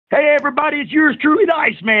Hey, everybody, it's yours truly, the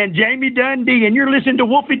Iceman, Jamie Dundee, and you're listening to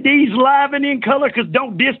Wolfie D's Live and in Color, because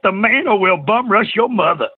don't diss the man or we'll bum rush your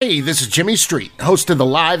mother. Hey, this is Jimmy Street, host of the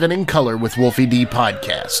Live and in Color with Wolfie D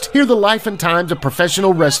podcast. Hear the life and times of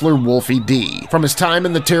professional wrestler Wolfie D. From his time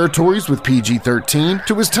in the territories with PG-13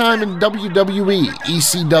 to his time in WWE,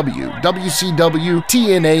 ECW, WCW,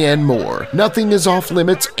 TNA, and more. Nothing is off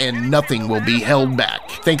limits and nothing will be held back.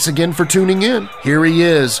 Thanks again for tuning in. Here he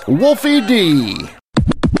is, Wolfie D.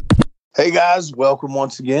 Hey guys, welcome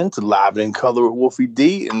once again to Live in Color with Wolfie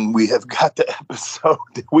D, and we have got the episode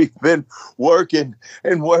that we've been working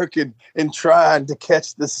and trying to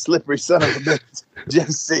catch the slippery son of a bitch,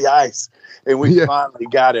 JC Ice, and we finally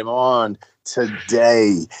got him on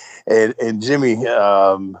today. And Jimmy,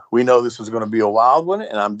 we know this was going to be a wild one,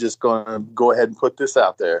 and I'm just going to go ahead and put this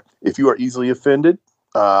out there. If you are easily offended,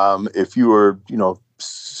 if you are,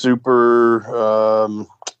 super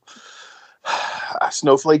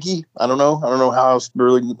snowflakey, I don't know how else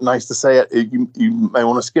really nice to say it. You may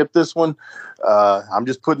want to skip this one. I'm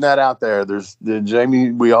just putting that out there. There's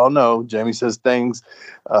Jamie. We all know Jamie says things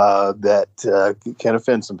that can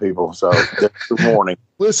offend some people. So good morning.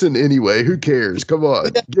 Listen, anyway, who cares? Come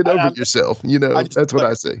on, get over yourself. That's what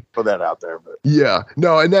I say. Put that out there. But yeah,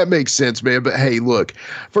 no, and that makes sense, man. But hey, look,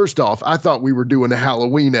 first off, I thought we were doing a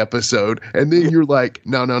Halloween episode, and then you're like,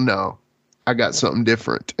 no, I got something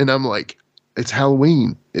different, and I'm like, it's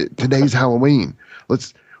Halloween. Today's Halloween.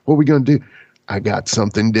 What are we going to do? I got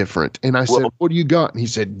something different. And I said, what do you got? And he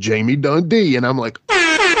said, Jamie Dundee. And I'm like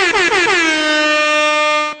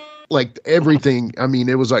everything. I mean,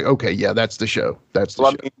 it was like, okay, yeah, that's the show. That's the show.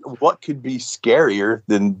 I mean, what could be scarier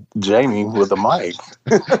than Jamie with a mic?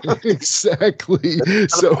 Exactly.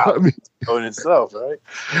 So, I mean, in itself, right?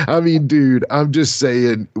 I mean, dude, I'm just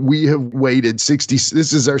saying, we have waited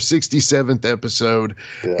this is our 67th episode,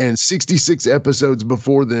 and 66 episodes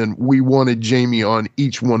before then, we wanted Jamie on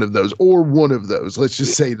each one of those, or one of those. Let's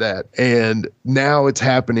just say that. And now it's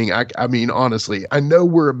happening. I mean, honestly, I know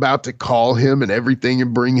we're about to call him and everything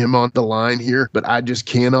and bring him on the line here, but I just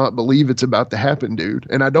cannot believe it's about to happen, dude.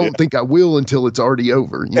 And I don't think I will until it's already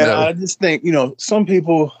over. You know? I just think, some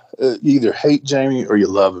people you either hate Jamie or you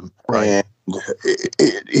love him. Right. And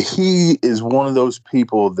he is one of those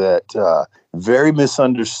people that very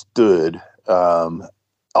misunderstood.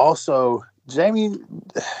 Also, Jamie,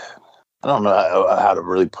 I don't know how to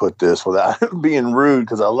really put this without being rude,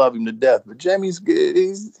 because I love him to death, but Jamie's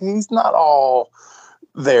he's not all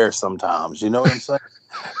there sometimes. You know what I'm saying?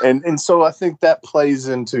 And so I think that plays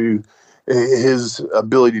into his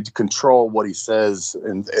ability to control what he says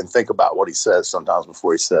and think about what he says sometimes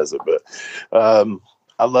before he says it. But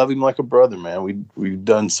I love him like a brother, man. We've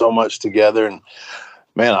done so much together, and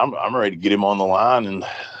man, I'm ready to get him on the line, and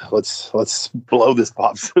let's blow this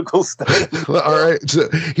popsicle stand. All right. So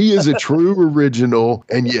he is a true original,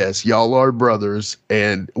 and yes, y'all are brothers.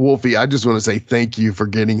 And Wolfie, I just want to say thank you for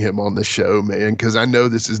getting him on the show, man, because I know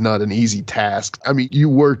this is not an easy task. I mean, you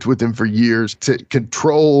worked with him for years. To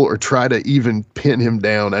control or try to even pin him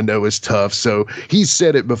down, I know is tough. So he's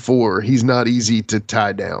said it before. He's not easy to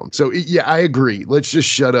tie down. So yeah, I agree. Let's just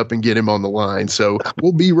shut up and get him on the line. So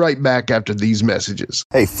we'll be right back after these messages.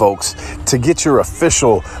 Hey, folks, to get your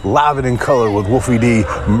official Live It in Color with Wolfie D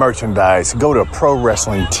merchandise, go to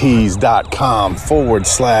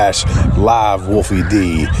ProWrestlingTees.com/Live Wolfie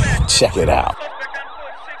D. Check it out.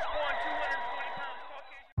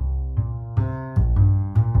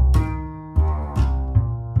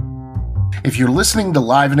 If you're listening to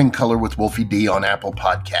Live and in Color with Wolfie D on Apple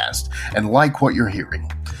Podcast and like what you're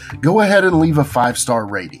hearing, go ahead and leave a 5-star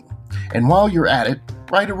rating. And while you're at it,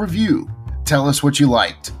 write a review. Tell us what you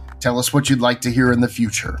liked. Tell us what you'd like to hear in the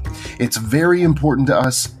future. It's very important to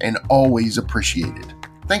us and always appreciated.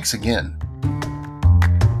 Thanks again.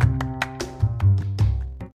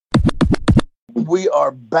 We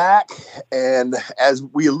are back, and as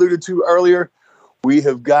we alluded to earlier, we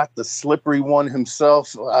have got the slippery one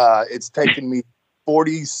himself. It's taken me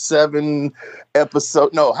 47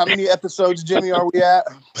 episodes. No, how many episodes, Jimmy, are we at?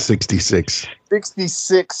 66.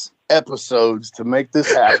 66 episodes to make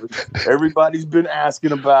this happen. Everybody's been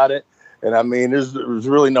asking about it, and I mean, there's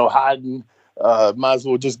really no hiding. Might as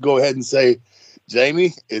well just go ahead and say,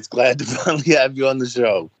 Jamie, it's glad to finally have you on the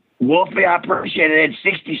show. Wolfie, I appreciate it. At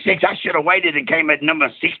 66, I should have waited and came at number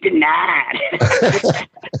 69.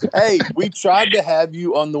 Hey, we tried to have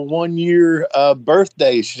you on the 1-year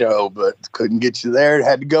birthday show, but couldn't get you there. It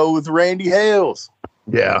had to go with Randy Hales.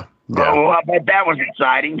 Yeah. Oh, I bet that was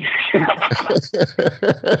exciting.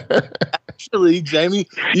 Actually, Jamie,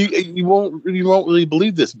 you won't really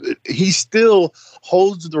believe this, but he still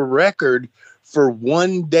holds the record for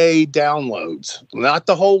 1 day downloads, not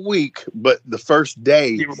the whole week, but the first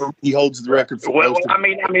day. He holds the record for. Well, I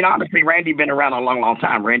mean, honestly, Randy been around a long, long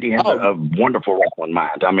time. Randy has a wonderful wrestling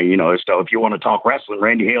mind. I mean, so if you want to talk wrestling,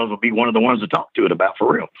 Randy Hales will be one of the ones to talk to it about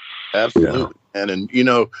for real. Absolutely. Yeah. And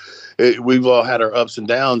we've all had our ups and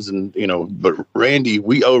downs, and but Randy,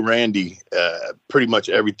 we owe Randy pretty much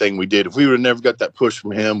everything we did. If we would have never got that push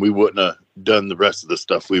from him, we wouldn't have done the rest of the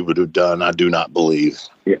stuff we would have done. I do not believe.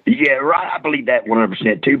 Yeah, right. I believe that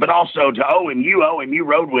 100% too. But also to owe him, you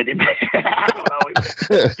rode with him. I don't know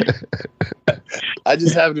him. I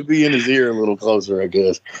just have to be in his ear a little closer, I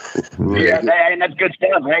guess. Yeah, and that's good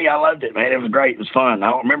stuff. Hey, I loved it, man. It was great. It was fun.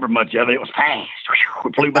 I don't remember much of it. It was fast.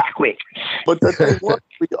 It flew by quick. But the thing was,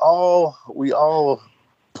 we all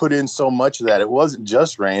put in so much of that. It wasn't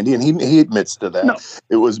just Randy, and he admits to that. No.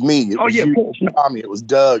 It was me. It was you, Tommy. It was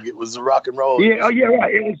Doug. It was the rock and roll. Yeah,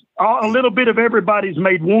 right. It was a little bit of everybody's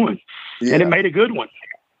made one, and it made a good one.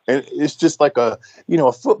 And it's just like a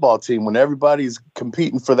football team. When everybody's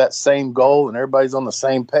competing for that same goal and everybody's on the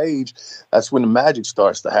same page, that's when the magic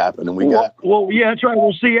starts to happen. And that's right.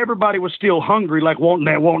 Well, see, everybody was still hungry, like wanting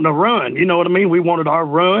to run. You know what I mean? We wanted our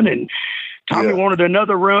run, and Tommy wanted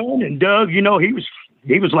another run, and Doug, he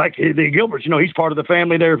was like the Gilberts. He's part of the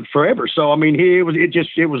family there forever. So I mean,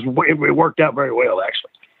 it worked out very well,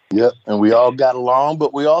 actually. Yeah, and we all got along,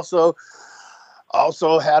 but we also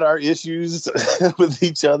had our issues with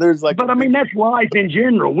each other. But I mean, that's life in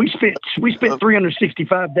general. We spent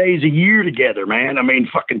 365 days a year together, man. I mean,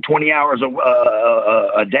 fucking 20 hours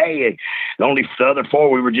a day. And only the other 4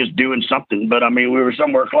 we were just doing something. But I mean, we were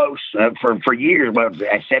somewhere close for years,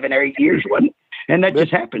 7 or 8 years, wasn't it? And that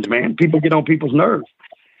just happens, man. People get on people's nerves.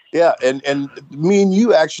 Yeah, and me and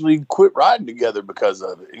you actually quit riding together because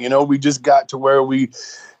of it. We just got to where we.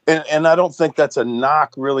 And I don't think that's a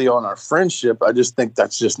knock really on our friendship. I just think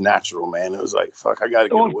that's just natural, man. It was like, fuck, I got to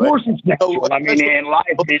get away. Of course it's natural. I mean, in life,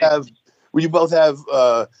 you both have,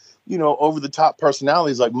 over the top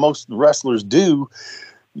personalities like most wrestlers do.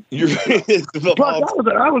 Plus,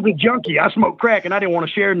 I was a junkie. I smoked crack, and I didn't want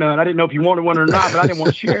to share none. I didn't know if you wanted one or not, but I didn't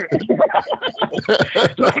want to share it.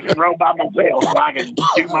 So I could roll by myself, so I could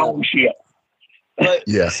do my own shit.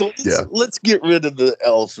 Let's get rid of the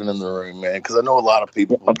elephant in the room, man, because I know a lot of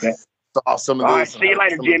people saw some of this. All right, see you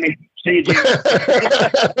later, Jimmy. See you, Jimmy.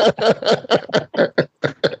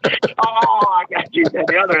 I got you.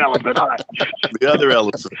 The other elephant. All right. The other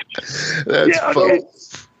elephant. That's funny.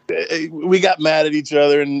 We got mad at each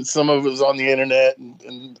other, and some of it was on the internet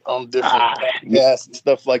and on different podcasts and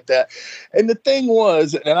stuff like that. And the thing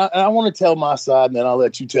was, and I want to tell my side, and then I'll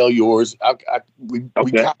let you tell yours. We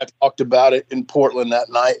kind of talked about it in Portland that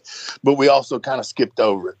night, but we also kind of skipped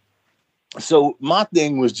over it. So my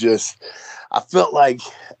thing was just, I felt like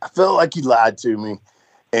you lied to me.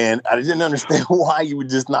 And I didn't understand why you would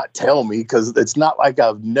just not tell me, because it's not like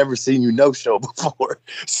I've never seen you no-show before.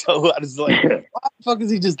 So I was like, why the fuck is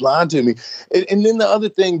he just lying to me? And then the other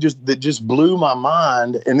thing that just blew my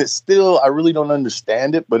mind, and it's still, I really don't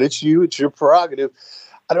understand it, but it's your prerogative.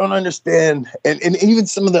 I don't understand. And even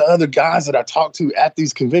some of the other guys that I talk to at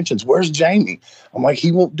these conventions, where's Jamie? I'm like,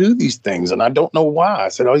 he won't do these things. And I don't know why. I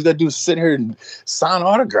said, all he's got to do is sit here and sign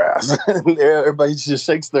autographs. And everybody just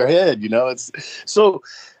shakes their head, It's so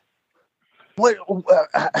what,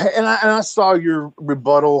 and I saw your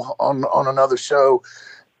rebuttal on another show,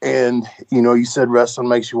 and, you said wrestling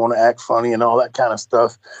makes you want to act funny and all that kind of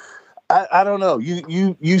stuff. I don't know.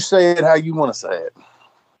 You say it how you want to say it.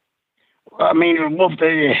 I mean, Wolf,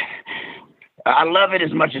 I love it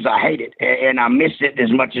as much as I hate it, and I miss it as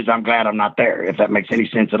much as I'm glad I'm not there, if that makes any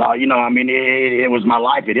sense at all. I mean, it was my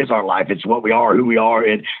life. It is our life. It's what we are, who we are.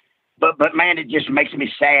 But man, it just makes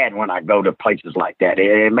me sad when I go to places like that.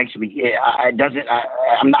 It makes me,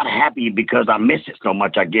 I'm not happy because I miss it so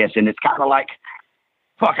much, I guess. And it's kind of like,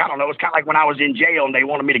 fuck, I don't know. It's kind of like when I was in jail and they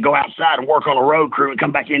wanted me to go outside and work on a road crew and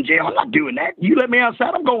come back in jail. I'm not doing that. You let me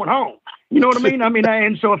outside, I'm going home. You know what I mean?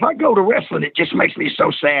 And so if I go to wrestling, it just makes me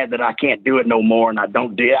so sad that I can't do it no more. And I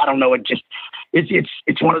don't know.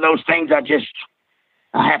 It's one of those things I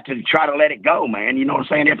have to try to let it go, man. You know what I'm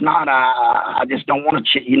saying? If not, I just don't want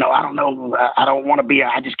to, I don't know. I don't want to be,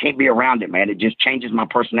 I just can't be around it, man. It just changes my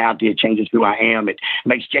personality. It changes who I am. It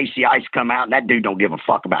makes JC Ice come out, and that dude don't give a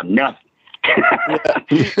fuck about nothing.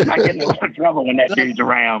 I get in a lot of trouble when that dude's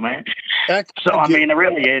around, man. So I mean, it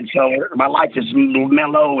really is. So my life is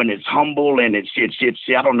mellow and it's humble and it's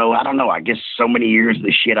I don't know. I guess so many years of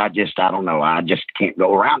this shit. I don't know. I just can't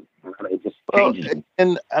go around. It just changes.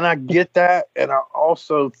 And I get that, and I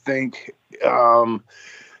also think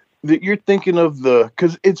that you're thinking of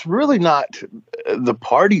because it's really not the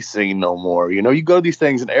party scene no more. You know, you go to these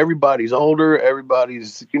things and everybody's older,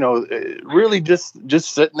 everybody's, really just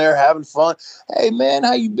sitting there having fun. Hey man,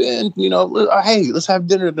 how you been? Hey, let's have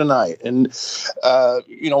dinner tonight. And,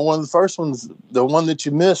 one of the first ones, the one that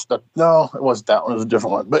you missed, no, it wasn't that one, it was a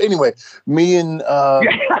different one. But anyway, me and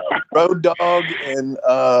Road Dogg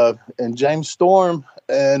and James Storm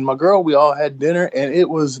and my girl, we all had dinner, and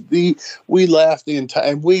we laughed the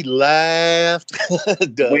entire, we laughed.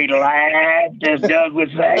 We laughed, as Doug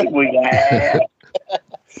would say, we laughed.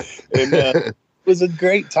 And it was a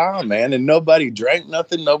great time, man, and nobody drank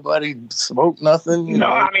nothing, nobody smoked nothing. No,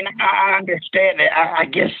 I mean, I understand it. I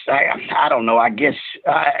guess, I don't know, I guess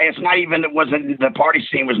it's not even, the party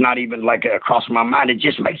scene was not even like across my mind. It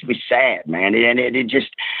just makes me sad, man, and it just,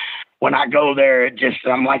 when I go there,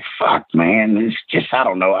 I'm like, fuck, man. It's just, I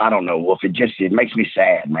don't know, Wolf. It makes me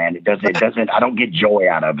sad, man. It doesn't, I don't get joy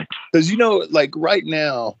out of it. Because, like right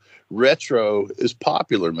now, retro is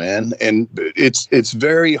popular, man. And it's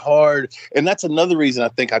very hard. And that's another reason I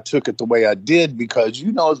think I took it the way I did, because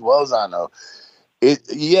as well as I know,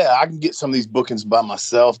 I can get some of these bookings by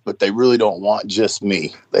myself, but they really don't want just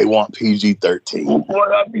me. They want PG-13.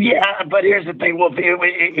 Well, yeah, but here's the thing. Well,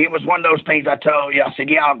 it was one of those things I told you. I said,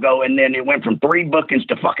 yeah, I'll go. And then it went from 3 bookings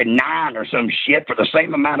to fucking 9 or some shit for the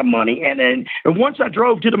same amount of money. And then once I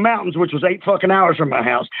drove to the mountains, which was 8 fucking hours from my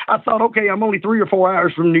house, I thought, okay, I'm only 3 or 4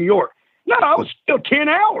 hours from New York. No, I was still 10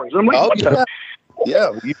 hours. I'm like, what the?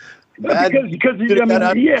 Yeah. Because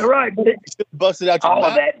yeah, right. But busted out your all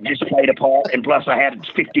of that just played a part, and plus I had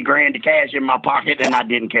 $50,000 of cash in my pocket, and I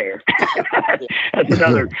didn't care. That's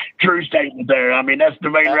another true statement there. I mean, that's the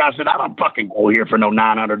main reason I said I don't fucking go here for no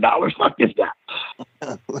 $900. Fuck this guy.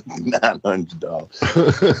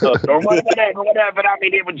 $900 or whatever. But I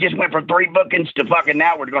mean, it just went from 3 bookings to fucking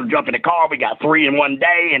now we're going to jump in the car. We got 3 in one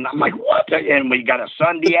day, and I'm like, what? And we got a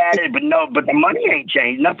Sunday added, but the money ain't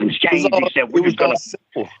changed. Nothing's changed except we're just going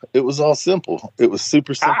to. It was all simple. It was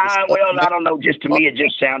super simple. Well, I don't know. Just to me, it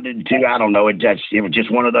just sounded too. I don't know. It was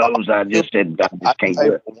just one of those. I just can't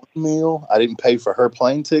do it. For one meal. I didn't pay for her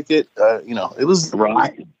plane ticket. It was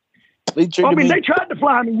right. They tried to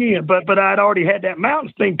fly me in, but I'd already had that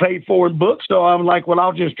mountains thing paid for and booked, so I'm like, well,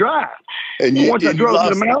 I'll just drive. And once I drove to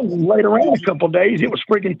the mountains and laid around a couple of days, it was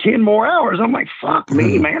freaking 10 more hours. I'm like, fuck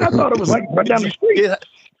me, man. I thought it was like right down the street.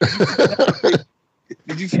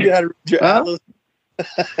 Did you forget how to read your atlas?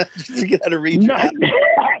 Did you forget how to read your atlas?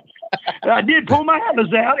 I did pull my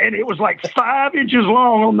atlas out, and it was like 5 inches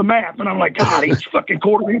long on the map. And I'm like, God, each fucking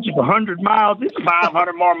quarter inch is 100 miles. It's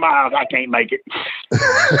 500 more miles. I can't make it.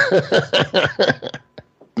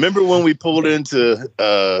 Remember when we pulled into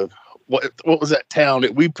what was that town?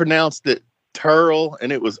 We pronounced it Turl,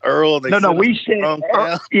 and it was Earl. No, we said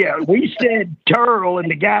we said Turl, and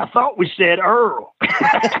the guy thought we said Earl.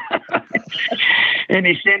 And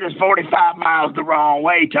he sent us 45 miles the wrong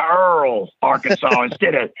way to Earl, Arkansas,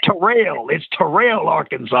 instead of Terrell. It's Terrell,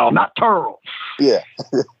 Arkansas, not Turl. Yeah.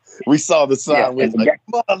 We saw the sign. We was like,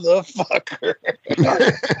 motherfucker. No,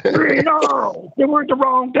 they were in the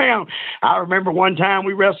wrong town. I remember one time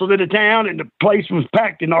we wrestled in a town, and the place was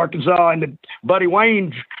packed in Arkansas, and the Buddy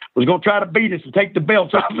Wayne was going to try to beat us and take the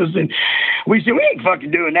belts off us. And we said, we ain't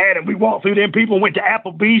fucking doing that. And we walked through them people and went to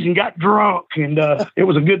Applebee's and got drunk. And it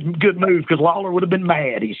was a good move, because Lawler would have been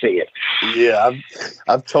mad, he said. Yeah,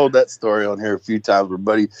 I've told that story on here a few times where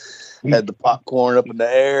Buddy had the popcorn up in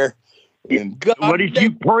the air. And God, what did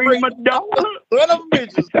you prima donna? He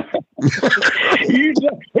said, who's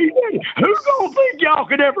gonna think y'all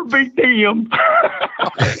could ever beat them?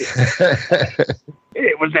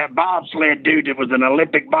 It was that bobsled dude that was an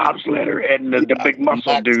Olympic bobsledder, and the big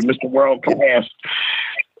muscle dude, Mr. World Class.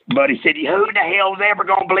 But he said, who the hell's ever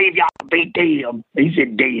gonna believe y'all beat them? He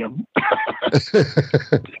said, damn.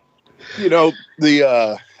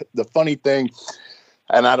 The funny thing.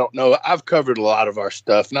 And I don't know, I've covered a lot of our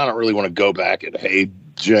stuff, and I don't really want to go back and, hey,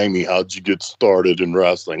 Jamie, how'd you get started in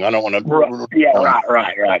wrestling? I don't want to.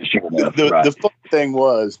 Right. Sure. The fun thing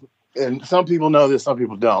was, and some people know this, some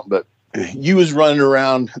people don't, but you was running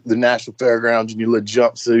around the National Fairgrounds in your little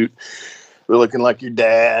jumpsuit, looking like your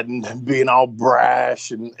dad and being all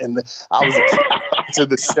brash. And I was to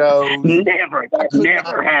the show. Never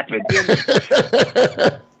happened.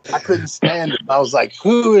 I couldn't stand it. I was like,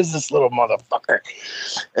 who is this little motherfucker?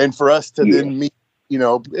 And for us to then meet,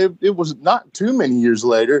 it was not too many years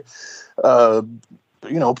later.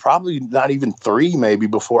 probably not even 3 maybe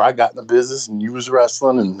before I got in the business and you was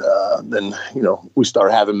wrestling. And then, we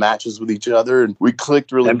started having matches with each other and we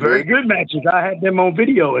clicked really and very good matches. I had them on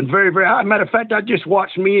video and very, very high. Matter of fact, I just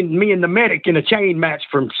watched me and the Medic in a chain match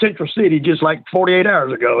from Central City just like 48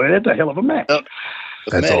 hours ago. And it's a hell of a match.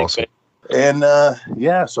 That's Medic, awesome.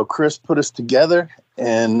 And so Chris put us together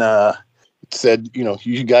and said,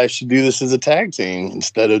 you guys should do this as a tag team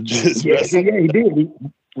instead of just wrestling. Yeah, he did. He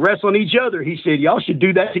wrestling each other. He said, y'all should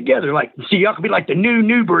do that together. Like, see, y'all could be like the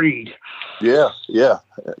new breed. Yeah.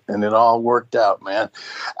 And it all worked out, man.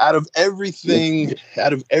 Out of everything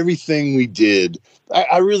we did,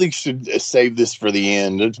 I really should save this for the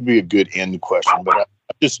end. It'd be a good end question, but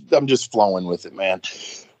I'm just flowing with it, man.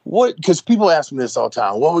 Because people ask me this all the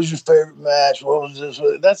time. What was your favorite match? What was this?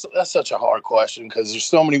 That's such a hard question because there's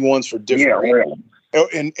so many ones for different reasons.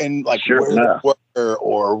 And like sure where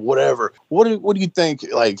or whatever. What do you think,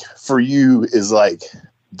 like, for you is like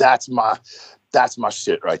that's my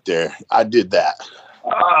shit right there. I did that.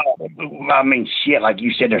 I mean, shit, like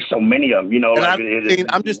you said, there's so many of them,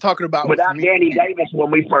 I'm just talking about without Danny Davis. When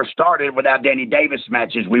we first started, without Danny Davis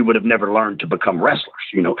matches, we would have never learned to become wrestlers.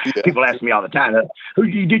 People ask me all the time,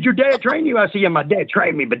 did your dad train you? I say, yeah, my dad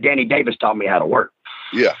trained me, but Danny Davis taught me how to work.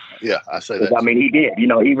 Yeah, I say that. I mean, he did. He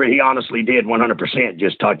honestly did 100%.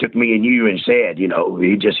 Just took me and you and said, he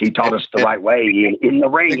taught us the right way in the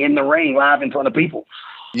ring, live in front of people.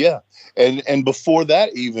 Yeah, and before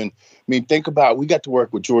that, even, I mean, think about, we got to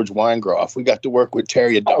work with George Weingroff. We got to work with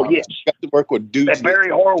Terry Adonis. Oh, yes. We got to work with Duke. That Barry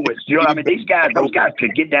Horowitz. Those guys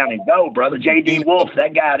could get down and go, brother. J.D. Wolf,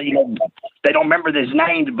 that guy, they don't remember his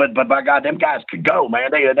names, but by God, them guys could go,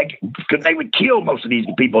 man. They would kill most of these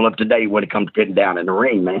people up today when it comes to getting down in the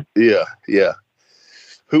ring, man. Yeah.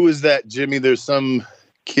 Who is that, Jimmy? There's some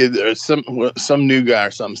kid or some new guy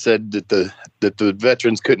or something said that the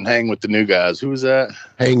veterans couldn't hang with the new guys. Who was that?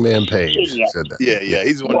 Hangman Page said that. Yeah.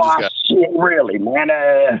 He's the one who just got. Shit, really, man.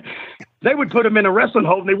 They would put him in a wrestling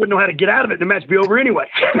hold and they wouldn't know how to get out of it. The match would be over anyway.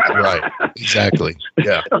 Right. Exactly.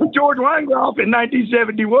 Yeah. George Weingroff in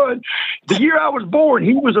 1971, the year I was born,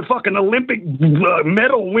 he was a fucking Olympic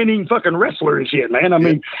medal winning fucking wrestler and shit, man. I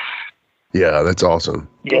mean. Yeah, that's awesome.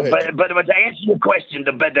 Yeah, but to answer your question,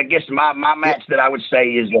 I guess my match that I would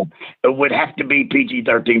say is it would have to be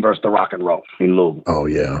PG-13 versus the Rock and Roll in Louisville. Oh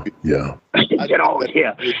yeah. That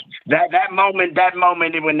moment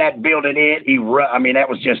when that building that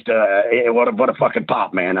was just what a fucking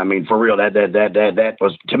pop, man. I mean, for real, that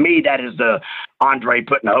was, to me, that is the Andre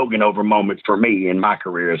putting Hogan over moment for me in my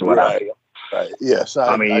career is what I feel. Right. Yes.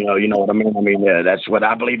 You know what I mean. I mean, that's what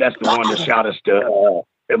I believe. That's the one that shot us to.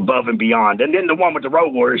 Above and beyond. And then the one with the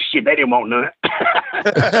Road Warriors, shit, they didn't want none.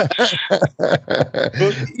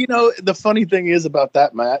 The funny thing is about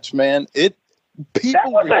that match, man, that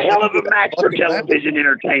was a hell of a match for television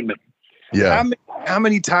entertainment. Yeah. How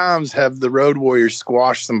many times have the Road Warriors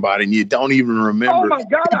squashed somebody and you don't even remember? Oh my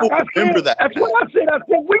God! Remember that. That's what I said.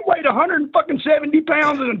 We weighed 170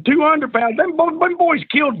 pounds and 200 pounds. Them boys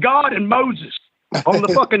killed God and Moses. On the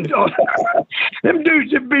fucking, them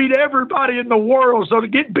dudes that beat everybody in the world. So to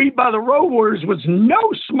get beat by the Road Warriors was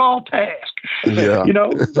no small task. Yeah. I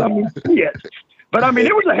mean, yes. But I mean,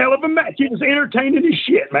 it was a hell of a match. It was entertaining as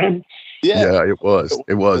shit, man. Yeah, it was.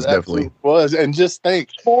 It was definitely. It was. And just think.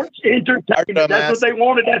 Sports entertainment. That's what they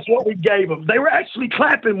wanted. That's what we gave them. They were actually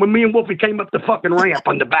clapping when me and Wolfie came up the fucking ramp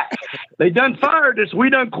on the back. They done fired us. We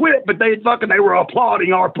done quit, but they were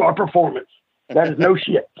applauding our performance. That is no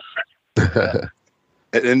shit.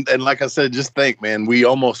 And like I said, just think, man, we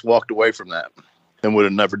almost walked away from that and would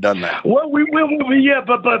have never done that. Well,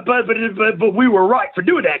 but we were right for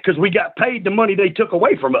doing that because we got paid the money they took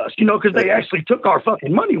away from us, because they actually took our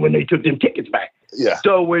fucking money when they took them tickets back. Yeah.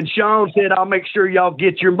 So when Sean said, I'll make sure y'all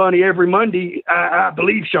get your money every Monday, I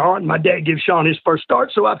believe Sean. My dad gives Sean his first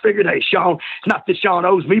start. So I figured, hey, Sean, it's not that Sean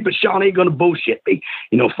owes me, but Sean ain't going to bullshit me.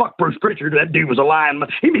 Fuck Bruce Pritchard. That dude was a lying.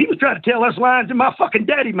 He was trying to tell us lines that my fucking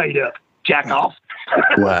daddy made up. Jack off.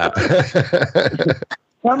 Wow.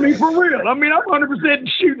 I mean, for real. I mean, I'm 100%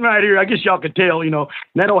 shooting right here. I guess y'all can tell,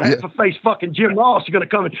 that old half-a-face fucking Jim Ross is going to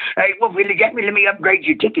come in. Hey, well, let me upgrade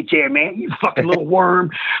your ticket here, man. You fucking little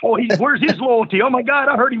worm. Oh, where's his loyalty? Oh, my God,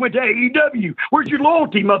 I heard he went to AEW. Where's your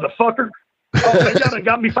loyalty, motherfucker? Oh, man, y'all done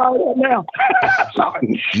got me fired up now.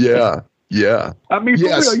 Sorry. Yeah. I mean, for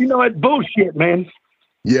real, it's bullshit, man.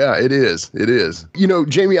 Yeah, it is. It is.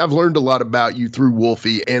 Jamie, I've learned a lot about you through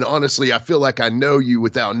Wolfie, and honestly, I feel like I know you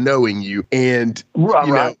without knowing you. And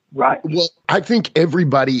Right. Well, I think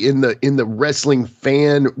everybody in the wrestling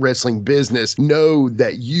business know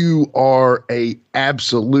that you are a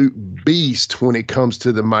absolute beast when it comes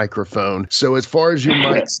to the microphone. So as far as your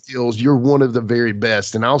mic skills, you're one of the very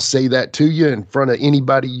best. And I'll say that to you in front of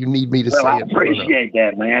anybody you need me to say I it. appreciate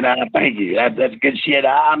that, man. Thank you. That's good shit.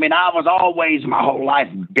 I mean, I was always my whole life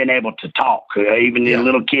been able to talk. Even a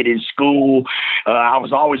little kid in school, I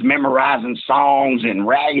was always memorizing songs and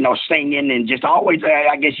singing and just always.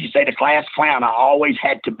 I guess you say the class clown. I always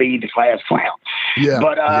had to be the class clown. Yeah.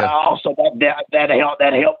 But also that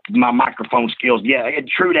helped my microphone skills. Yeah,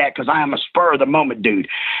 it's true that because I am a spur of the moment dude.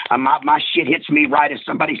 My shit hits me right. If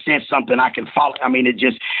somebody says something, I can follow. I mean,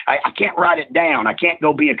 I can't write it down. I can't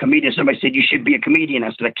go be a comedian. Somebody said you should be a comedian. I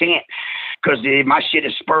said I can't because my shit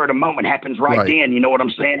is spur of the moment. Happens right then. You know what I'm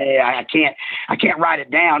saying? I can't write it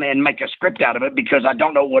down and make a script out of it because I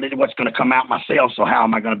don't know what's going to come out myself. So how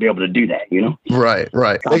am I going to be able to do that? You know? Right.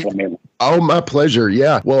 Oh, my pleasure.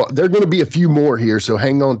 Yeah. Well, there are going to be a few more here, so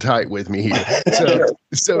hang on tight with me here.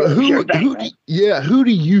 So who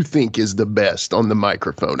do you think is the best on the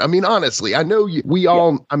microphone? I mean, honestly, I know we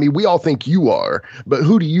all think you are, but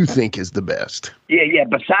who do you think is the best? Yeah.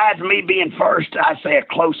 Besides me being first, I say a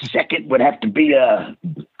close second would have to be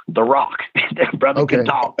The Rock. Brother can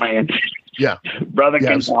talk, man. Yeah. Brother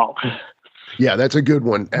can talk. Yeah, that's a good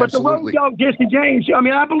one. But Absolutely. the Road Dogg, Jesse James, I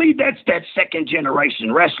mean, I believe that's that second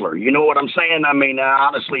generation wrestler. You know what I'm saying? I mean,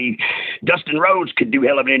 honestly, Dustin Rhodes could do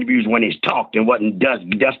hell of interviews when he's talked and wasn't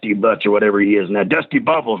Dusty Butts or whatever he is now. Dusty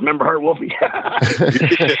Bubbles, remember her, Wolfie?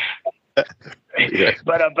 Yeah.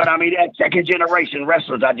 But I mean, that second generation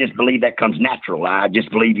wrestlers, I just believe that comes natural. I just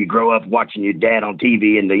believe you grow up watching your dad on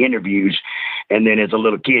TV in the interviews, and then as a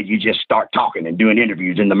little kid, you just start talking and doing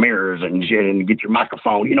interviews in the mirrors and shit, and get your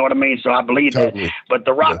microphone. You know what I mean? So I believe that. But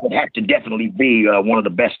The Rock would have to definitely be one of the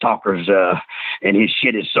best talkers, and his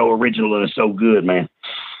shit is so original and so good, man.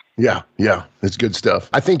 Yeah, it's good stuff.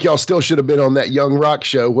 I think y'all still should have been on that Young Rock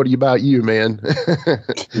show. What about you, man?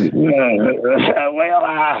 Well,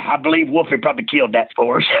 I believe Wolfie probably killed that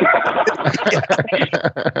for us.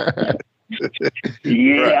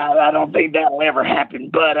 Yeah, I don't think that'll ever happen.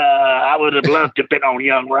 But I would have loved to have been on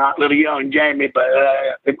Young Rock, little young Jamie. But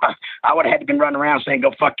I would have had to been running around saying,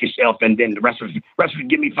 "Go fuck yourself," and then the wrestlers would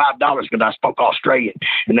give me $5 because I spoke Australian.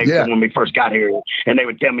 And they when we first got here, and they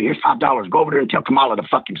would tell me, "Here's $5. Go over there and tell Kamala to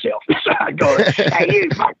fuck himself." So I'd go, "Hey, you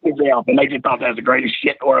fuck yourself," and they just thought that was the greatest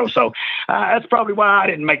shit in the world. So that's probably why I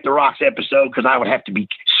didn't make the Rock's episode because I would have to be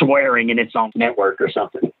swearing and it's on network or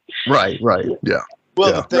something. Right. Yeah.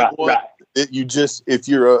 Well, the thing was, if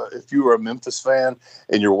you were a Memphis fan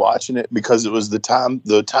and you're watching it because it was the time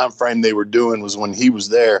frame they were doing was when he was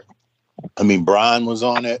there. I mean, Brian was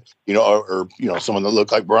on it, or someone that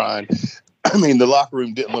looked like Brian. I mean, the locker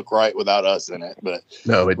room didn't look right without us in it, but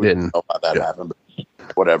no, it didn't. Know how that happened,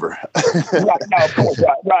 but whatever.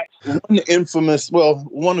 Right.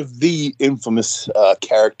 One of the infamous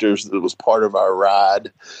characters that was part of our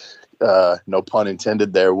ride. No pun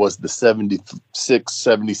intended there, was the 76,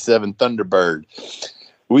 77 Thunderbird.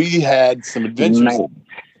 We had some adventures,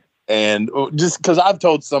 and just because I've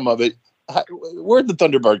told some of it, where'd the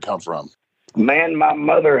Thunderbird come from? Man, my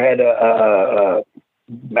mother had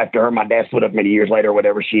after my dad split up many years later or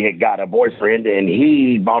whatever, she had got a boyfriend and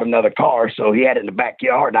he bought another car, so he had it in the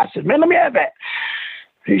backyard. And I said, "Man, let me have that."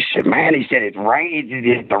 He said, "It rains,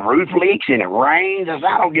 the roof leaks and it rains." I said,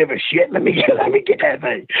 "I don't give a shit. Let me get that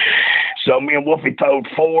thing." So me and Wolfie towed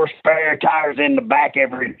 4 spare tires in the back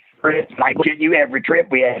every trip. Like every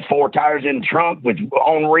trip we had 4 tires in the trunk with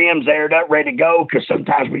on rims aired up, ready to go. Because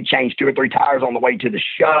sometimes we change 2 or 3 tires on the way to the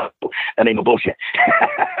show. That ain't no bullshit.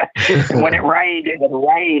 When it rained, it would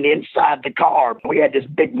rain inside the car. We had this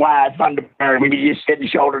big wide Thunderbird. We were just sitting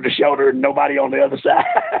shoulder to shoulder and nobody on the other side.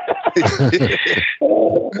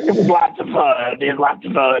 It was lots of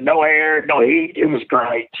fun. No air, no heat. It was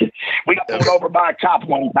great. We got pulled over by a cop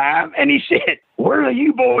one time, and he said, "Where are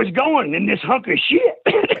you boys going in this hunk of shit?"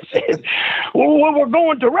 I said, "Well, we're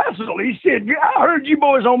going to wrestle." He said, "I heard you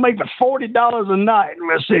boys don't make $40 a night."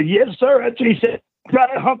 And I said, "Yes, sir." That's what he said.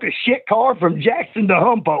 "Got a hunk of shit car from Jackson to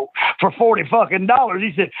Humboldt for $40 fucking dollars."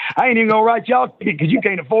 He said, "I ain't even gonna write y'all ticket because you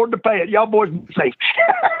can't afford to pay it. Y'all boys be safe."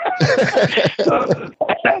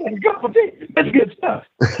 That's good stuff.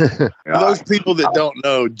 For those people that don't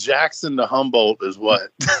know, Jackson to Humboldt is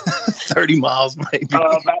what? 30 miles maybe?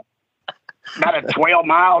 About 12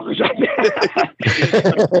 miles or something.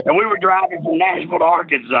 And we were driving from Nashville to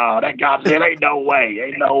Arkansas. That guy said, ain't no way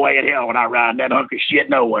in hell when I ride that hunk of shit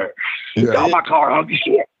nowhere. Call my car a hunk of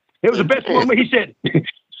shit. It was the best moment. He said,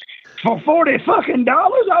 For $40 fucking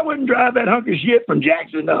I wouldn't drive that hunk of shit from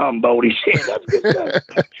Jackson to Humboldt. He said, that's good stuff.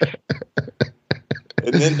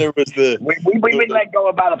 And then there was we've been let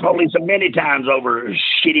go by the police many times over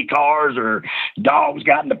shitty cars or dogs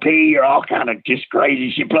got in the pee or all kind of just crazy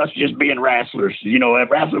shit. Plus, just being wrestlers. You know,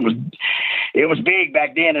 wrestling was big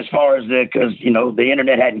back then as far as because the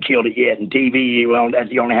internet hadn't killed it yet, and TV you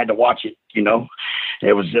only had to watch it. You know,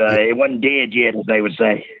 it wasn't dead yet, as they would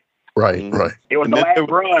say. Right, right. It was the last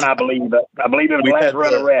run, I believe. I believe it was the last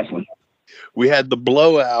run of wrestling. We had the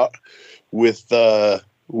blowout with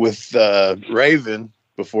Raven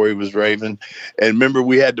before he was Raven, and remember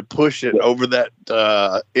we had to push it over that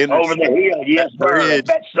over the hill. Yes, sir.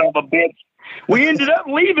 That son of a bitch. We ended up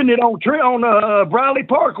leaving it on Briley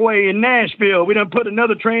Parkway in Nashville. We done put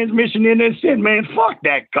another transmission in there and said, "Man, fuck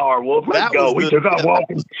that car, Wolf. Let's go." We took off walking.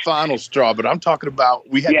 That was the final straw, but I'm talking about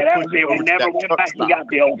we had. Yeah, that was it. We never went back and got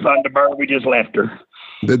the old Thunderbird. We just left her.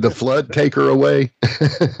 Did the flood take her away?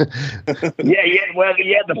 The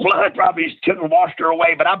flood probably washed her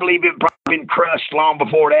away, but I believe it probably been crushed long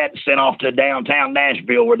before that and sent off to downtown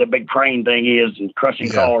Nashville where the big crane thing is and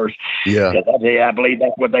crushing cars. Yeah. I believe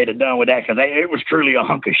that's what they'd have done with that because it was truly a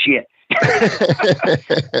hunk of shit.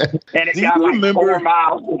 And it got like 4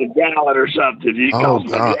 miles to the gallon or something. It cost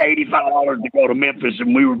 $85 to go to Memphis,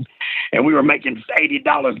 and we were making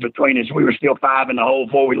 $80 between us. We were still 5 in the hole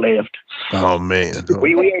before we left. Oh man,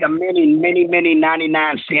 we ate a mini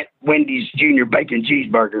 99-cent Wendy's Junior bacon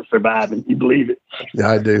cheeseburger surviving. You believe it?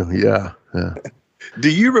 Yeah, I do. Yeah. Do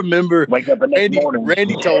you remember? Wake up the next morning.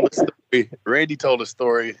 Randy told a story. Randy told a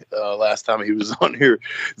story last time he was on here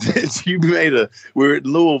that you we were at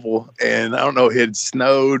Louisville, and I don't know, it had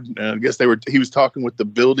snowed. I guess he was talking with the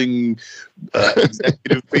building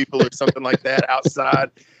executive people or something like that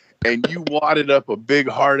outside, and you wadded up a big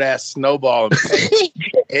hard ass snowball and his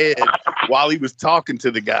head while he was talking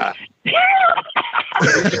to the guy.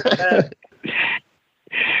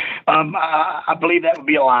 I believe that would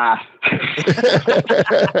be a lie.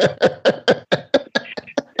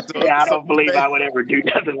 I don't believe I would ever do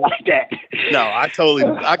nothing like that. No,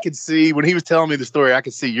 I could see when he was telling me the story, I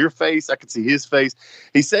could see your face, I could see his face.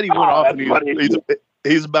 He said he went off and he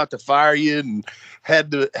was about to fire you and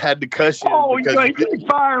had to cuss you. Oh, he can't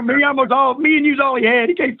fire me. Me and you's all he had.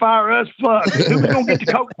 He can't fire us. Fuck. Who's gonna get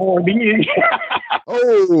the coke for me?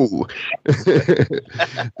 Oh,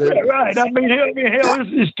 yeah, right. I mean, hell,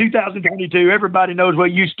 this is 2022. Everybody knows what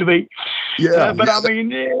it used to be. Yeah, but I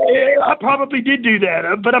mean, I probably did do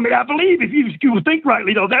that. But I mean, I believe if you think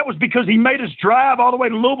rightly, though, that was because he made us drive all the way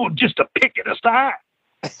to Louisville just to picket a sign.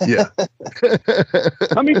 Yeah.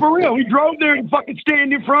 I mean, for real, we drove there and fucking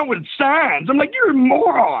stand in front with signs. I'm like, you're a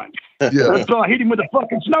moron. Yeah. So I hit him with a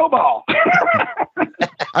fucking snowball.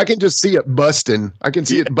 I can just see it busting. I can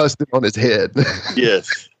see it busting on his head.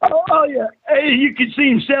 Yes. Oh yeah. Hey, you can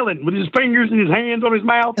see him selling with his fingers and his hands on his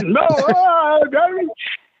mouth. And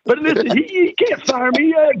but listen, he can't fire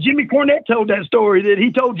me. Jimmy Cornette told that story that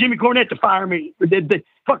he told Jimmy Cornette to fire me. That the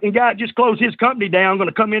fucking guy just closed his company down, going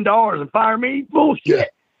to come into ours and fire me. Bullshit. Yeah.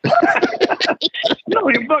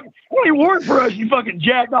 You work for us, you fucking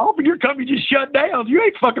jacked off, and your company just shut down. You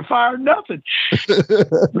ain't fucking fired nothing.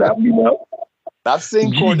 But, I've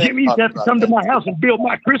seen Cornette. Jimmy used to have to come to my house and build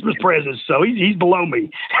my Christmas presents, so he's below me.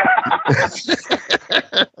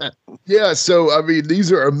 Yeah, so I mean,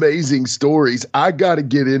 these are amazing stories. I got to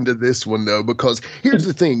get into this one though, because here's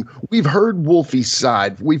the thing: we've heard Wolfie's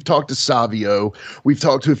side. We've talked to Savio. We've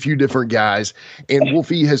talked to a few different guys, and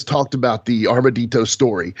Wolfie has talked about the Armadito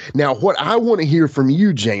story. Now, what I want to hear from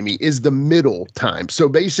you, Jamie, is the middle time. So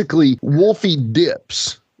basically, Wolfie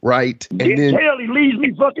dips. Right. And then hell, he leaves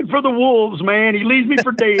me fucking for the wolves, man. He leaves me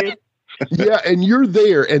for dead. Yeah, and you're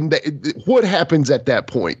there. And what happens at that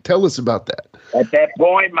point? Tell us about that. At that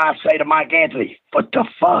point, I say to Mike Anthony, "What the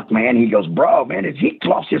fuck, man?" He goes, "Bro, man, has he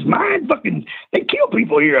lost his mind? Fucking, they kill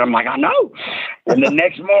people here." I'm like, "I know." And the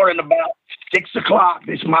next morning, about 6:00,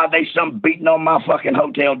 they some beating on my fucking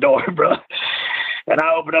hotel door, bro. And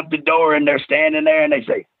I open up the door, and they're standing there, and they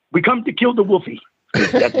say, "We come to kill the Wolfie."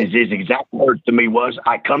 That's his exact words to me was,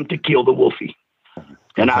 "I come to kill the Wolfie."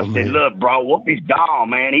 And I said, "Look, bro, Wolfie's gone,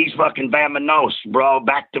 man. He's fucking vamonos, bro,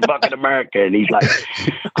 back to fucking America." And he's like,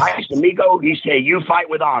 "Amigo," he said, "you fight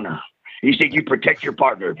with honor." He said, "You protect your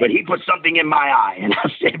partner." But he put something in my eye. And I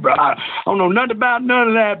said, "Bro, I don't know nothing about none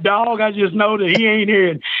of that, dog. I just know that he ain't here."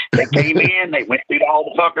 And they came in, they went through all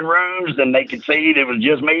the fucking rooms, and they could see it was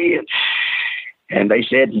just me. And they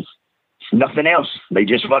said, nothing else. They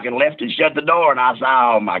just fucking left and shut the door. And I was,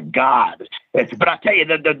 oh my God. But I tell you,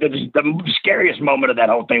 the scariest moment of that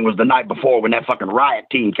whole thing was the night before when that fucking riot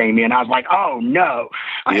team came in. I was like, oh no,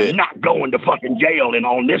 I am not going to fucking jail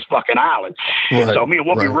on this fucking island. Right, and so me and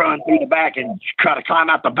Whoopi run through the back and try to climb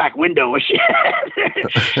out the back window and shit.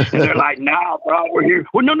 And they're like, nah, bro, we're here.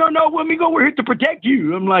 Well, no, let me go. We're here to protect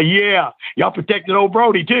you. I'm like, yeah, y'all protected old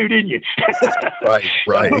Brody too, didn't you?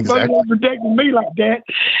 Right, exactly. Protecting me like that.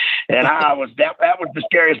 And that was the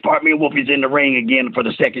scariest part. Me and Whoopi's in the ring again for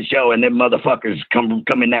the second show, and them motherfuckers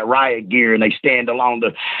come in that riot gear, and they stand along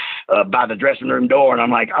by the dressing room door, and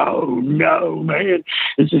I'm like, oh no, man,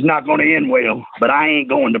 this is not going to end well. But I ain't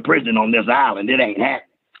going to prison on this island. It ain't happening.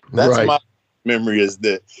 That's my memory. Is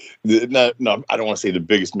no, I don't want to say the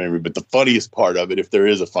biggest memory, but the funniest part of it, if there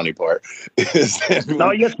is a funny part, is that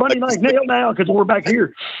it's funny like nail now because we're back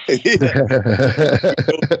here.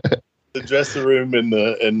 The dressing room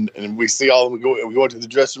and we see we go into the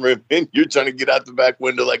dressing room, and you're trying to get out the back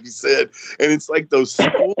window like you said, and it's like those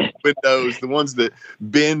school windows, the ones that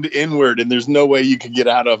bend inward, and there's no way you can get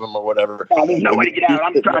out of them or whatever. Oh, there's no way to get out.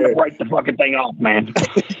 I'm trying to break the fucking thing off, man.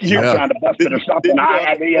 You're trying to bust it or something.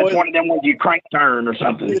 It's one of them ones you crank turn or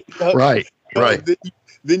something. Right.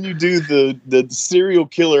 Then you do the serial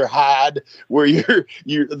killer hide, where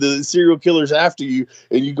the serial killer's after you,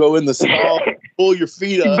 and you go in the stall, pull your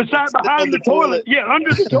feet up, behind the toilet. Yeah,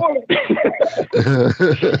 under the toilet.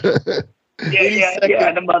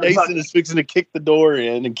 The Jason is fixing to kick the door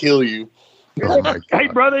in and kill you. Oh my God. Hey,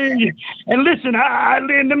 brother, and listen,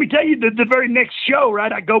 let me tell you, the very next show,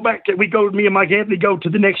 right? Me and Mike Anthony go to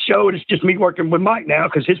the next show, and it's just me working with Mike now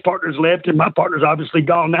because his partner's left, and my partner's obviously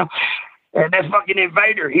gone now. And that fucking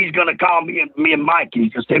invader, he's going to call me and Mike.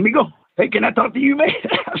 He's going to tell me, hey, can I talk to you, man?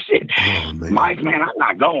 I said, Mike, man, I'm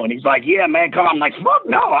not going. He's like, yeah, man, come on. I'm like, fuck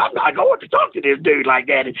no, I'm not going to talk to this dude like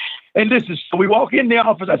that. And so we walk in the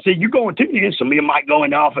office. I said, you going to this? So me and Mike go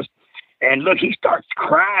in the office. And look, he starts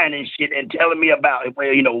crying and shit and telling me about,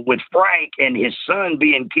 with Frank and his son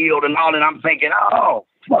being killed and all. And I'm thinking, oh,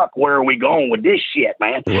 fuck, where are we going with this shit,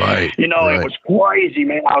 man? Right. It was crazy,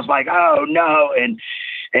 man. I was like, oh, no. And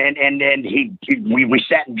then we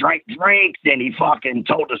sat and drank drinks, and he fucking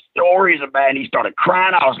told us stories about it, and he started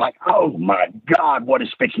crying. I was like, oh my God, what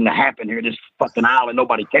is fixing to happen here? This fucking island,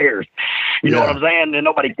 nobody cares. You know what I'm saying? And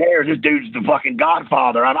nobody cares. This dude's the fucking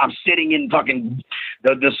godfather. I'm sitting in fucking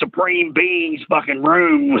the supreme being's fucking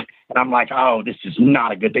room, and I'm like, oh, this is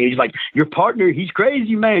not a good thing. He's like, your partner, he's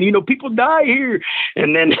crazy, man. People die here.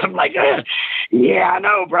 And then I'm like, yeah, I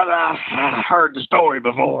know, brother. I heard the story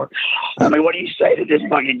before. I mean, what do you say to this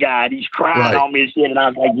fucking guy? And he's crying on me and shit. And I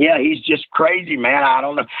was like, yeah, he's just crazy, man. I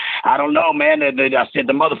don't know, man. I said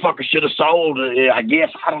the motherfucker should have sold. I guess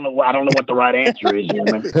I don't know what the right answer is here,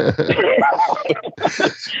 man.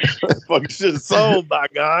 Fucking should have sold, by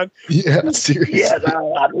God. Yeah, seriously. Yes, I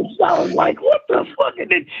was like, what the fuck?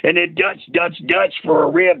 And then Dutch for a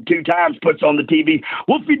rib 2 times puts on the TV,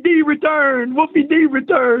 Wolfie D returns.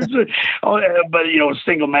 But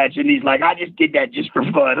single match, and he's like, I just did that just for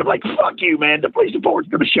fun. I'm like, fuck you, man. The police report's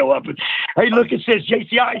gonna show up and, hey, look, it says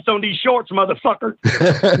JC Ice on these shorts, motherfucker.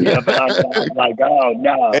 But I was like, oh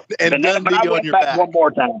no. And but I went back one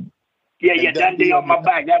more time. Yeah, Dundee on my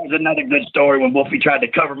back. That was another good story when Wolfie tried to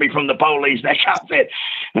cover me from the police. That cop said,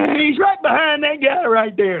 he's right behind that guy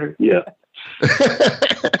right there. Yeah.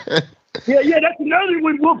 Yeah, that's another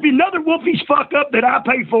one, Wolfie. Another Wolfie's fuck up that I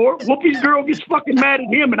pay for. Wolfie's girl gets fucking mad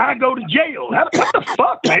at him, and I go to jail. What the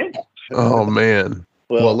fuck, man? Oh, man.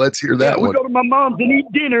 Well, let's hear that one. We go to my mom's and eat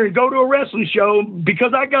dinner and go to a wrestling show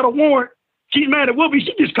because I got a warrant. She's mad at Wolfie.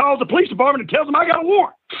 She just calls the police department and tells them I got a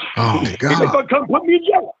warrant. Oh, God. They're going to come put me in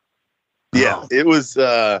jail. Yeah, it was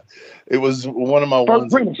one of my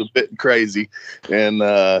ones that was a bit crazy, and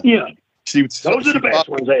those are the best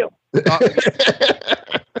ones.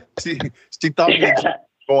 She thought we were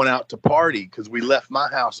going out to party because we left my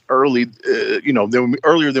house early,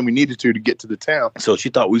 earlier than we needed to get to the town. So she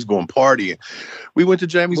thought we was going partying. We went to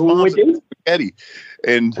Jamie's mom's and spaghetti,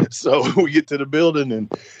 and so we get to the building and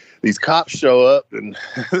these cops show up, and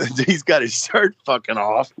he's got his shirt fucking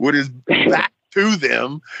off with his back to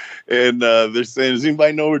them, and they're saying, does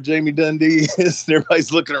anybody know where Jamie Dundee is? And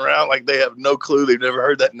everybody's looking around like they have no clue. They've never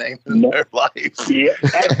heard that name in their life. Yeah,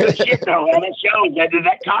 that's the shit though. And it shows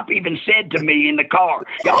that cop even said to me in the car,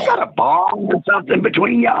 y'all got a bomb or something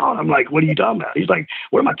between y'all? I'm like, what are you talking about? He's like,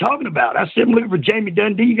 what am I talking about? I said, I'm looking for Jamie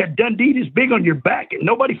Dundee. You got Dundee this big on your back and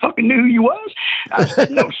nobody fucking knew who you was? I said,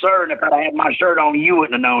 no, sir. And if I'd had my shirt on, you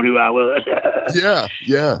wouldn't have known who I was. Yeah.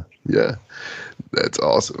 That's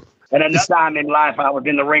awesome. And another time in life, I was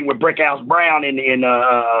in the ring with Brickhouse Brown in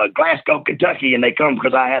Glasgow, Kentucky, and they come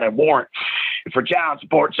because I had a warrant for child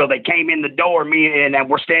support. So they came in the door, me and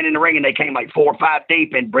we're standing in the ring, and they came like 4 or 5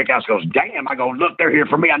 deep. And Brickhouse goes, "Damn!" I go, "Look, they're here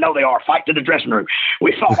for me. I know they are. Fight to the dressing room."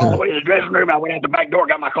 We fought all the way to the dressing room. I went out the back door,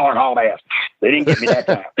 got my car, and hauled ass. They didn't get me that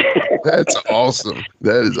time. That's awesome.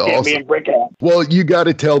 That is awesome. Me and Brickhouse. Well, you got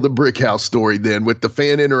to tell the Brickhouse story then with the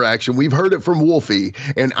fan interaction. We've heard it from Wolfie,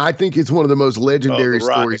 and I think it's one of the most legendary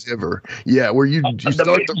stories ever. Yeah, where you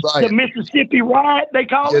start the riot. The Mississippi riot, they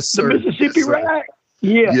call it? Sir. The Mississippi Yes, sir. riot?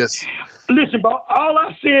 Yeah. Yes. Listen, bro, all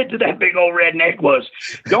I said to that big old redneck was,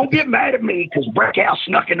 don't get mad at me because Brickhouse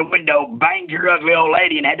snuck in the window, banged your ugly old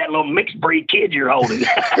lady, and had that little mixed breed kid you're holding.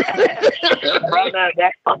 Brother,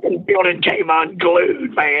 that fucking building came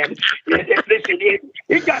unglued, man.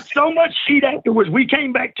 It got so much heat afterwards. We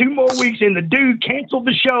came back 2 more weeks, and the dude canceled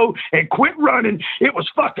the show and quit running. It was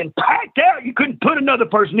fucking packed out. You couldn't put another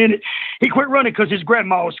person in it. He quit running because his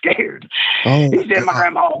grandma was scared. He said, my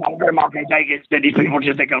grandma can't take it. Said, these people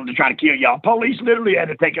just think I'm just trying to kill y'all. Police literally had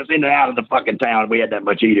to take us in and out of the fucking town. We had that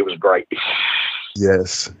much heat. It was great.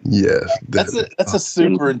 Yes. That's a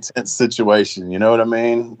super intense situation. You know what I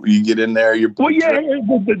mean? You get in there, you're. Well, yeah.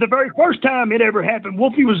 The very first time it ever happened,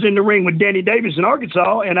 Wolfie was in the ring with Danny Davis in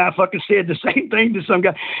Arkansas, and I fucking said the same thing to some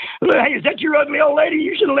guy. "Hey, is that your ugly old lady?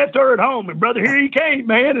 You should have left her at home." And brother, here he came,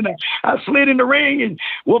 man. And I slid in the ring, and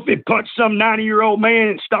Wolfie punched some 90-year-old man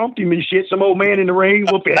and stomped him and shit. Some old man in the ring.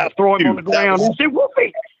 Wolfie had to throw him on the ground. And I said,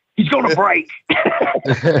 "Wolfie, he's gonna break."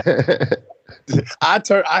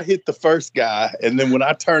 I hit the first guy, and then when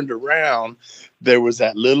I turned around, there was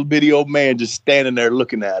that little bitty old man just standing there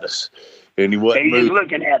looking at us, and he wasn't He's moving. just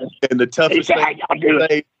looking at us. And the toughest He said, thing "How y'all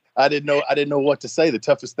doing?" I didn't know what to say. The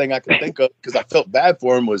toughest thing I could think of, because I felt bad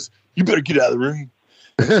for him, was, "You better get out of the ring."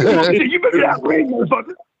 You better get out of the ring,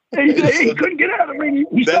 motherfucker. He couldn't get out of the ring.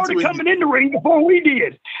 He started coming in the ring before we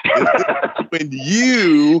did. When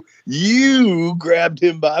you grabbed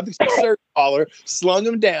him by the shirt collar, slung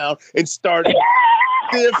him down, and started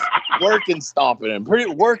stiff working stomping him.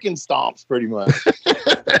 Working stomps, pretty much.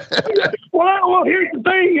 Well, here's the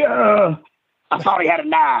thing. I thought he had a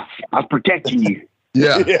knife. I was protecting you.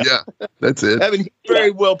 Yeah. That's it. I mean, he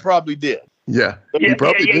very well probably did. Yeah. He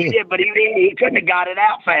probably did, but he couldn't have got it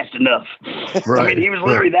out fast enough. Right. I mean, he was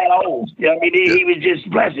literally that old. I mean, he was just,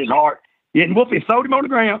 bless his heart. And Wolfie throwed him on the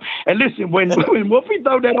ground. And listen, when Wolfie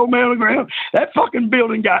threw that old man on the ground, that fucking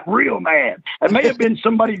building got real mad. It may have been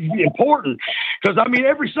somebody important, because, I mean,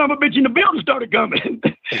 every son of a bitch in the building started coming.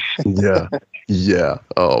 Yeah.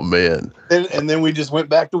 Oh, man. And then we just went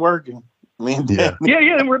back to working. Yeah,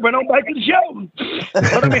 and we went on back to the show.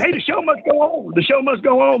 But I mean, hey, the show must go on. The show must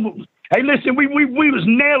go on. Hey, listen, we was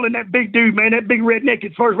nailing that big dude, man, that big redneck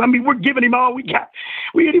at first. I mean, we're giving him all we got.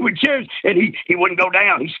 We hit him with chairs, and he wouldn't go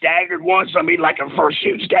down. He staggered once. I mean, like a first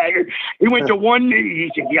shoot staggered. He went to one knee.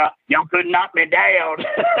 He said, y'all couldn't knock me down.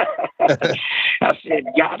 I said,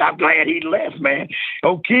 God, I'm glad he left, man.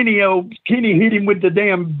 Kenny hit him with the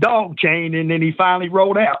damn dog chain, and then he finally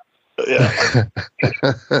rolled out. Yeah.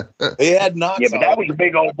 He had knocks. Yeah, but that was a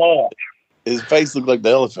big old ball. His face looked like the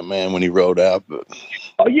Elephant Man when he rode out. But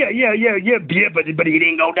oh yeah, but he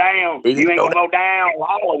didn't go down. He ain't gonna go down.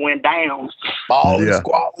 Lawler went down. Balling,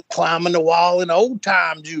 squalling, climbing the wall in old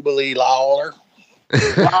time Jubilee, Lawler.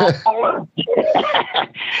 Lawler.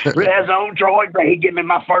 That's old Troy. He gave me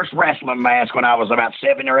my first wrestling mask when I was about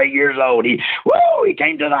 7 or 8 years old. He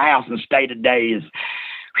came to the house and stayed a day.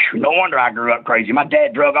 No wonder I grew up crazy. My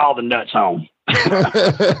dad drug all the nuts home.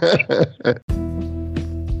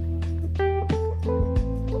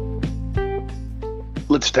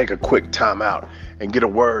 Let's take a quick time out and get a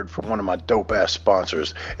word from one of my dope-ass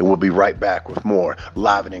sponsors, and we'll be right back with more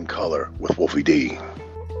Live and in Color with Wolfie D.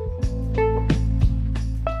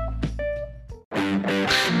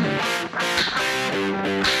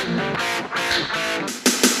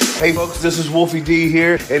 Hey folks, this is Wolfie D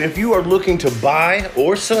here, and if you are looking to buy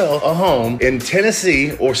or sell a home in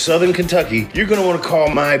Tennessee or Southern Kentucky, you're going to want to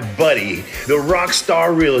call my buddy, the rock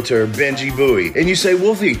star realtor, Benji Bowie. And you say,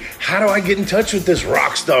 Wolfie, how do I get in touch with this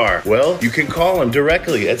rock star? Well, you can call him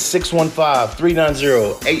directly at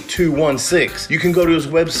 615-390-8216. You can go to his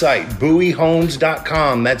website,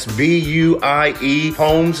 bowiehomes.com. That's B-U-I-E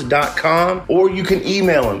homes.com. Or you can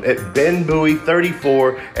email him at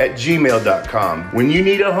benbowie34@gmail.com. When you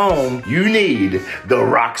need a home, you need the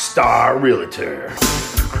Rockstar Realtor.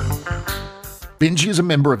 Benji is a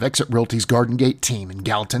member of Exit Realty's Garden Gate team in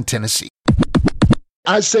Gallatin, Tennessee.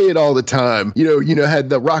 I say it all the time. Had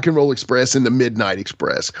the Rock and Roll Express and the Midnight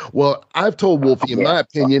Express. Well, I've told Wolfie, in my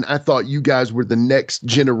opinion, I thought you guys were the next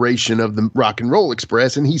generation of the Rock and Roll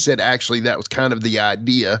Express. And he said, actually, that was kind of the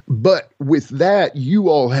idea. But with that, you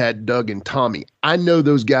all had Doug and Tommy. I know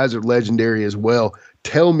those guys are legendary as well.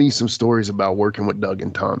 Tell me some stories about working with Doug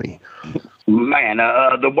and Tommy. Man,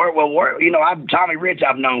 Tommy Rich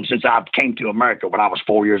I've known since I came to America when I was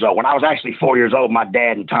 4 years old. When I was actually 4 years old, my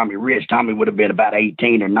dad and Tommy would have been about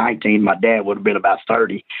 18 or 19. My dad would have been about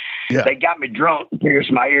 30. Yeah. They got me drunk and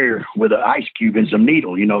pierced my ear with an ice cube and some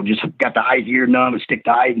needle, just got the ear numb and stick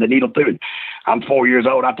the needle through it. I'm 4 years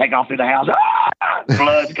old. I take off through the house.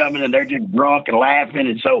 Blood's coming and they're just drunk and laughing.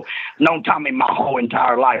 And so known Tommy my whole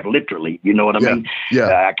entire life, literally, you know what I mean?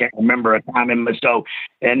 Yeah. I can't remember a time and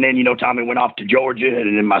then, Tommy went off to Georgia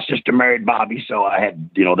and then my sister married Bobby. So I had,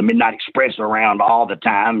 the Midnight Express around all the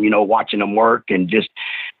time, watching them work and just,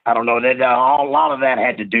 I don't know, that a lot of that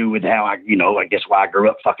had to do with how I guess why I grew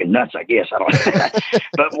up fucking nuts, I guess. I don't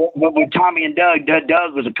But with Tommy and Doug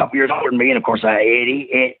was a couple years older than me. And of course,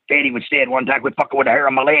 Eddie would say at one time, quit fucking with the hair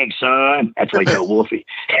on my legs, son. That's what he told Wolfie.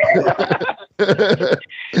 But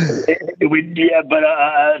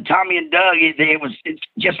Tommy and Doug, it's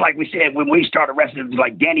just like we said, when we started wrestling, it was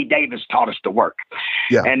like Danny Davis taught us to work.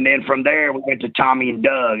 Yeah. And then from there, we went to Tommy and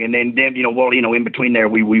Doug. And then in between there,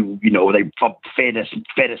 we they fed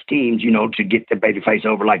us teams, to get the babyface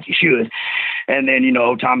over like you should. And then,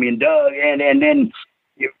 Tommy and Doug, and then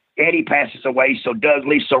Eddie passes away, so Doug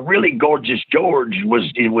leaves. So really, Gorgeous George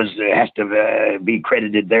has to be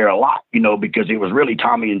credited there a lot, because it was really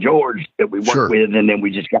Tommy and George that we worked with, and then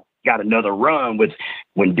we just got another run with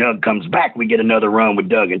when Doug comes back. We get another run with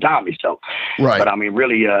Doug and Tommy. So, right. But I mean,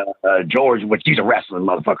 really, George, which he's a wrestling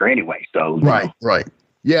motherfucker anyway. So, right.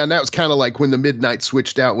 Yeah, and that was kind of like when the Midnight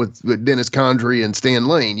switched out with Dennis Condrey and Stan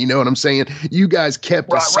Lane. You know what I'm saying? You guys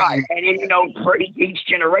kept us right. And then, for each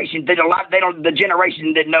generation, the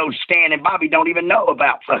generation that knows Stan and Bobby don't even know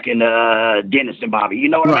about fucking Dennis and Bobby. You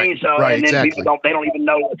know what I mean? So, and then exactly. People don't even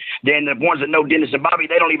know. Then the ones that know Dennis and Bobby,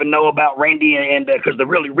 they don't even know about Randy and because the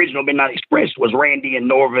really original Midnight Express was Randy and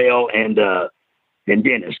Norvell and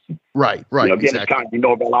Dennis. Right. Dennis exactly. Condrey,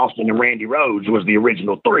 Norvell Austin, and Randy Rhodes was the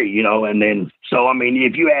original three, and then, so, I mean,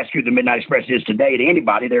 if you ask who the Midnight Express is today to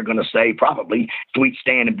anybody, they're going to say probably Sweet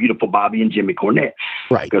Stan and Beautiful Bobby and Jimmy Cornette.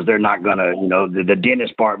 Right. Because they're not going to, the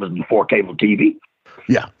Dennis part was before cable TV.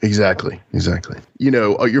 Yeah, exactly.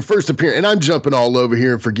 Your first appearance, and I'm jumping all over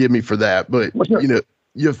here and forgive me for that, but,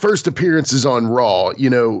 your first appearance is on Raw,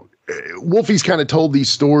 Wolfie's kind of told these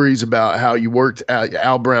stories about how you worked at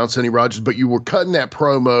Al Brown, Sonny Rogers, but you were cutting that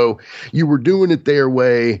promo, you were doing it their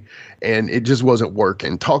way, and it just wasn't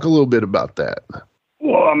working. Talk a little bit about that.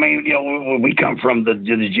 Well, I mean, we come from the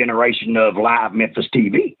generation of live Memphis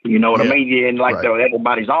TV. You know what I mean? And like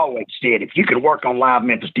everybody's always said, if you can work on live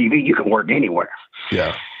Memphis TV, you can work anywhere.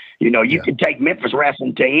 Yeah. You can take Memphis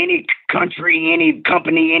wrestling to any country, any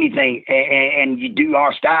company, anything, and you do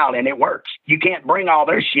our style, and it works. You can't bring all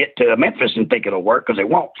their shit to Memphis and think it'll work, because it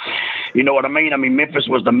won't. You know what I mean? I mean, Memphis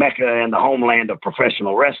was the mecca and the homeland of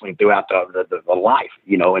professional wrestling throughout the life,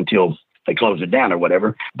 until they closed it down or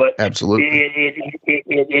whatever. But absolutely,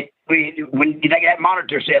 when that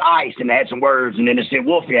monitor said ice and it had some words, and then it said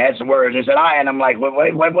Wolfie had some words, and it said I, and I'm like,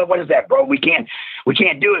 what is that, bro? We can't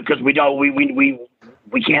do it because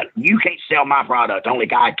we can't. You can't sell my product. Only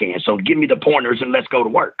God can. So give me the pointers and let's go to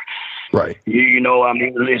work. Right. I mean,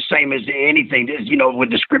 the same as anything.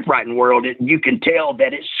 With the script writing world, you can tell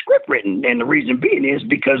that it's script written, and the reason being is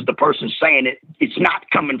because the person saying it's not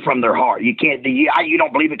coming from their heart. You can't. You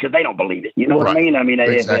don't believe it because they don't believe it. You know what I mean? I mean,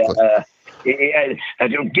 exactly.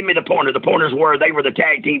 Give me the pointer. The pointers were they were the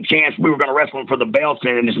tag team champs. We were going to wrestle them for the belts,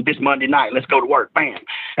 and it's this Monday night. Let's go to work. Bam.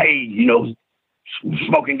 Hey,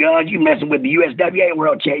 Smoking Guns, you messing with the USWA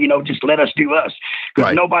world champ, just let us do us.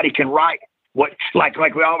 Because nobody can write what, like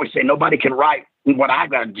we always say, nobody can write what I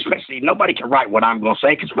got, especially nobody can write what I'm going to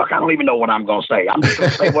say, because fuck, I don't even know what I'm going to say. I'm just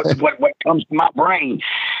going to say what comes to my brain.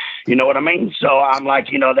 You know what I mean? So I'm like,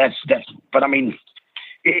 that's, but I mean,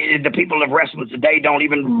 the people of wrestling today don't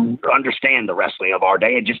even understand the wrestling of our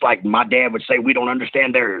day. And just like my dad would say, we don't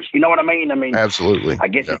understand theirs. You know what I mean? I mean, absolutely. I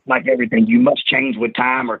guess it's like everything. You must change with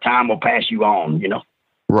time, or time will pass you on,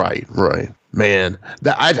 Right. Man,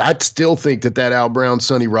 I still think that Al Brown,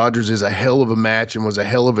 Sonny Rogers is a hell of a match and was a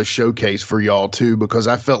hell of a showcase for y'all too, because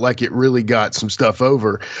I felt like it really got some stuff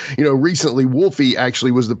over. Recently Wolfie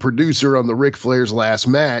actually was the producer on the Ric Flair's last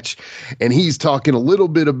match, and he's talking a little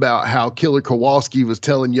bit about how Killer Kowalski was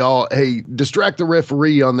telling y'all, hey, distract the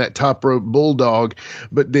referee on that top rope bulldog,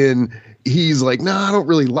 but then he's like, no, I don't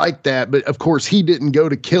really like that. But of course, he didn't go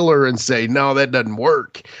to Killer and say, no, that doesn't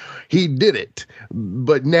work. He did it.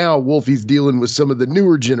 But now Wolfie's dealing with some of the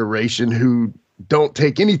newer generation who don't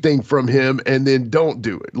take anything from him and then don't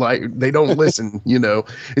do it. Like, they don't listen,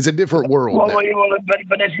 It's a different world. Well,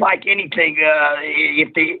 but it's like anything.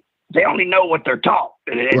 If they only know what they're taught.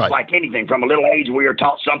 It's right. Like anything. From a little age, we are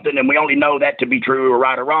taught something, and we only know that to be true or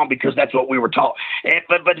right or wrong because that's what we were taught.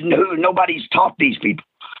 But nobody's taught these people.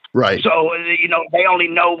 Right. So, they only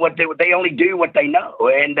know they only do what they know,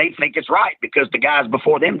 and they think it's right because the guys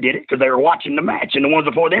before them did it because they were watching the match, and the ones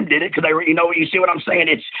before them did it because they were, you see what I'm saying?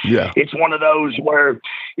 It's one of those where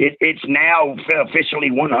it's now officially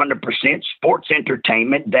 100% sports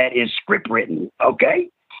entertainment that is script written. Okay.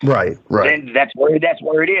 Right. And that's where it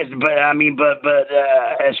is. But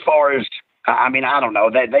as far as, I don't know.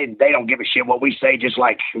 They don't give a shit what we say, just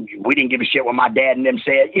like we didn't give a shit what my dad and them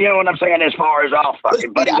said. You know what I'm saying? As far as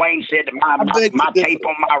fucking Buddy Wayne said that my tape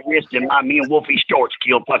on my wrist and me and Wolfie Shorts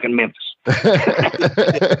killed fucking Memphis.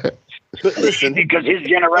 But listen, because his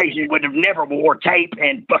generation would have never wore tape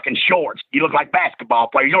and fucking shorts. You look like basketball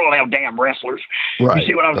players. You don't allow damn wrestlers. Right. You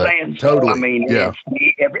see what I'm saying? Totally. So,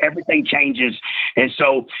 everything changes, and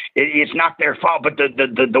so it's not their fault. But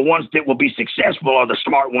the ones that will be successful are the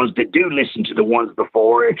smart ones that do listen to the ones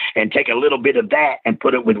before and take a little bit of that and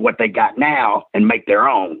put it with what they got now and make their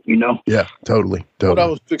own. Yeah. Totally. What I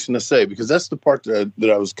was fixing to say, because that's the part that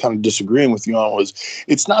I was kind of disagreeing with you on, was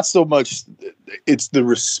it's not so much, it's the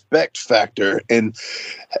respect factor. And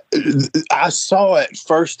I saw it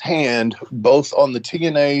firsthand, both on the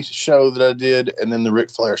TNA show that I did and then the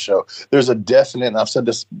Ric Flair show. There's a definite, and I've said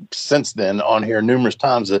this since then on here numerous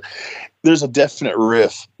times, that there's a definite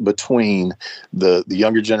rift between the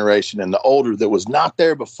younger generation and the older that was not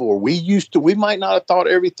there before. We might not have thought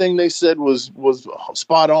everything they said was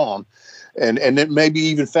spot on. And then maybe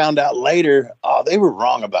even found out later, they were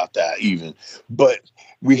wrong about that even. But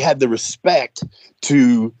we had the respect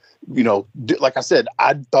to, like I said,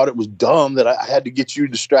 I thought it was dumb that I had to get you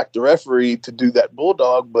to distract the referee to do that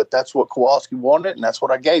bulldog, but that's what Kowalski wanted, and that's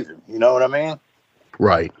what I gave him. You know what I mean?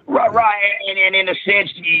 Right. And in a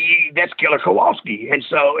sense, that's Killer Kowalski. And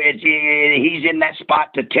so he's in that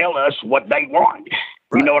spot to tell us what they want.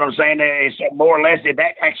 Right. You know what I'm saying? So more or less,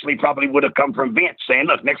 that actually probably would have come from Vince saying,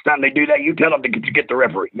 look, next time they do that, you tell them to get the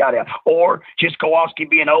referee. Yada. Or just Kowalski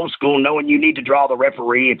being old school, knowing you need to draw the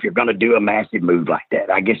referee if you're going to do a massive move like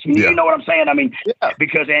that. I guess you know what I'm saying? I mean,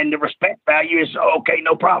 because the respect value is, okay,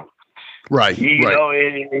 no problem. Right. Because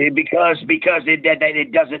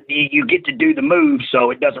it doesn't, you get to do the move,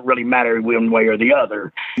 so it doesn't really matter one way or the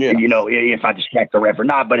other. Yeah. If I distract the ref or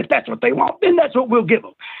not, but if that's what they want, then that's what we'll give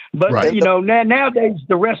them. But nowadays,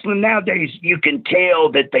 the wrestling nowadays, you can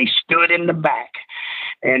tell that they stood in the back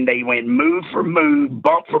and they went move for move,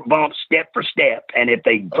 bump for bump, step for step. And if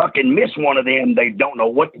they fucking miss one of them, they don't know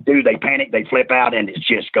what to do. They panic, they flip out, and it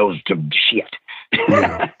just goes to shit.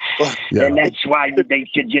 Yeah. And that's why they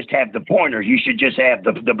should just have the pointers. You should just have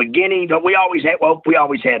the beginning. We always had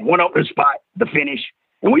one open spot, the finish,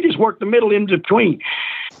 and we just worked the middle in between.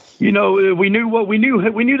 We knew what we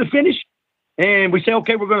knew. We knew the finish, and we said,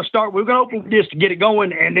 okay, we're going to start. We're going to open this to get it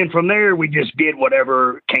going, and then from there we just did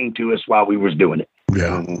whatever came to us while we was doing it.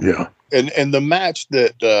 Yeah. And the match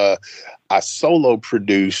that I solo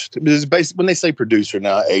produced, is basically, when they say producer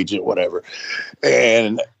now, agent, whatever,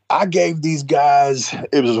 and I gave these guys,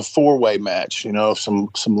 it was a 4-way match, some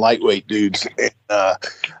lightweight dudes. And,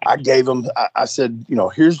 I gave them, I said,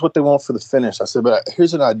 here's what they want for the finish. I said, but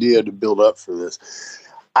here's an idea to build up for this.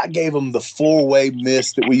 I gave them the 4-way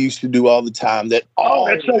mist that we used to do all the time. That's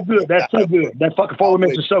so good. That's so good. That fucking 4-way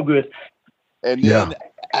mist is so good. And then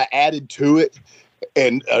I added to it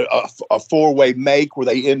and a 4-way make where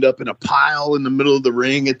they end up in a pile in the middle of the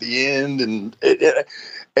ring at the end.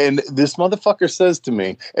 And this motherfucker says to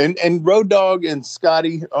me, and Road Dogg and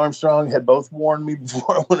Scotty Armstrong had both warned me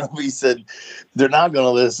before I went over. He said, they're not going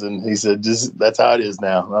to listen. He said, just that's how it is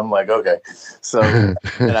now. And I'm like, okay. So, and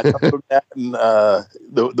I told him that, and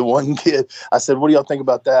the one kid, I said, what do y'all think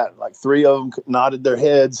about that? Like 3 of them nodded their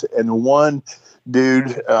heads, and one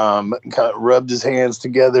dude kind of rubbed his hands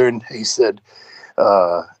together, and he said,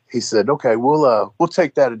 okay, we'll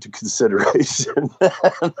take that into consideration.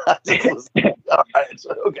 All right,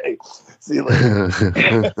 so, okay, see you later.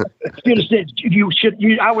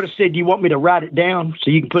 I would have said, you want me to write it down so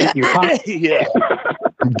you can put it in your pocket? Yeah.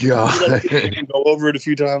 God. Go over it a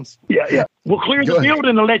few times. Yeah. We'll clear the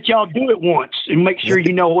building and let y'all do it once and make sure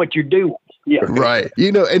you know what you're doing. Yeah. Right.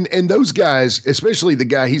 You know, and those guys, especially the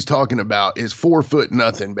guy he's talking about, is 4 foot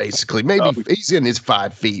nothing, basically. Maybe he's in his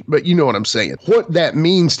 5 feet, but you know what I'm saying. What that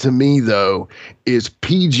means to me, though, is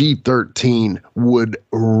PG-13 would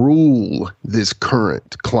rule this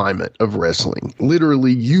current climate of wrestling.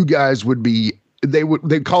 Literally, you guys would be,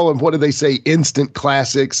 they'd call them, what do they say, instant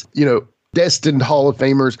classics, you know, destined Hall of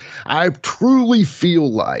Famers. I truly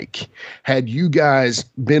feel like had you guys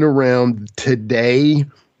been around today,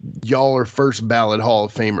 y'all are first ballot Hall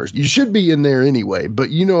of Famers. You should be in there anyway, but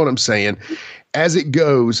you know what I'm saying. As it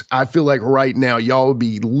goes, I feel like right now y'all would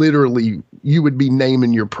be literally, you would be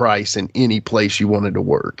naming your price in any place you wanted to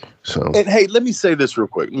work. So, and hey, let me say this real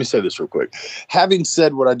quick. Having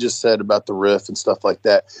said what I just said about the riff and stuff like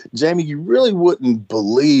that, Jamie, you really wouldn't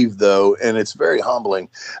believe, though, and it's very humbling.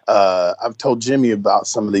 I've told Jimmy about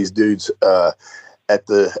some of these dudes. At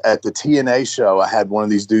the TNA show, I had one of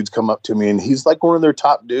these dudes come up to me, and he's like one of their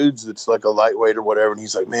top dudes that's like a lightweight or whatever. And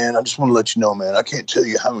he's like, man, I just want to let you know, man, I can't tell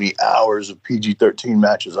you how many hours of PG-13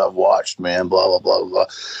 matches I've watched, man, blah, blah, blah, blah.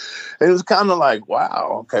 And it was kind of like,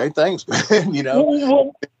 wow, okay, thanks, man, you know.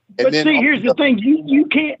 Well, but see, here's the thing: you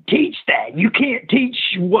can't teach that. You can't teach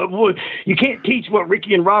what you can't teach what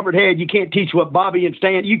Ricky and Robert had. You can't teach what Bobby and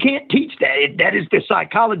Stan. You can't teach that. That is the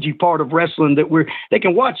psychology part of wrestling. That they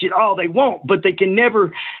can watch it all they want, but they can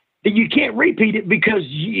never. You can't repeat it because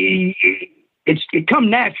it come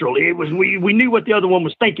natural. It was we knew what the other one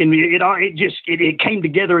was thinking. It came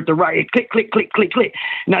together at the right. It click, click, click, click, click.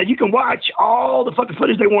 Now you can watch all the fucking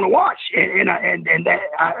footage they want to watch, and that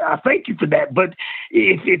I thank you for that. But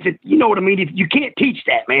if it, you know what I mean, if you can't teach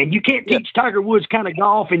that, man, you can't teach Tiger Woods kind of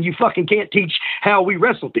golf, and you fucking can't teach how we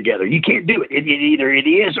wrestle together. You can't do it. It either it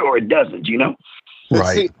is or it doesn't. You know.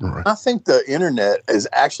 Right. See, I think the internet is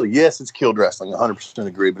actually, yes, it's killed wrestling. 100%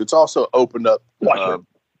 agree, but it's also opened up.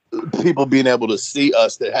 People being able to see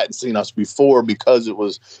us that hadn't seen us before because it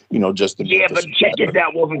was, you know, just the but check it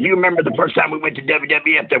out, Wolf. You remember the first time we went to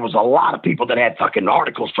WWF, there was a lot of people that had fucking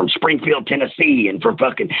articles from Springfield, Tennessee, and so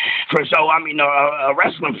I mean, a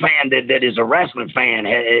wrestling fan that is a wrestling fan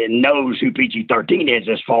knows who PG-13 is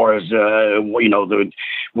as far as you know,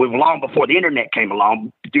 long before the internet came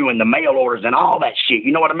along, doing the mail orders and all that shit.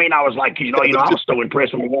 You know what I mean? I was like, you know, I was so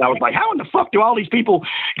impressed with me. I was like, how in the fuck do all these people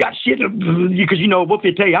got shit? Because you know, Wolf,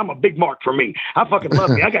 they tell you, I'm a big mark for me. I fucking love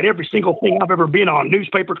me. I got every single thing I've ever been on.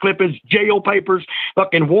 Newspaper clippings, jail papers,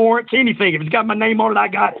 fucking warrants, anything. If it's got my name on it, I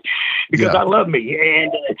got it. Because I love me.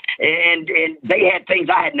 And they had things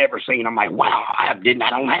I had never seen. I'm like, wow, I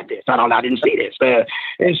don't have this. I didn't see this.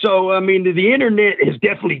 And so, I mean, the internet has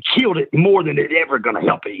definitely killed it more than it's ever going to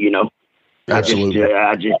help it, you know? Absolutely.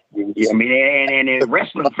 I mean, and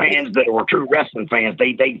wrestling fans that were true wrestling fans,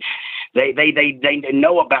 they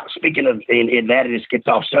know about, speaking of, in that it gets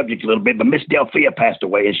off subject a little bit, but Miss Delphia passed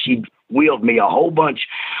away, and she wheeled me a whole bunch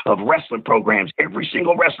of wrestling programs, every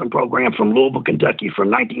single wrestling program from Louisville, Kentucky, from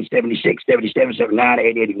 1976, 77, 79,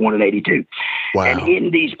 80, 81, and 82. Wow. And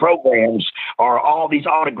in these programs are all these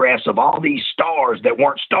autographs of all these stars that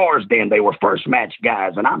weren't stars then. They were first match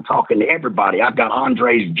guys, and I'm talking to everybody. I've got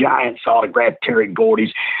Andre's Giants autographed, Terry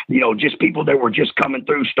Gordy's, you know, just people that were just coming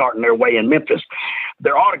through, starting their way in Memphis.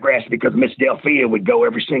 They're autographs because Miss Delphia would go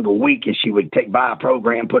every single week, and she would buy a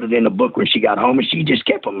program, put it in a book when she got home, and she just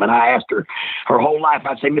kept them. And I asked her whole life,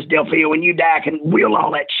 I'd say, Miss Delphia, when you die, I can wheel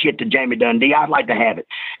all that shit to Jamie Dundee. I'd like to have it.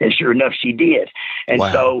 And sure enough, she did. And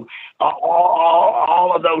so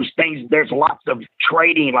all of those things, there's lots of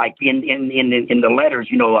trading, like in the letters,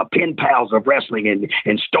 you know, pen pals of wrestling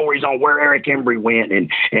and stories on where Eric Embry went and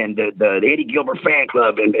the Eddie Gilbert fan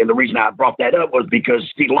club. And the reason I brought that up was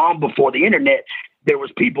because, see, long before the internet, there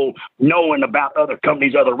was people knowing about other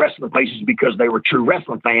companies, other wrestling places, because they were true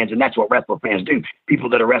wrestling fans, and that's what wrestling fans do. People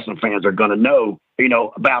that are wrestling fans are going to know, you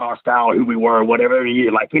know, about our style, who we were, whatever,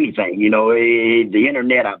 like anything. You know, the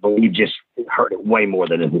internet, I believe, just hurt it way more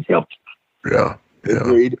than it has helped. Yeah.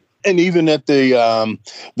 Agreed. And even at the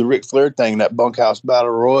Ric Flair thing, that Bunkhouse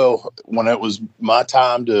Battle Royal, when it was my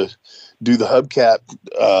time to do the hubcap,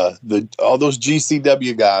 all those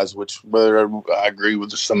GCW guys, which whether I agree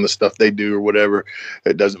with some of the stuff they do or whatever,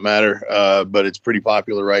 it doesn't matter. But it's pretty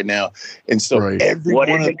popular right now. And so every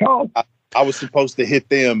one of them, I was supposed to hit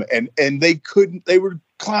them, and they couldn't. They were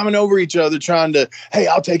climbing over each other trying to, hey,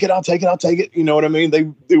 I'll take it. You know what I mean?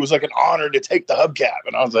 It was like an honor to take the hubcap.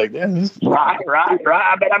 And I was like, yeah. Right.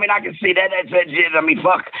 But I mean, I can see that. I mean,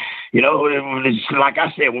 fuck, you know, it's like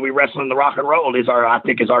I said, when we wrestle in the rock and roll I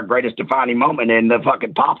think is our greatest defining moment, and the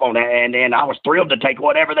fucking pop on that. And I was thrilled to take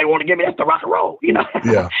whatever they want to give me. That's the rock and roll, you know?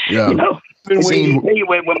 Yeah. You know? DDP,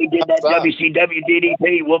 when we did that WCW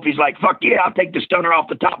DDP, Wolfie's like, fuck yeah, I'll take the stunner off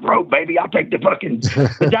the top rope, baby. I'll take the fucking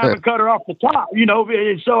the diamond cutter off the top,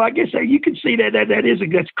 And so I guess you can see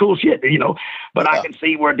that's cool shit, But I can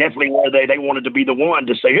see where they wanted to be the one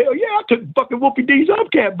to say, hell yeah, I took fucking Wolfie D's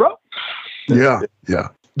upcat, bro. Yeah.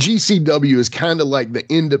 GCW is kind of like the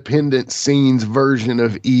independent scenes version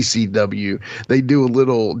of ECW. They do a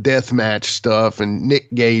little death match stuff, and Nick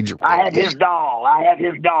Gage. I have his doll,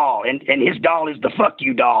 and his doll is the fuck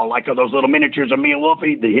you doll, like those little miniatures of me and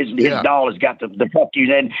Wolfie. His doll has got the fuck yous,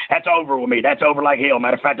 and that's over with me. That's over like hell.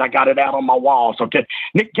 Matter of fact, I got it out on my wall. So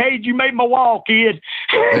Nick Cage, you made my wall, kid.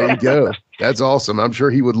 There you go. That's awesome. I'm sure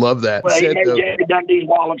he would love that. Well, he made Jerry Dundee's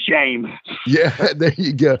wall of shame. Yeah, there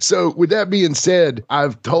you go. So with that being said,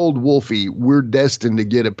 I've told Wolfie we're destined to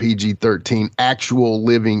get a PG-13 actual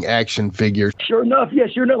living action figure. Sure enough.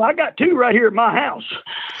 I got 2 right here at my house.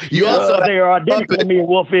 You also they are identical to me and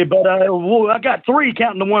Wolfie, but I got 3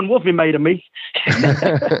 counting the one Wolfie made of me.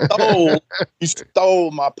 You stole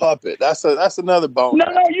my puppet. That's another bone. No,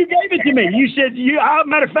 you gave it to me. You said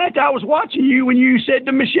matter of fact, I was watching you when you said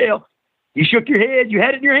to Michelle, you shook your head, you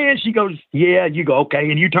had it in your hand. She goes, yeah. You go, okay.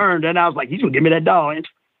 And you turned, and I was like, he's going to give me that doll. It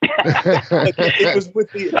was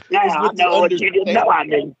with the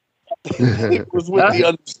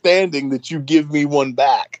understanding that you give me one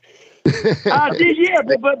back. I did, yeah,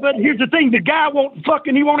 but here's the thing: the guy won't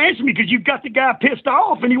answer me because you've got the guy pissed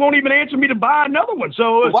off, and he won't even answer me to buy another one.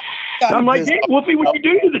 So I'm like, hey, Wolfie, what you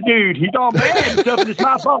do to the dude? He's all bad and stuff, and it's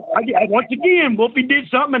my fault. Once again, Wolfie did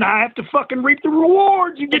something, and I have to fucking reap the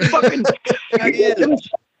rewards and get fucking. I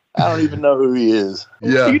don't even know who he is.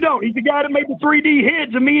 Yeah, you don't. He's the guy that made the 3D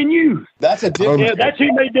heads of me and you. That's a different. Yeah, that's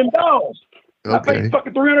who made them dolls. Okay. I paid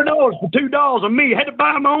fucking $300 for 2 dolls of me. I had to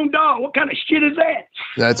buy my own doll. What kind of shit is that?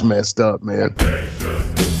 That's messed up, man.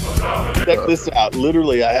 Check this out.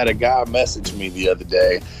 Literally, I had a guy message me the other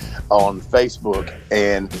day on Facebook,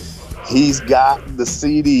 and he's got the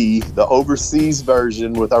CD, the overseas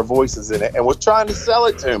version with our voices in it, and was trying to sell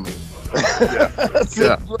it to me. That's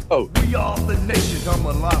it, bro. We are the nation, come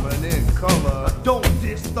alive and in color. Don't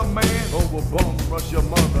diss the man, over bum rush your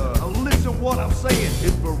mother. Now listen what I'm saying,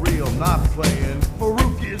 it's for real, not playing.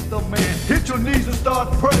 Farouk is the man, hit your knees and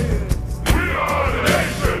start praying. We are the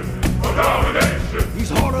nation of domination. He's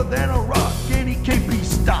harder than a rock and he can't be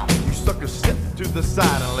stopped. You suckers step to the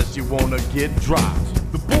side unless you wanna get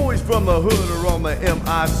dropped. The boys from the hood are on the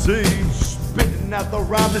MIC. Spitting out the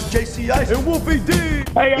rhymes is JC Ice and Wolfie D.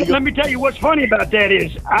 Hey, let me tell you what's funny about that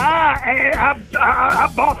is I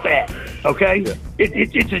bought that. Okay, yeah.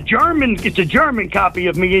 It's a German copy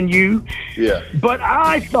of me and you. Yeah. But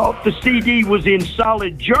I thought the CD was in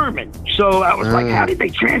solid German, so I was like, how did they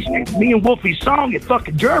translate me and Wolfie's song in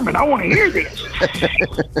fucking German? I want to hear this.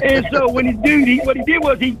 And so what he did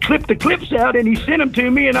was he clipped the clips out and he sent them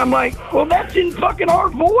to me, and I'm like, well, that's in fucking our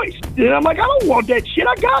voice. And I'm like, I don't want that shit.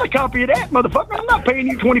 I got a copy of that, motherfucker. I'm not paying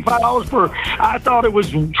you $25 for. I thought it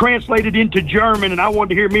was translated into German, and I wanted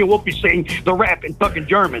to hear me and Wolfie sing the rap in fucking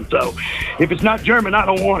German. So if it's not German, I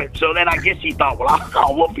don't want it. So then I guess he thought, well, I'll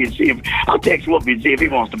call Wolfie and I'll text Wolfie and see if he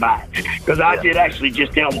wants to buy it. Because I did actually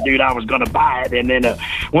just tell the dude I was going to buy it. And then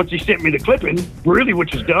once he sent me the clipping, really,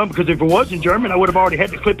 which is dumb, because if it was in German, I would have already had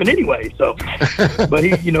the clipping anyway. So, but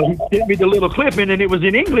he sent me the little clipping, and it was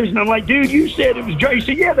in English. And I'm like, dude, you said it was German. He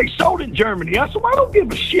said, yeah, they sold it in Germany. I said, well, I don't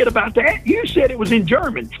give a shit about that. You said it was in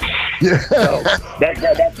German. Yeah. So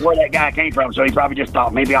that's where that guy came from. So he probably just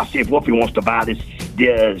thought, maybe I'll see if Wolfie wants to buy this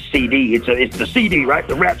CD. It's the CD, right?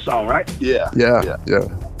 The rap song, right? Yeah. Yeah.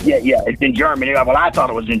 It's in German. Well, I thought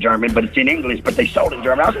it was in German, but it's in English. But they sold it in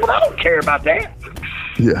German. I said, well, I don't care about that.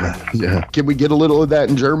 Yeah. Can we get a little of that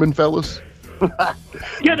in German, fellas?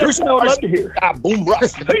 Yeah, that's what I'd love to hear. Boom,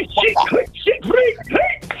 rush. Hey, shit,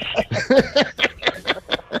 hey.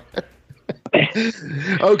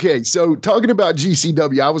 Okay, so talking about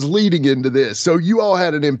GCW, I was leading into this. So you all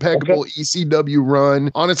had an impeccable ECW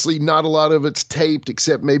run. Honestly, not a lot of it's taped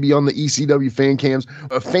except maybe on the ECW fan cams.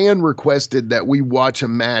 A fan requested that we watch a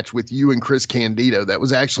match with you and Chris Candido. That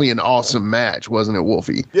was actually an awesome match, wasn't it,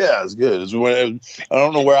 Wolfie? Yeah, it was good. I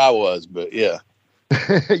don't know where I was, but yeah.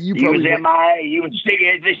 You was MIA. You would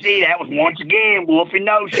see that was once again Wolfie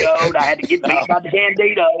no-showed. I had to get beat by the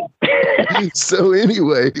Candido. So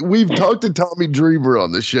anyway, we've talked to Tommy Dreamer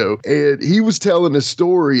on the show, and he was telling a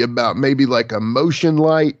story about maybe like a motion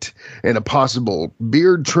light and a possible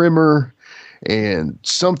beard trimmer. and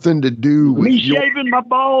something to do with me shaving my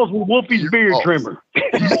balls with Wolfie's beard trimmer.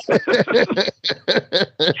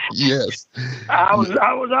 Yes. I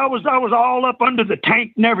was all up under the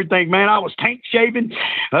tank and everything, man. I was tank shaving,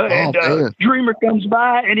 and Dreamer comes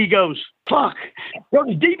by and he goes, "Fuck."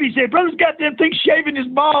 Brother DB said, "Brother's got them thing shaving his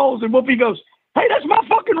balls," and Wolfie goes, "Hey, that's my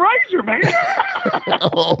fucking razor, man."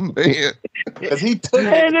 Oh man. Because he took it.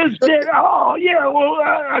 And I said, "Oh yeah, well,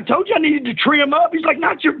 I told you I needed to trim up." He's like,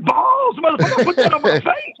 "Not your balls, motherfucker. Put that on my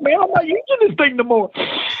face, man. I'm not using this thing no more."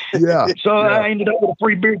 Yeah. So I ended up with a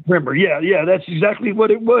free beard trimmer. Yeah, that's exactly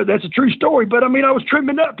what it was. That's a true story. But I mean, I was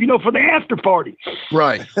trimming up, for the after party.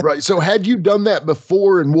 Right. So had you done that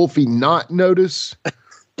before and Wolfie not notice?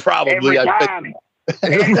 Probably.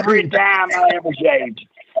 Every time I ever shaved.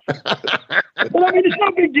 Well, I mean, it's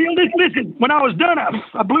no big deal. Listen, when I was done,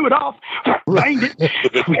 I blew it off, banged it.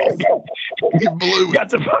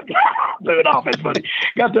 Blew it off. That's funny.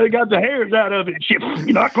 Got the hairs out of it. Shit.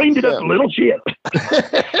 I cleaned it up a little. Shit.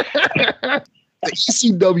 The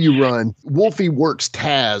ECW run, Wolfie works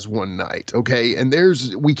Taz one night, okay? And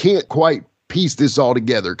we can't quite piece this all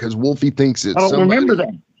together because Wolfie thinks it's I don't remember that.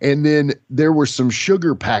 And then there were some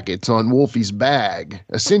sugar packets on Wolfie's bag,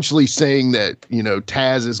 essentially saying that,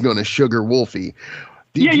 Taz is going to sugar Wolfie.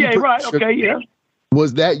 Right. Okay, yeah.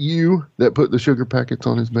 Was that you that put the sugar packets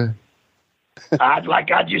on his bag? Like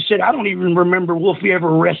I just said, I don't even remember Wolfie ever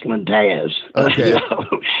wrestling Taz. Okay.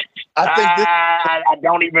 I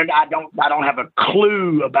don't have a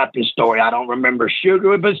clue about this story. I don't remember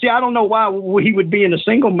Sugar, but see, I don't know why he would be in a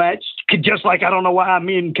single match. Just like I don't know why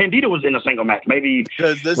me and Candido was in a single match. Maybe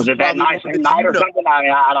was it that night or something?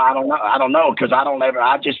 I don't know because I don't ever.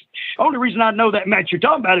 Only reason I know that match you're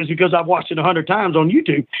talking about is because I've watched it 100 times on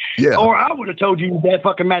YouTube. Yeah. Or I would have told you that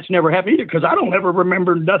fucking match never happened either because I don't ever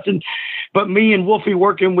remember nothing but me and Wolfie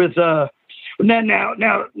working with. Now,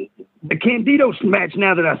 the Candido match,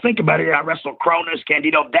 now that I think about it, I wrestled Cronus,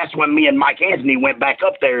 Candido. That's when me and Mike Anthony went back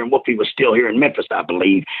up there, and Wolfie was still here in Memphis, I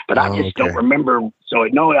believe. But I just don't remember. So,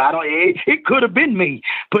 no, I don't. It could have been me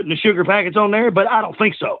putting the sugar packets on there, but I don't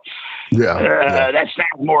think so. Yeah. That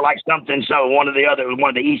sounds more like something one of the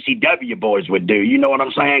ECW boys would do. You know what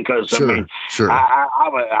I'm saying? Because sure. I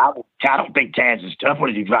don't think Taz is tough. What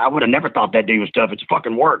is he? I would have never thought that dude was tough. It's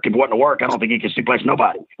fucking work. If it wasn't work, I don't think he could suplex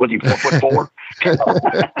nobody. Was he 4'4"?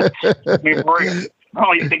 I mean, for real. I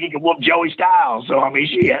don't even think he could whoop Joey Styles. So I mean,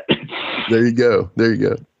 shit. There you go.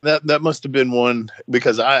 That must have been one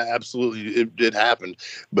because it did happen,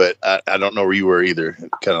 but I don't know where you were either.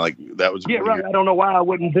 Kind of like that was. Yeah, right. I don't know why I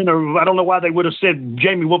don't know why they would have said,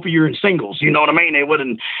 "Jamie Wolfie, you're in singles." You know what I mean? They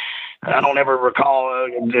wouldn't. I don't ever recall.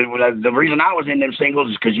 The reason I was in them singles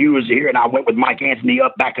is because you was here, and I went with Mike Anthony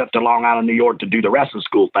back up to Long Island, New York, to do the wrestling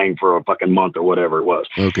school thing for a fucking month or whatever it was.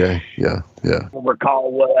 Okay, yeah. I don't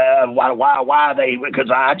recall why they, because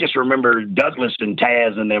I just remember Douglas and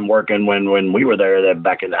Taz and them working when we were there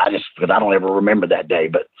back in. Because I don't ever remember that day,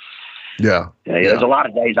 but. Yeah, there's a lot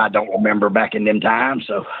of days I don't remember back in them times.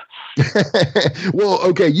 So, well,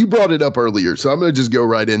 okay, you brought it up earlier, so I'm going to just go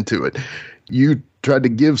right into it. You tried to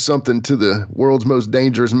give something to the world's most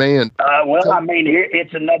dangerous man. Well, I mean,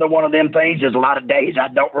 it's another one of them things. There's a lot of days I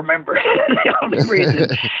don't remember.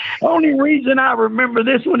 The only reason I remember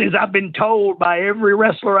this one is I've been told by every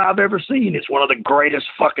wrestler I've ever seen. It's one of the greatest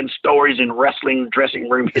fucking stories in wrestling dressing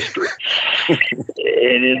room history.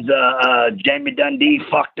 It is Jamie Dundee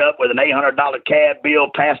fucked up with an $800 cab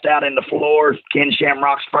bill, passed out in the floor, Ken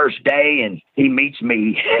Shamrock's first day, and he meets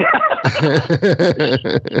me.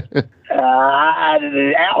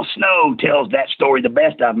 Al Snow tells that story the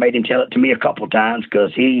best. I've made him tell it to me a couple of times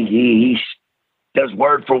because he does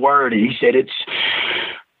word for word. He said it's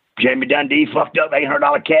Jamie Dundee fucked up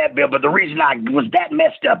 $800 cab bill. But the reason I was that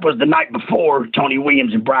messed up was the night before Tony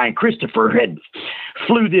Williams and Brian Christopher had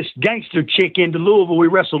flew this gangster chick into Louisville. We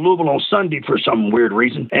wrestled Louisville on Sunday for some weird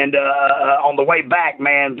reason. And on the way back,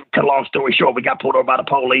 man, cut a long story short, we got pulled over by the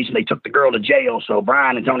police and they took the girl to jail. So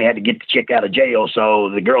Brian and Tony had to get the chick out of jail. So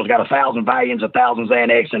the girl's got 1,000 Valiums, 1,000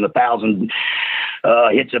 Xanax, and 1,000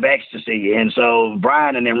 hits of ecstasy. And so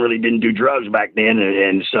Brian and them really didn't do drugs back then.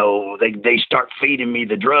 And so they start feeding me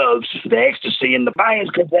the drugs, the ecstasy, and the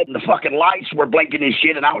Valiums, because the fucking lights were blinking and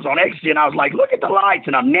shit. And I was on ecstasy and I was like, look at the lights.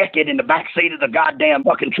 And I'm naked in the back seat of the goddamn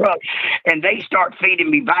fucking truck. And they start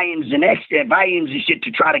feeding me Valiums and ecstasy, Valiums and shit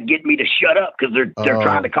to try to get me to shut up because they're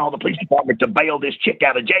trying to call the police department to bail this chick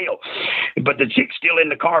out of jail. But the chick's still in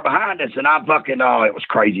the car behind us. And I'm fucking, it was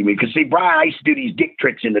crazy. Because see, Brian, I used to do these dick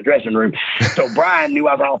tricks in the dressing room. So Brian knew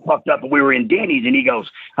I was all fucked up and we were in Denny's and he goes,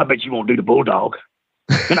 I bet you won't do the bulldog.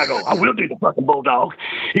 And I go, I will do the fucking bulldog.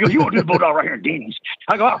 He goes, you won't do the bulldog right here in Denny's.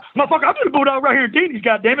 I go, oh, motherfucker, I'll do the bulldog right here in Denny's,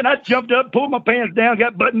 goddammit. I jumped up, pulled my pants down,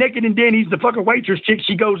 got butt naked in Denny's. The fucking waitress chick,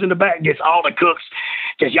 she goes in the back and gets all the cooks.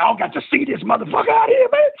 Because y'all got to see this motherfucker out here,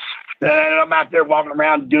 man. And I'm out there walking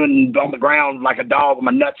around doing on the ground like a dog with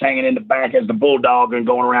my nuts hanging in the back as the bulldog and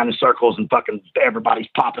going around in circles and fucking everybody's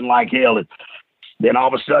popping like hell. And then all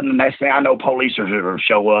of a sudden, the next thing I know, police are going to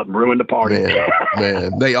show up and ruin the party.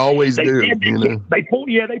 Man, they always do. They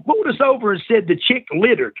pulled us over and said the chick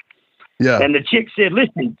littered. Yeah. And the chick said,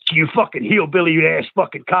 listen, you fucking hillbilly, you ass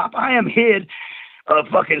fucking cop. I am head of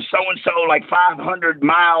fucking so-and-so, like 500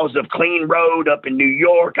 miles of clean road up in New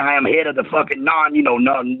York. I am head of the fucking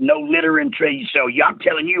no littering tree. So I'm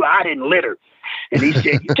telling you, I didn't litter. And he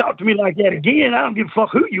said, you talk to me like that again, I don't give a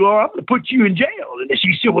fuck who you are. I'm going to put you in jail. And then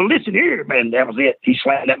she said, well, listen here, man. That was it. He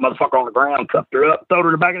slammed that motherfucker on the ground, cuffed her up, threw her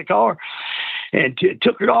in the back of the car, and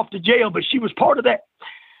took her off to jail. But she was part of that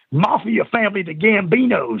mafia family, the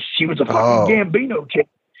Gambinos. She was a fucking Gambino chick.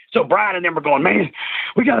 So Brian and them were going, man,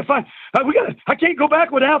 I can't go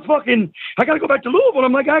back without fucking, I got to go back to Louisville.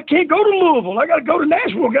 I'm like, I can't go to Louisville. I got to go to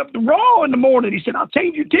Nashville. I got the Raw in the morning. He said, I'll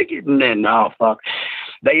change your ticket. And then, oh, fuck.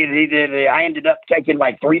 I ended up taking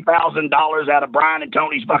like $3,000 out of Brian and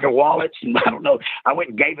Tony's fucking wallets. And I don't know, I went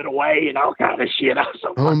and gave it away and all kind of shit. I was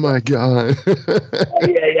so oh my God.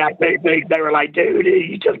 yeah. They were like, dude,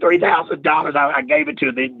 you took $3,000. I gave it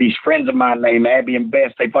to these friends of mine named Abby and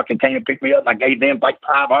Bess. They fucking came and picked me up. I gave them like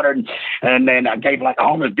 $500. And then I gave like a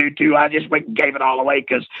homeless dude too. I just went and gave it all away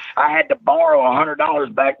because I had to borrow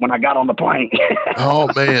 $100 back when I got on the plane. Oh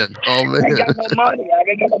man. I got no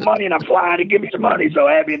money. And I'm flying to give me some money. So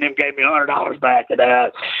Abby and them gave me $100 back.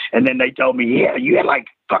 And then they told me, yeah, you had like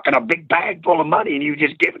fucking a big bag full of money and you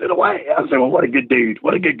just giving it away. I said, well, what a good dude.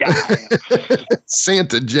 What a good guy.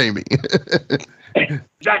 Santa Jamie.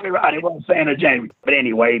 Exactly right. It wasn't Santa Jamie. But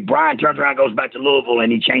anyway, Brian turns around, goes back to Louisville,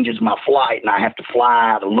 and he changes my flight, and I have to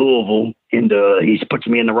fly out of Louisville he puts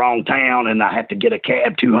me in the wrong town, and I have to get a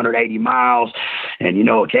cab 280 miles. And,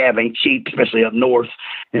 a cab ain't cheap, especially up north.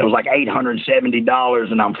 And it was like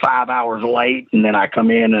 $870, and I'm 5 hours late. And then I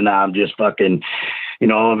come in, and I'm just fucking,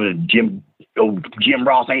 Jim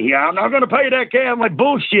Ross ain't here. I'm not going to pay that cab. I'm like,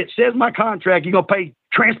 bullshit. Says my contract, you're going to pay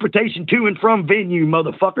transportation to and from venue,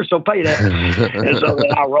 motherfucker, so pay that. And so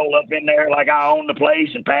then I roll up in there like I own the place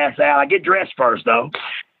and pass out. I get dressed first, though.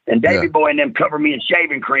 And Davey Boy and them cover me in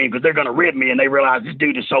shaving cream because they're going to rib me, and they realize this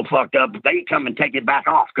dude is so fucked up. They come and take it back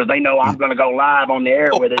off because they know I'm going to go live on the air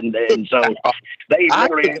with it. And so they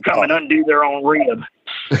literally come and undo their own rib.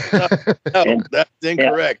 No, that's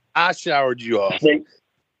incorrect. Yeah. I showered you off.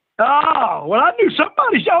 Oh, well, I knew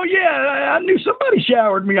somebody. Oh, yeah, I knew somebody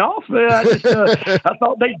showered me off. I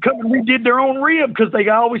thought they'd come and redid their own rib because they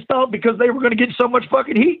always thought because they were going to get so much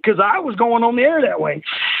fucking heat because I was going on the air that way.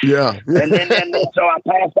 Yeah. and then so I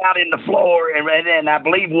passed out in the floor, and then I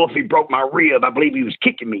believe Wolfie broke my rib. I believe he was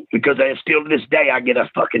kicking me because still to this day I get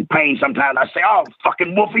a fucking pain sometimes. I say, oh,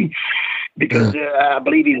 fucking Wolfie. Because I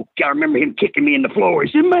believe I remember him kicking me in the floor.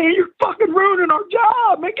 He said, man, you're fucking ruining our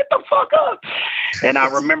job, man. Get the fuck up. And I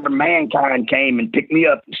remember Mankind came and picked me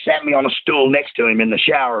up and sat me on a stool next to him in the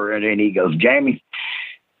shower. And then he goes, Jamie,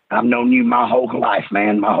 I've known you my whole life,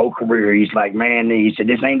 man, my whole career. He's like, man, he said,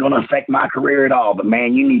 this ain't going to affect my career at all. But,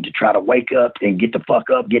 man, you need to try to wake up and get the fuck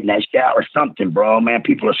up, get in that shower or something, bro. Man,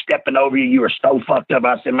 people are stepping over you. You are so fucked up.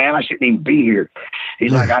 I said, man, I shouldn't even be here.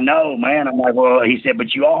 He's like, I know, man. I'm like, well, he said,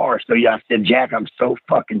 but you are. So I said, Jack, I'm so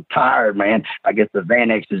fucking tired, man. I guess the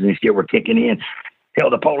Xanaxes and shit were kicking in. Hell,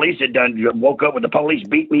 the police had woke up with the police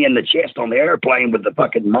beat me in the chest on the airplane with the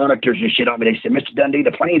fucking monitors and shit on me. They said, Mr. Dundee,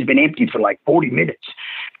 the plane's been empty for like 40 minutes.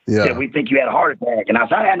 Yeah. Said, we think you had a heart attack. And I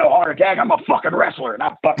said, I had no heart attack. I'm a fucking wrestler. And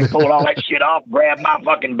I fucking pulled all that shit off, grabbed my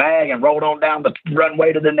fucking bag, and rolled on down the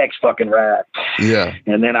runway to the next fucking ride. Yeah.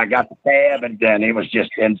 And then I got the cab, and then it was just,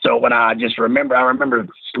 and so when I remember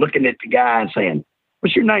looking at the guy and saying,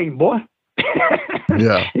 what's your name, boy?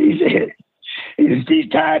 Yeah. He said, he's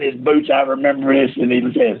tied his boots. I remember this, and he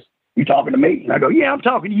says, you talking to me? And I go, yeah, I'm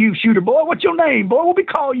talking to you, shooter boy. What's your name, boy? What we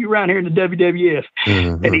call you around here in the WWF?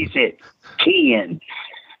 Mm-hmm. And he said, Ken.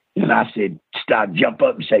 And I said, jump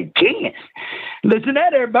up and say, Ken. Listen to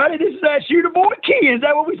that, everybody. This is that shooter boy, Ken. Is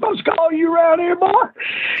that what we supposed to call you around here, boy?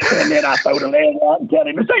 And then I throw the leg out and tell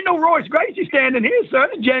him, this ain't no Royce Gracie standing here, son.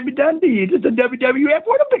 It's Jamie Dundee. It's the WWF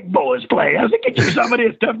where the big boys play. I said, get you some of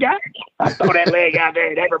this tough guy. I throw that leg out there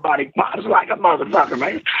and everybody pops like a motherfucker,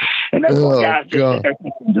 man. And that guy just there,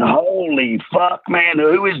 holy fuck, man.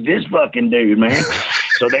 Who is this fucking dude, man?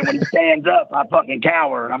 So then when he stands up, I fucking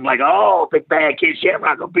cower. I'm like, oh, big bad kid,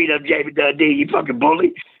 Shamrock gonna beat up Jamie Dundee, you fucking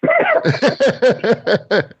bully.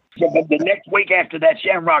 So the next week after that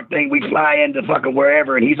Shamrock thing, we fly into fucking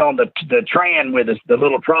wherever, and he's on the tran with us, the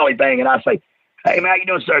little trolley thing, and I say, "Hey man, how you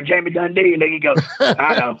doing, sir? Jamie Dundee." And then he goes,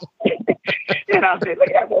 "I know." And I said,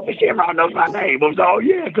 "Look at Wolfie Shamrock knows my name." I was, "Oh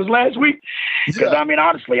yeah, because last week." Because I mean,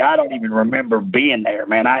 honestly, I don't even remember being there,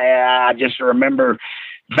 man. I just remember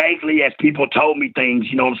vaguely as people told me things.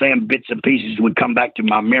 You know what I'm saying? Bits and pieces would come back to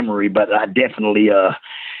my memory, but I definitely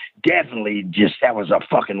just, that was a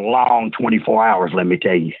fucking long 24 hours, let me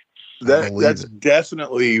tell you. That's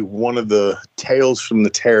definitely one of the Tales from the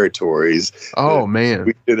Territories. Oh man,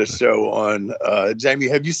 we did a show on. Jamie,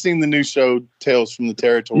 have you seen the new show Tales from the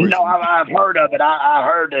Territories? No, I've heard of it. I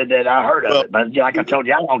heard of it, but like I told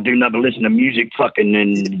you, I don't do nothing but listen to music, fucking,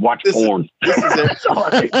 and watch porn. That's all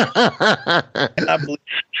I do. And I believe,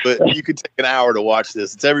 but you could take an hour to watch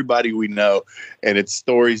this. It's everybody we know, and it's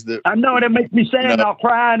stories that I know, and it makes me sad, and I'll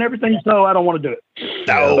cry and everything. So I don't want to do it.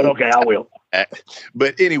 No, but okay, I will.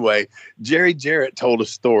 But anyway, Jerry Jarrett told a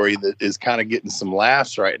story that is kind of getting some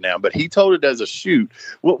laughs right now, but he told it as a shoot.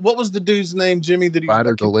 What was the dude's name, Jimmy? That he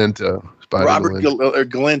Spider Galento. Robert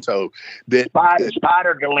Galento.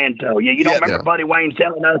 Spider Galento. Yeah, you don't remember Buddy Wayne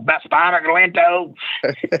telling us about Spider Galento?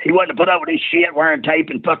 He wasn't put up with his shit wearing tape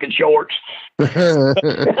and fucking shorts.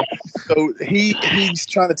 So he's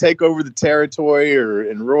trying to take over the territory,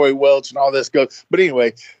 and Roy Welch and all this goes. But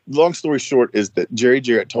anyway, long story short is that Jerry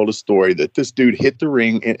Jarrett told a story that this dude hit the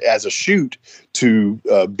ring as a shoot to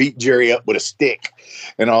beat Jerry up with a stick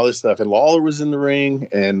and all this stuff. And Lawler was in the ring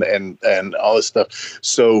and all this stuff.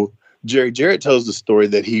 So Jerry Jarrett tells the story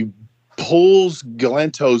that he pulls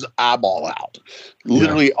Galento's eyeball out,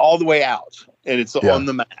 literally all the way out, and it's on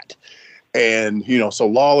the mat. And, so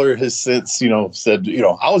Lawler has since, said,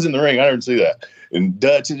 I was in the ring. I didn't see that. And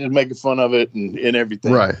Dutch is just making fun of it and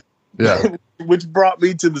everything. Right. Yeah. Which brought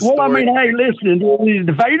me to the story. Well, I mean, hey, listen,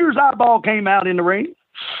 the Vader's eyeball came out in the ring.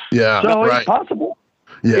 Yeah. So it's possible.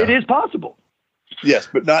 Yeah. It is possible. Yes,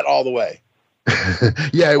 but not all the way.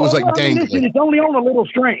 Yeah, it was like dangling. Listen, it's only on a little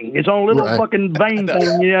string. It's on a little fucking vein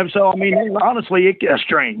thing. So, I mean, honestly, a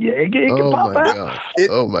string. Yeah, it can pop out.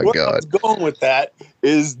 Oh, my God. I was going with that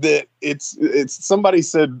is that it's somebody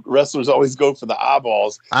said wrestlers always go for the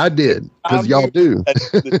eyeballs. I did, because y'all do.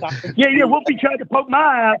 Yeah, Whoopi tried to poke my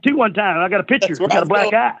eye out, too, one time. I got a picture. I got a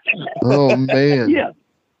black eye. Oh, man. Yeah.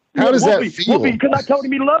 How does that feel? Because I told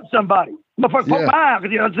him he loved somebody. Motherfucker poked my eye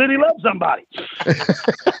because I said he loved somebody.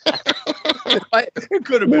 It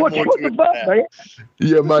could have been what more the fuck, man?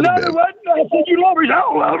 Yeah, might have been. I said, you love her. He said, I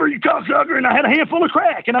don't love her, you cocksucker. And I had a handful of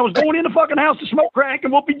crack, and I was going in the fucking house to smoke crack,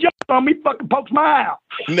 and Whoopi jumped on me, fucking pokes my eye out.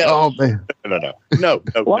 No. Oh, man. No.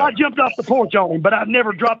 Well, I jumped off the porch on him, but I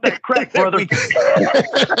never dropped that crack, brother.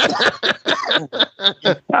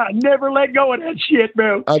 I never let go of that shit,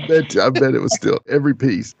 bro. I bet it was still every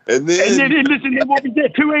piece. And then listen, Whoopi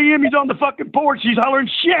said, 2 a.m., he's on the fucking porch. He's hollering,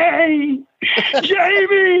 Shane!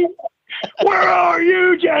 Jamie! Where are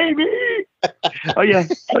you, Jamie? Oh, yeah.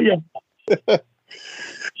 The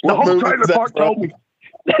whole trailer park told me.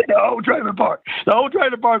 The whole trailer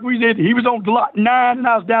park we did. He was on lot 9 and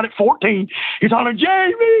I was down at 14. He's hollering,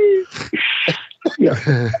 Jamie!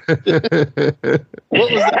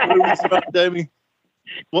 What was that movie about, Jamie?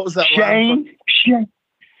 What was that line? Shane.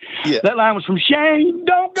 Yeah. That line was from Shane.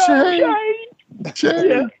 Don't go, Shane.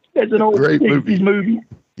 Yeah, that's an old great 60s movie.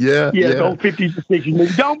 Yeah. The old 50s and 60s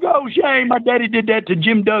movie. Don't go, Shane. My daddy did that to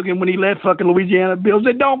Jim Duggan when he left fucking Louisiana. Bill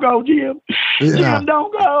said, don't go, Jim. Yeah. Jim,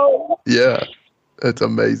 don't go. Yeah. That's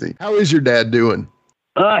amazing. How is your dad doing?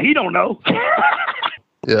 He don't know.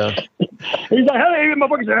 Yeah. He's like, hey,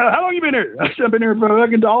 motherfucker, said, how long you been here? I said, I've been here for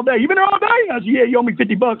fucking all day. You been here all day? I said, yeah, you owe me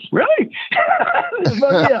 $50. Really?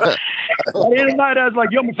 Yeah. At the end of the night, I was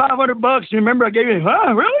like, you owe me $500. You remember I gave you,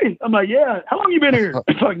 huh? Really? I'm like, yeah. How long you been here?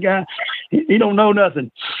 Fucking guy. He don't know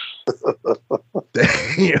nothing.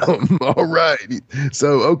 Damn. All right.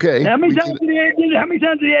 So, okay. How many times did he ask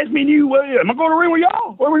me and you, am I going to ring with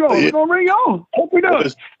y'all? Where we going? We're going to ring y'all. What we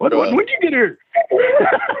doing? When'd you get here?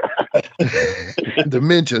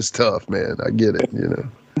 Dementia's tough, man. I get it,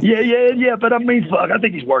 Yeah. But I mean, fuck. I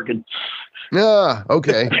think he's working. Yeah.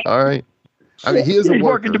 Okay. All right. I mean, he's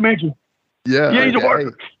working dementia. Yeah. Yeah, he's a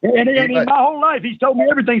worker. And my whole life, he's told me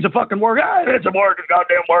everything's a fucking work. It's a work. It's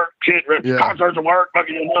goddamn work. Shit, concerts a work.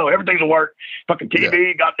 Fucking, everything's a work. Fucking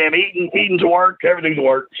TV, goddamn eating's a work. Everything's a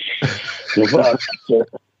work. So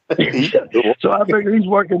I figure he's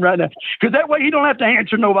working right now. Because that way he don't have to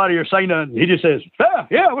answer nobody or say nothing. He just says,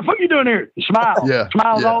 yeah, what the fuck you doing here? He smiles. Yeah.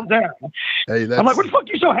 Smiles all the time. Hey, I'm like, what the fuck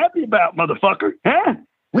you so happy about, motherfucker? Huh?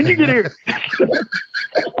 When'd you get here?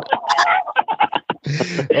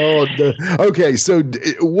 Okay. So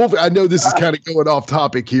Wolf, I know this is kind of going off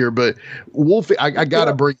topic here, but Wolfie, I got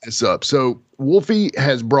to bring this up. So Wolfie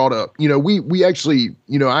has brought up, we actually,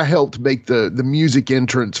 I helped make the music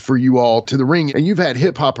entrance for you all to the ring, and you've had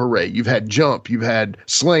Hip Hop Hooray, you've had Jump, you've had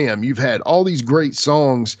Slam, you've had all these great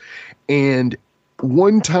songs. And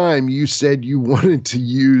one time you said you wanted to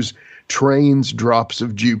use Train's Drops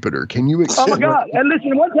of Jupiter. Can you explain? Oh my God. And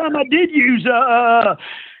listen, one time I did use,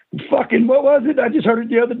 fucking, what was it? I just heard it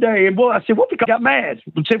the other day. And boy, I said, Wolfie got mad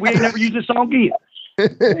and said, we ain't never used this song again.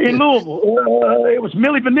 In Louisville. It was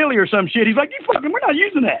Milli Vanilli or some shit. He's like, we're not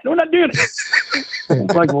using that. We're not doing it.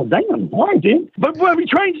 It's like, well, damn, all right, then. But when we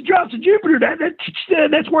Train's Drops of Jupiter,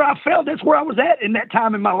 that's where I felt. That's where I was at in that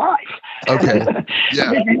time in my life. Okay.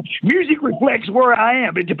 Yeah. Music reflects where I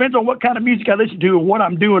am. It depends on what kind of music I listen to and what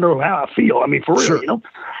I'm doing or how I feel. I mean, for real,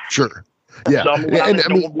 Sure. Yeah. So I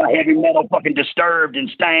listen to my heavy metal, fucking Disturbed and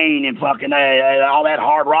Stain and fucking all that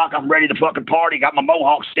hard rock. I'm ready to fucking party. Got my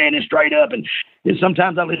mohawk standing straight up. And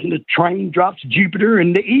sometimes I listen to Train Drops Jupiter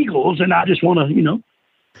and the Eagles, and I just want to,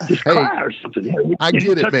 just cry or something. I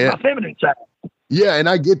get it, man. My feminine side. Yeah, and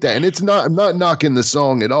I get that. And I'm not knocking the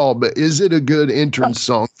song at all, but is it a good entrance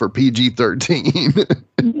song for PG-13?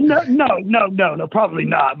 No, probably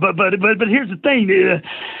not. But here's the thing.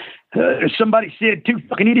 Somebody said 2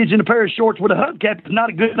 fucking idiots in a pair of shorts with a hubcap is not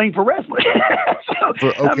a good thing for wrestling.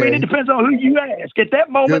 I mean, it depends on who you ask. At that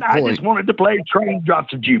moment, I just wanted to play Train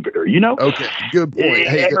Drops of Jupiter, Okay, good point.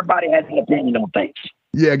 Hey, everybody has an opinion on things.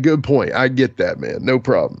 Yeah, good point. I get that, man. No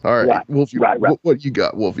problem. All right. Wolfie, right. What you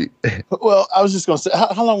got, Wolfie? Well, I was just going to say,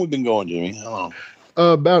 how long we been going, Jimmy? How long?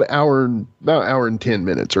 About an hour and 10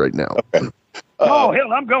 minutes right now. Okay.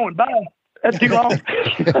 Hell, I'm going. Bye. That's too long.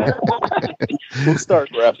 We'll start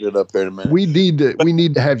wrapping it up there in a minute. We need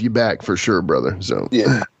to have you back for sure, brother. So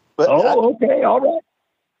yeah. But okay, all right.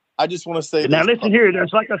 I just want to say now. Listen here.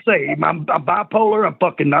 That's like I say. I'm bipolar.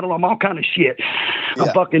 I'm all kind of shit. Yeah.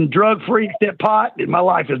 I'm fucking drug free, except pot. And my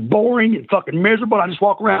life is boring and fucking miserable. I just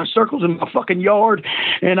walk around in circles in my fucking yard,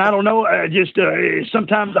 and I don't know.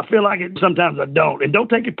 Sometimes I feel like it, sometimes I don't. And don't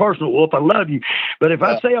take it personal, Wolf. I love you, but if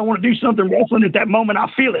I say I want to do something wrestling at that moment,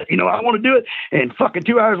 I feel it. I want to do it, and fucking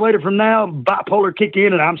 2 hours later from now, bipolar kick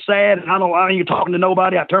in, and I'm sad, and I ain't talking to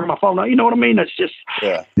nobody. I turn my phone on. You know what I mean? That's just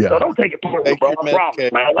yeah. So don't take it personal, bro. I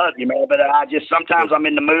promise, man. I love you, man. But I just sometimes I'm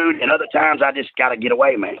in the mood, and other times I just gotta get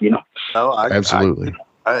away, man. No, absolutely.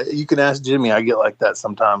 You can ask Jimmy. I get like that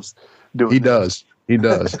sometimes. He does.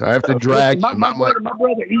 I have to drag my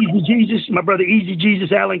brother Easy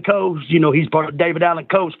Jesus Allen Coes. He's part of David Allen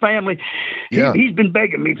Coes' family. Yeah. He's been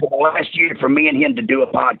begging me for the last year for me and him to do a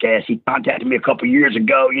podcast. He contacted me a couple years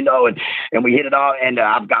ago, and we hit it all. And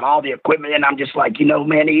I've got all the equipment, and I'm just like,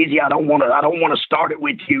 man, Easy. I don't want to start it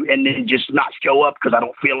with you and then just not show up because I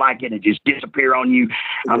don't feel like it and just disappear on you.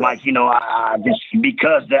 I'm like, I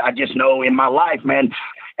just know in my life, man.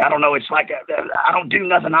 I don't know. It's like I don't do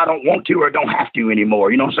nothing I don't want to or don't have to anymore.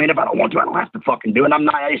 You know what I'm saying? If I don't want to, I don't have to fucking do it. I'm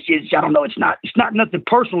not. It's just, I don't know. It's not nothing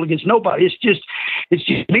personal against nobody. It's just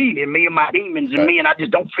me and my demons and me. And I just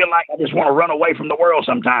don't feel like I just want to run away from the world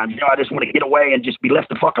sometimes. I just want to get away and just be left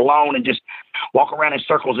the fuck alone and just walk around in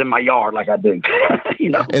circles in my yard like I do.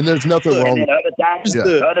 And there's nothing wrong. And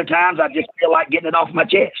then other times I just feel like getting it off my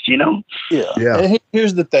chest. Yeah. And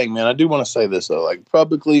here's the thing, man. I do want to say this though, like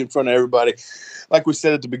publicly in front of everybody. Like we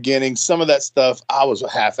said at the beginning, some of that stuff, I was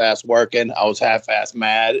half-ass working. I was half-ass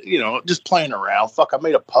mad, just playing around. Fuck, I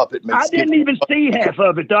made a puppet. I didn't even see half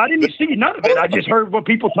of it, though. I didn't even see none of it. I just heard what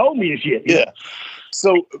people told me and shit. Yeah.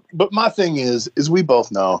 So, but my thing is we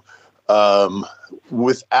both know,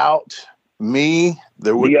 without me,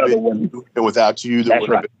 there wouldn't be you, and without you, there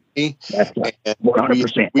wouldn't be me. That's right. And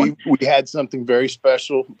 100%. we had something very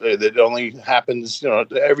special that only happens.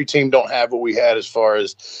 Every team don't have what we had as far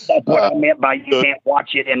as. That's what I meant by you can't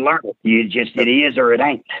watch it and learn it. It is or it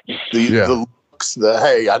ain't. The looks,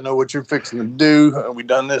 hey, I know what you're fixing to do. We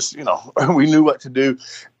done this. We knew what to do,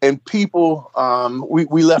 and people.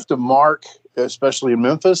 We left a mark, especially in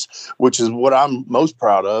Memphis, which is what I'm most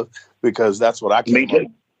proud of because that's what I came up with.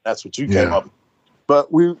 That's what you came up with.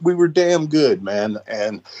 But we were damn good, man.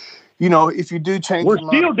 And, if you do change we're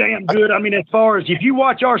still damn good. I mean, as far as if you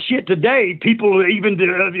watch our shit today, people, even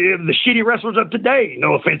the shitty wrestlers of today,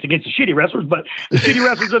 no offense against the shitty wrestlers, but the shitty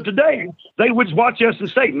wrestlers of today, they would watch us and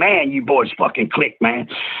say, man, you boys fucking click, man.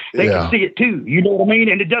 They can see it too. You know what I mean?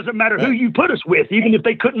 And it doesn't matter who you put us with, even if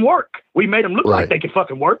they couldn't work. We made them look like they could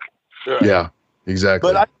fucking work. Yeah,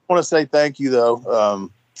 exactly. But I want to say thank you, though,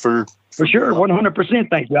 for For sure, 100%.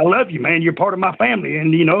 Thank you. I love you, man. You're part of my family,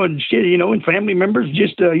 and and shit, and family members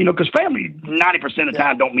just, because family 90% of the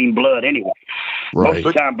time don't mean blood anyway. Right. Most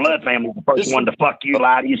of the time, blood family is the first one to fuck you,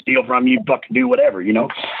 lie to you, steal from you, fucking do whatever,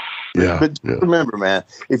 Yeah. But remember, man,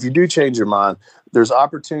 if you do change your mind, there's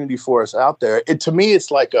opportunity for us out there. To me,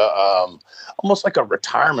 it's like almost like a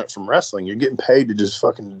retirement from wrestling. You're getting paid to just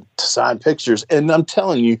fucking sign pictures. And I'm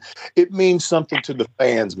telling you, it means something to the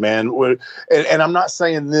fans, man. And I'm not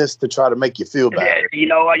saying this to try to make you feel bad.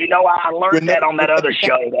 I learned that on that other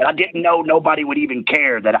show. That I didn't know nobody would even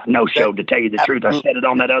care that I no-showed, to tell you the truth. I said it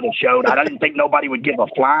on that other show. I didn't think nobody would give a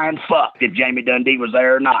flying fuck if Jamie Dundee was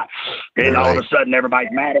there or not. And all of a sudden,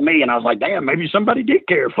 everybody's mad at me. And I was like, damn, maybe somebody did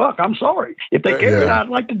care. Fuck, I'm sorry. If they cared, I'd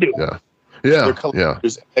like to do it. They're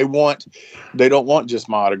collectors. They don't want just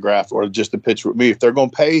my autograph or just a picture with me. If they're going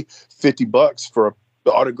to pay $50 for an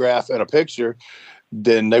autograph and a picture,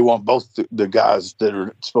 then they want both the guys that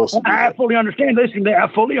are supposed to be. I fully understand. Listen, I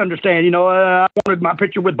fully understand. I wanted my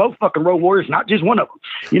picture with both fucking Road Warriors, not just one of them.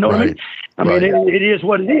 You know what I mean? I mean, it is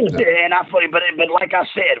what it is. Yeah. And I fully, but like I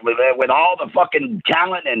said, with all the fucking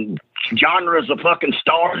talent and genres of fucking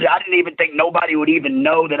stars, I didn't even think nobody would even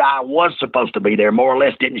know that I was supposed to be there. More or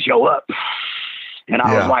less, didn't show up. And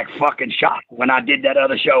I was like fucking shocked when I did that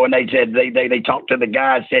other show, and they said they talked to the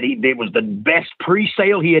guy, said it was the best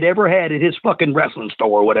pre-sale he had ever had at his fucking wrestling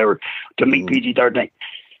store or whatever to meet PG-13.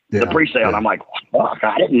 The pre-sale. And I'm like, fuck,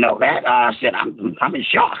 I didn't know that. I said, I'm in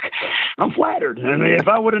shock. I'm flattered. I mean, if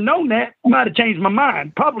I would have known that, I might have changed my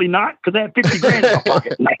mind. Probably not, because I had 50 grand in my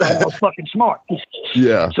pocket. And I was fucking smart.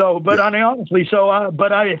 Yeah. So, but I mean, honestly,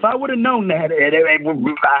 if I would have known that,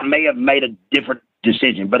 I may have made a different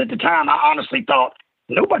decision. But at the time, I honestly thought,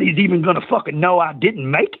 nobody's even going to fucking know I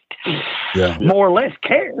didn't make it. Yeah. More or less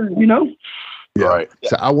care, Yeah. Right.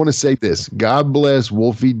 So I want to say this. God bless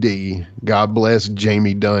Wolfie D. God bless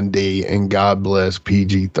Jamie Dundee. And God bless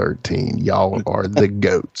PG-13. Y'all are the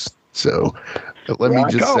GOATs. So let me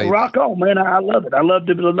just say. Rock on, man. I love it. I love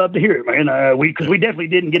to hear it, man. Because we definitely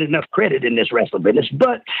didn't get enough credit in this wrestling business.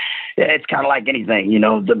 But it's kind of like anything,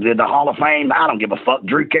 the Hall of Fame, I don't give a fuck.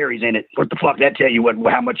 Drew Carey's in it. What the fuck that tell you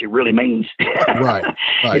how much it really means? Right.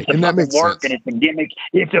 It's and that makes work sense. And it's a gimmick.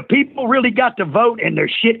 If the people really got to vote and their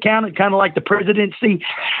shit counted, kind of like the presidency,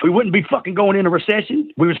 we wouldn't be fucking going into recession.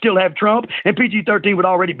 We would still have Trump, and PG-13 would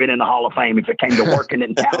already been in the Hall of Fame if it came to working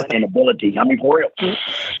and talent and ability. I mean, for real.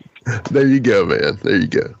 There you go, man. There you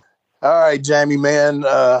go. All right, Jamie, man.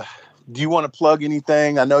 Do you want to plug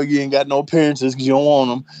anything? I know you ain't got no appearances because you don't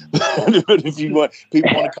want them. But if you want,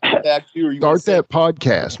 people want to contact you, or you start that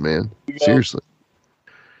podcast, man. Seriously.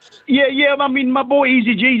 Yeah. I mean, my boy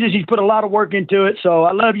Easy Jesus, he's put a lot of work into it. So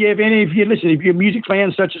I love you. If you're a music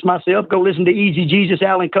fan such as myself, go listen to Easy Jesus.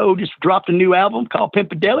 Alan Cole just dropped a new album called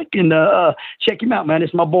Pimpadelic, and check him out, man.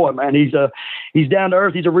 It's my boy, man. He's down to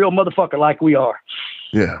earth. He's a real motherfucker like we are.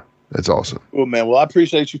 Yeah. That's awesome. Well, man. Well, I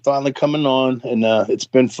appreciate you finally coming on, and it's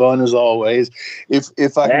been fun as always.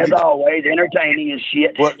 If I as always, entertaining as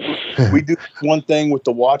shit. We do one thing with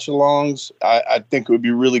the watch-alongs. I think it would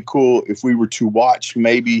be really cool if we were to watch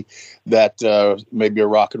maybe a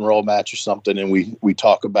rock and roll match or something, and we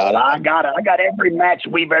talk about it. I got it. I got every match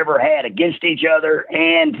we've ever had against each other,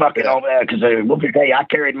 and fucking all that. Because I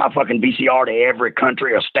carried my fucking VCR to every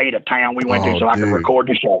country or state or town we went to, so I could record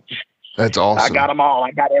the show. That's awesome. I got them all.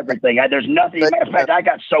 I got everything. There's nothing. Matter of fact, I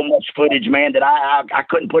got so much footage, man, that I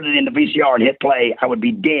couldn't put it in the VCR and hit play. I would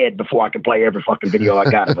be dead before I could play every fucking video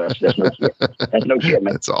I got of us. That's no shit. That's no shit,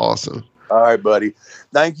 man. That's awesome. All right, buddy.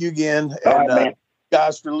 Thank you again. All right, man.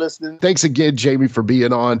 Guys, for listening. Thanks again, Jamie, for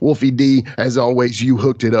being on. Wolfie D, as always, you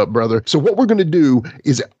hooked it up, brother. So what we're going to do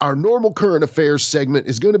is our normal current affairs segment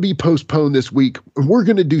is going to be postponed this week, and we're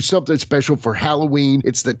going to do something special for Halloween.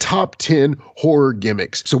 It's the top 10 horror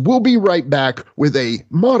gimmicks. So we'll be right back with a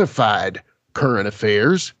modified current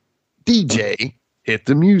affairs. DJ, hit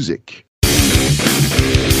the music.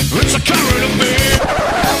 It's a current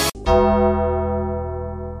affair.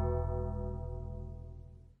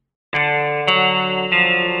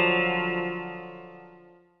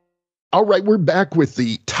 All right, we're back with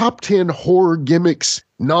the top 10 horror gimmicks,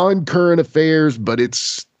 non-current affairs, but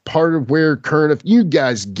it's part of where you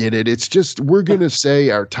guys get it. It's just, we're going to say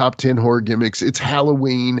our top 10 horror gimmicks. It's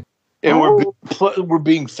Halloween. And we're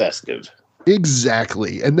being festive.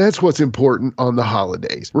 Exactly. And that's what's important on the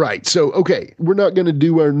holidays. Right. So, okay, we're not going to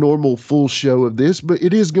do our normal full show of this, but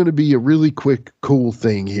it is going to be a really quick, cool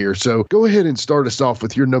thing here. So go ahead and start us off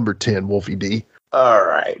with your number 10, Wolfie D. All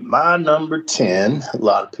right, my number 10. A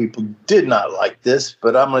lot of people did not like this,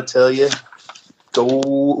 but I'm going to tell you,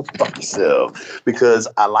 go fuck yourself, because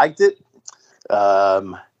I liked it.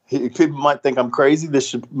 People might think I'm crazy. This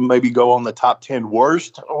should maybe go on the top 10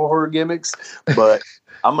 worst horror gimmicks, but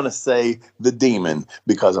I'm going to say the Demon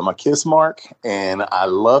because I'm a Kiss mark and I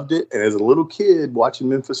loved it. And as a little kid watching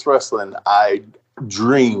Memphis wrestling, I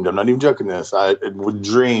dreamed, I'm not even joking this, I would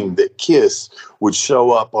dream that Kiss would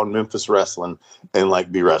show up on Memphis wrestling and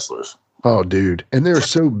like be wrestlers. Oh, dude. And they're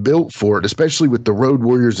so built for it, especially with the Road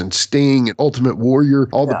Warriors and Sting and Ultimate Warrior,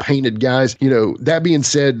 all the painted guys. You know, that being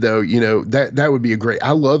said, though, you know, that would be a great,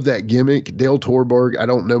 I love that gimmick. Dale Torborg, I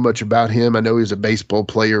don't know much about him. I know he's a baseball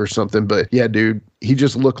player or something, but yeah, dude, he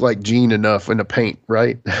just looked like Gene enough in the paint,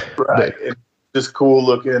 right? Right. It's just cool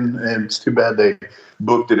looking, and it's too bad they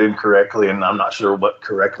booked it incorrectly, and I'm not sure what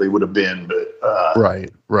correctly would have been, but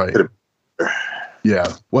right.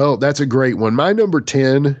 Yeah. Well, that's a great one. My number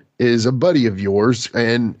 10 is a buddy of yours,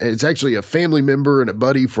 and it's actually a family member and a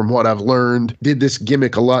buddy from what I've learned. Did this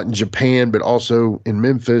gimmick a lot in Japan, but also in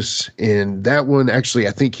Memphis. And that one, actually,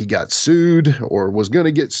 I think he got sued or was going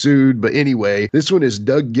to get sued. But anyway, this one is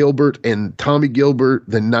Doug Gilbert and Tommy Gilbert,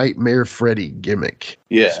 the Nightmare Freddy gimmick.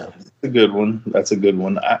 Yeah, that's a good one. That's a good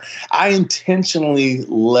one. I intentionally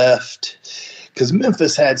left because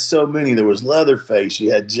Memphis had so many. There was Leatherface,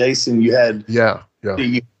 you had Jason, you had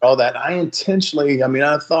all that. I intentionally, I mean,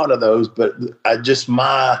 I thought of those, but I just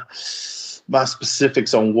my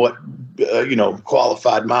specifics on what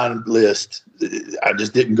qualified my list. I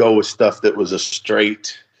just didn't go with stuff that was a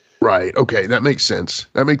straight. Right. Okay. That makes sense.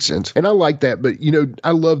 And I like that. But, you know,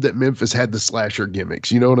 I love that Memphis had the slasher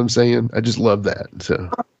gimmicks. You know what I'm saying? I just love that.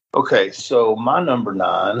 So. Okay. So my number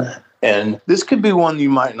 9, and this could be one you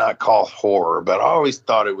might not call horror, but I always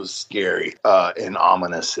thought it was scary and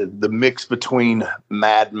ominous. The mix between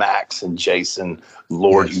Mad Max and Jason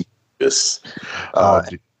Voorhees.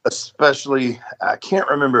 Especially, I can't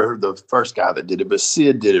remember the first guy that did it, but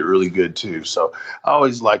Sid did it really good too. So I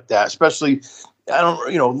always liked that, especially,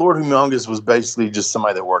 Lord Humongous was basically just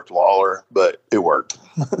somebody that worked Lawler, but it worked.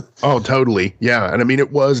 Oh, totally. Yeah. And I mean,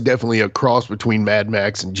 it was definitely a cross between Mad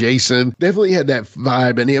Max and Jason. Definitely had that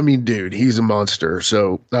vibe. And I mean, dude, he's a monster.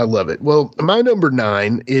 So I love it. Well, my number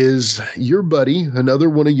 9 is your buddy, another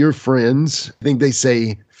one of your friends. I think they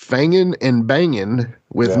say fangin' and bangin'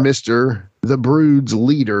 with Mr. The Brood's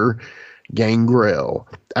leader, Gangrel.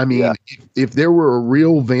 I mean, if there were a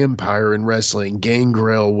real vampire in wrestling,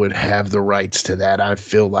 Gangrel would have the rights to that. I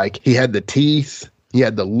feel like he had the teeth, he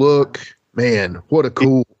had the look. Man, what a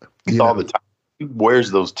cool. All the time. He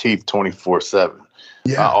wears those teeth 24/7.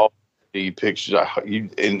 Yeah. All the pictures,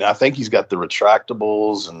 and I think he's got the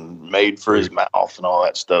retractables and made for his mouth and all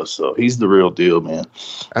that stuff. So he's the real deal, man.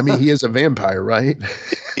 I mean, he is a vampire, right?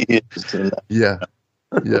 He is. Yeah.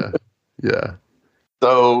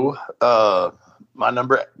 So, my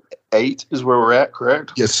number 8 is where we're at,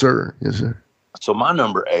 correct? Yes, sir. So my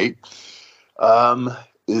number 8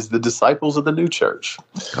 is the Disciples of the New Church.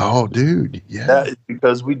 Oh, dude. Yeah. That is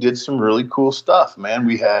because we did some really cool stuff, man.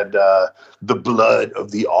 We had the blood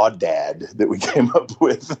of the Audad that we came up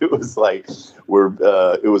with. It was like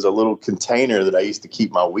it was a little container that I used to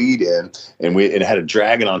keep my weed in, and it had a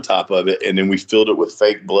dragon on top of it, and then we filled it with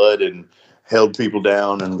fake blood and held people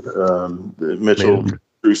down, and Mitchell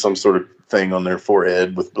drew some sort of thing on their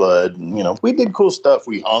forehead with blood. And, we did cool stuff.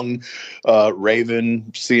 We hung Raven,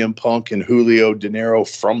 CM Punk, and Julio De Niro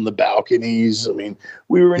from the balconies. I mean,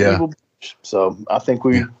 we were in evil. So I think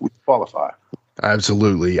we qualify.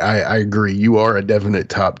 Absolutely. I agree. You are a definite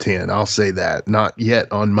top 10. I'll say that. Not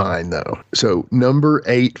yet on mine, though. So number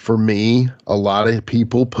 8 for me, a lot of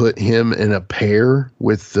people put him in a pair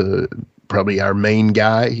with probably our main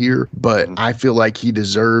guy here, but I feel like he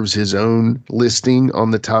deserves his own listing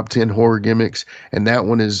on the top 10 horror gimmicks, and that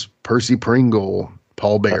one is Percy Pringle,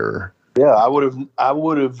 Paul Bearer. Yeah, I would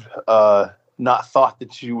have not thought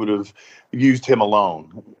that you would have used him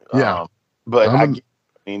alone. Yeah, but I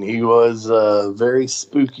mean, he was very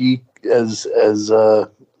spooky as the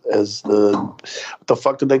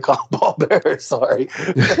fuck did they call Paul Bearer? Sorry.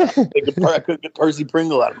 I couldn't get Percy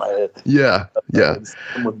Pringle out of my head. Yeah.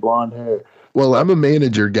 With blonde hair. Well, I'm a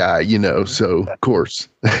manager guy, so of course.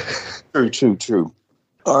 True.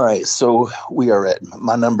 All right, so we are at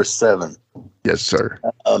my number 7. Yes, sir.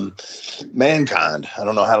 Mankind. I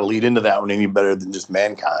don't know how to lead into that one any better than just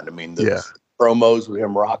Mankind. I mean, the promos with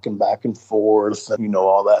him rocking back and forth, and,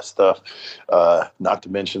 all that stuff. Not to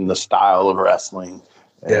mention the style of wrestling.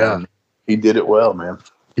 And he did it well, man.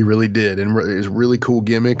 He really did. And it was a really cool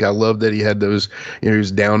gimmick. I love that he had those, he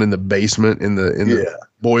was down in the basement in the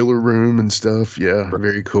boiler room and stuff. Yeah,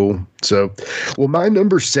 very cool. So, well, my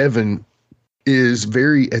number 7 is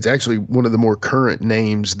it's actually one of the more current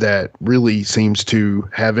names that really seems to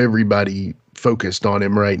have everybody focused on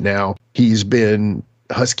him right now. He's been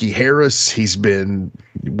Husky Harris. He's been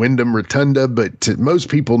Wyndham Rotunda, but most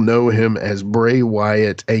people know him as Bray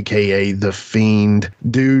Wyatt, aka The Fiend.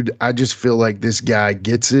 Dude, I just feel like this guy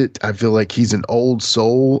gets it. I feel like he's an old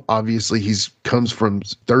soul. Obviously, comes from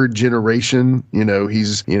third generation.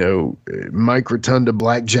 He's Mike Rotunda,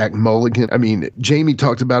 Blackjack Mulligan. I mean, Jamie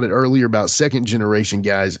talked about it earlier about second generation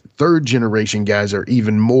guys. Third generation guys are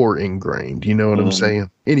even more ingrained. You know what I'm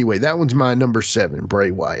saying? Anyway, that one's my number 7,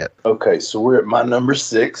 Bray Wyatt. Okay, so we're at my number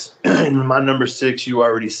 6. My number 6, you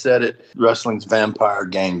already said it, wrestling's Vampire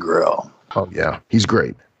Gangrel. Oh, yeah. He's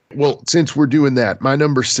great. Well, since we're doing that, my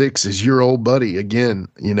number 6 is your old buddy. Again,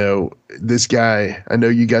 this guy, I know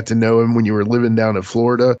you got to know him when you were living down in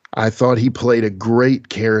Florida. I thought he played a great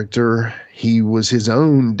character. He was his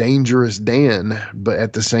own Dangerous Dan, but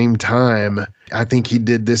at the same time, I think he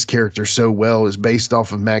did this character so well. Is based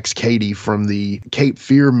off of Max Cady from the Cape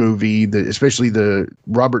Fear movie, especially the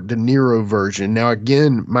Robert De Niro version. Now,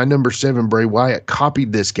 again, my number 7, Bray Wyatt,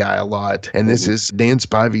 copied this guy a lot, and this is Dan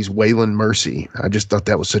Spivey's Waylon Mercy. I just thought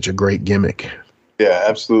that was such a great gimmick. Yeah,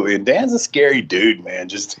 absolutely. And Dan's a scary dude, man,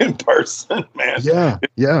 just in person, man.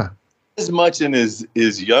 Yeah. As much in his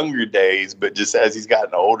younger days, but just as he's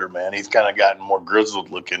gotten older, man, he's kind of gotten more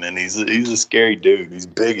grizzled looking, and he's a scary dude. He's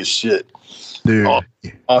big as shit. Dude.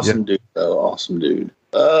 Awesome dude, though. Awesome dude.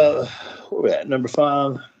 Where we at? Number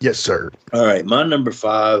 5? Yes, sir. All right, my number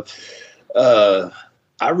 5.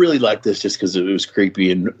 I really like this just because it was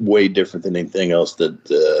creepy and way different than anything else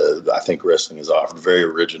that I think wrestling has offered. Very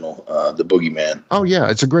original. The Boogeyman. Oh,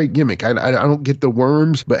 yeah. It's a great gimmick. I don't get the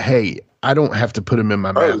worms, but hey, I don't have to put him in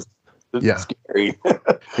my mouth. It's scary.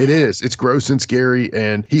 It is. It's gross and scary,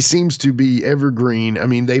 and he seems to be evergreen. I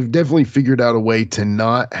mean, they've definitely figured out a way to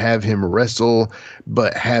not have him wrestle,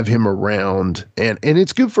 but have him around, and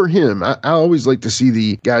it's good for him. I always like to see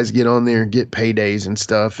the guys get on there and get paydays and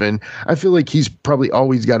stuff, and I feel like he's probably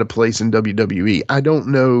always got a place in WWE. I don't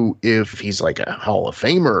know if he's like a Hall of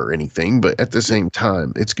Famer or anything, but at the same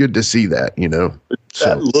time, it's good to see that,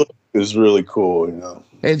 That look is really cool,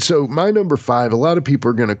 And so my number 5, a lot of people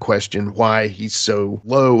are going to question why he's so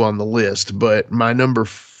low on the list, but my number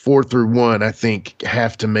 4 through 1, I think,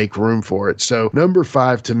 have to make room for it. So number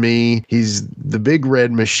 5 to me, he's the Big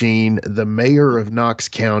Red Machine, the mayor of Knox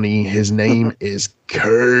County. His name is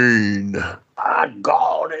Kane. My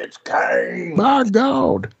God, it's Kane. My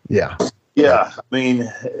God. Yeah. Yeah, I mean,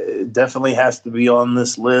 it definitely has to be on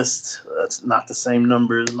this list. That's not the same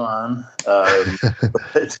number as mine.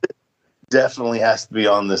 But definitely has to be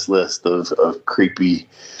on this list of creepy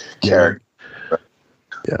characters.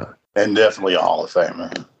 Yeah. And definitely a Hall of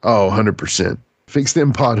Famer. Oh, 100%. Fix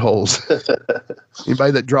them potholes.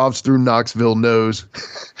 Anybody that drives through Knoxville knows.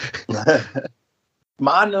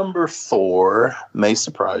 My number 4 may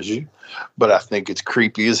surprise you, but I think it's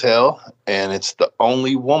creepy as hell, and it's the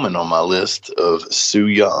only woman on my list of Sue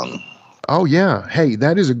Young. Oh, yeah. Hey,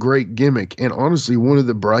 that is a great gimmick. And honestly, one of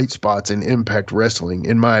the bright spots in Impact Wrestling,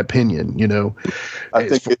 in my opinion, I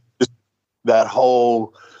think it's just that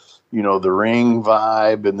whole, the Ring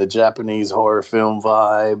vibe and the Japanese horror film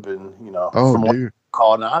vibe. And, from what you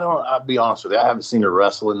call, now, I'll be honest with you, I haven't seen her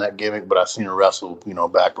wrestle in that gimmick, but I've seen her wrestle,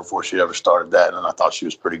 back before she ever started that. And I thought she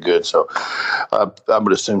was pretty good. So I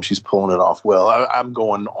would assume she's pulling it off well. I'm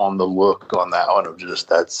going on the look on that one of just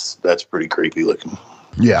that's pretty creepy looking.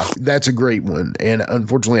 Yeah, that's a great one. And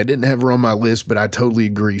unfortunately, I didn't have her on my list, but I totally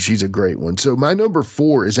agree. She's a great one. So my number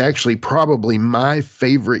 4 is actually probably my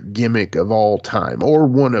favorite gimmick of all time, or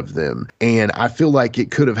one of them. And I feel like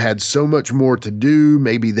it could have had so much more to do.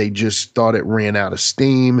 Maybe they just thought it ran out of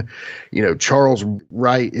steam. Charles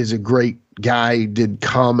Wright is a great guy. He did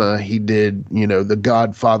Kama, he did, The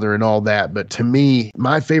Godfather and all that. But to me,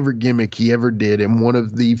 my favorite gimmick he ever did, and one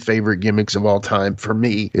of the favorite gimmicks of all time for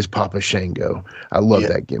me, is Papa Shango. I love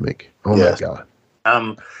that gimmick. Oh my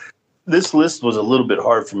God. This list was a little bit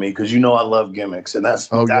hard for me because I love gimmicks, and that's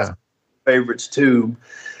favorites too.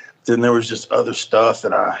 Then there was just other stuff,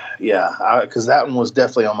 and because that one was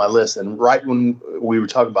definitely on my list. And right when we were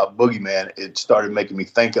talking about Boogeyman, it started making me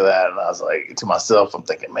think of that, and I was like, to myself, I'm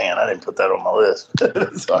thinking, man, I didn't put that on my list.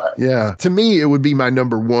 Sorry. Yeah, to me, it would be my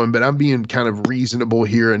number 1, but I'm being kind of reasonable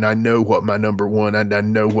here, and I know what my number 1, and I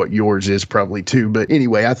know what yours is probably too. But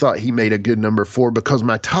anyway, I thought he made a good number 4 because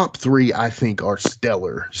my top 3, I think, are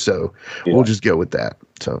stellar. So we'll just go with that.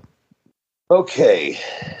 So, okay,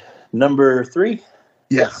 number 3.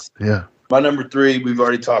 Yeah. My number 3, we've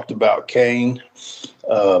already talked about Kane.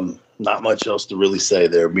 not much else to really say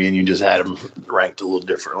there. Me and you just had them ranked a little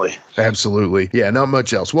differently. Absolutely. Yeah, not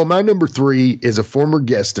much else. Well, my number 3 is a former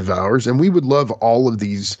guest of ours, and we would love all of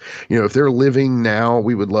these. You know, if they're living now,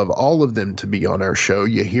 we would love all of them to be on our show.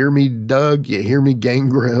 You hear me, Doug? You hear me,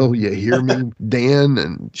 Gangrel? You hear me, Dan?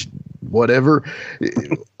 And whatever,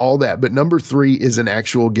 all that. But number 3 is an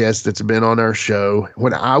actual guest that's been on our show.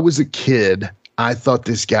 When I was a kid, I thought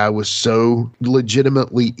this guy was so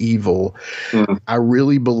legitimately evil. I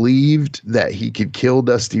really believed that he could kill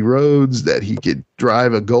Dusty Rhodes, that he could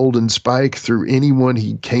drive a golden spike through anyone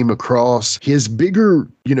he came across. His bigger,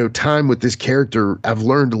 time with this character, I've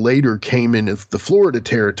learned later, came in the Florida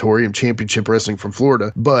territory and Championship Wrestling from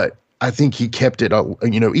Florida. But I think he kept it,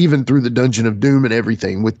 even through the Dungeon of Doom and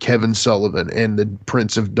everything with Kevin Sullivan and the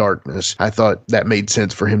Prince of Darkness. I thought that made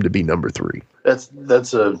sense for him to be number 3.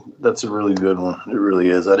 That's a really good one. It really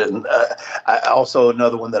is. I also,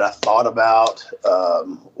 another one that I thought about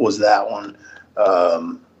was that one.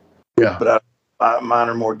 But mine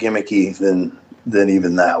are more gimmicky than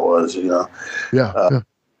even that was, Yeah.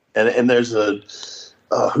 And there's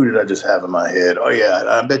who did I just have in my head? Oh yeah,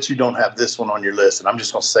 I bet you don't have this one on your list, and I'm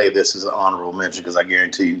just gonna say this as an honorable mention because I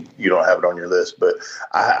guarantee you don't have it on your list. But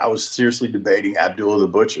I was seriously debating Abdullah the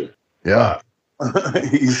Butcher. Yeah.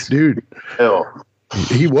 Dude, hell.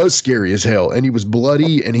 He was scary as hell, and he was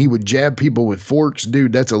bloody, and he would jab people with forks.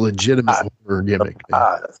 Dude, that's a legitimate horror gimmick.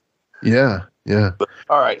 Yeah. But,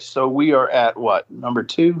 all right, so we are at what, number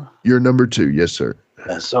 2? You're number 2, yes, sir.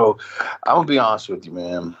 And so I'm gonna be honest with you,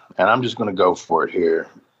 man, and I'm just gonna go for it here,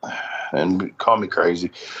 and call me crazy,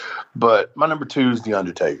 but my number 2 is The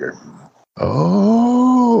Undertaker.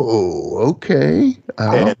 Oh, okay.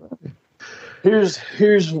 And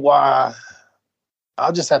here's why.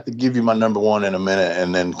 I'll just have to give you my number 1 in a minute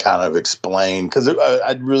and then kind of explain, because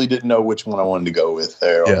I really didn't know which one I wanted to go with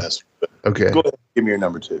there on this. Okay. Go ahead and give me your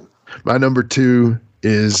number 2. My number 2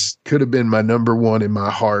 could have been my number 1 in my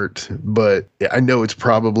heart, but I know it's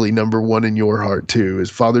probably number 1 in your heart too, is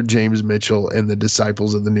Father James Mitchell and the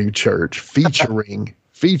Disciples of the New Church, featuring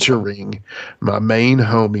my main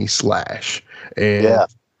homie Slash. And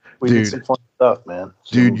we did some fun stuff, man.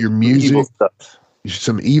 Your music,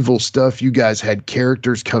 some evil stuff. You guys had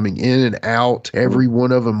characters coming in and out. Every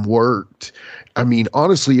one of them worked. I mean,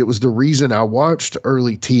 honestly, it was the reason I watched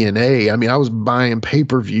early TNA. I mean, I was buying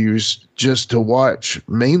pay-per-views just to watch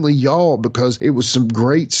mainly y'all because it was some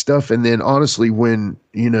great stuff. And then honestly, when,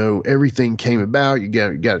 everything came about, you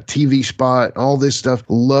got a TV spot, all this stuff,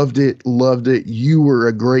 loved it. You were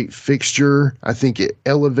a great fixture. I think it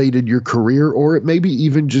elevated your career, or it maybe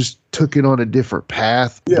even just took it on a different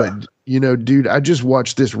path. Yeah. But dude, I just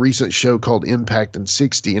watched this recent show called Impact in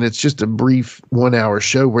 60, and it's just a brief 1-hour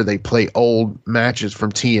show where they play old matches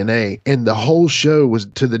from TNA, and the whole show was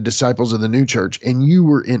to the Disciples of the New Church, and you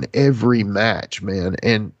were in every match, man.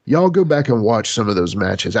 And y'all go back and watch some of those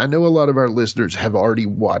matches. I know a lot of our listeners have already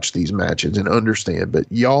watched these matches and understand, but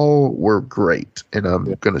y'all were great, and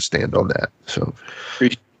I'm going to stand on that. So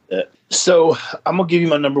appreciate that. So I'm going to give you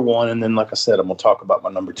my number 1, and then, like I said, I'm going to talk about my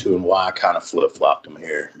number 2 and why I kind of flip-flopped them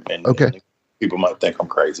here. And people might think I'm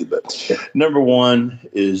crazy, but number 1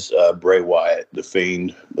 is Bray Wyatt, The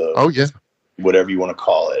Fiend. Whatever you want to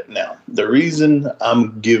call it. Now, the reason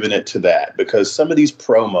I'm giving it to that, because some of these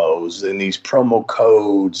promos and these promo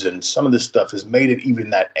codes and some of this stuff has made it even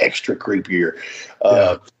that extra creepier.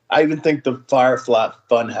 I even think the Firefly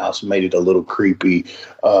Funhouse made it a little creepy.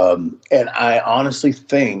 And I honestly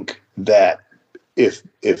think that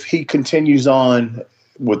if he continues on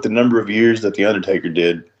with the number of years that The Undertaker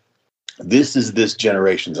did, this is this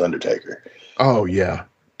generation's Undertaker. Oh, yeah,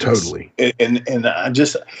 totally. And I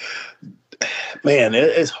just, man,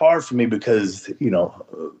 it's hard for me because,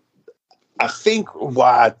 I think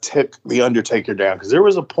why I took The Undertaker down, because there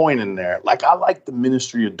was a point in there, like I like the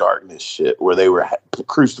Ministry of Darkness shit where they were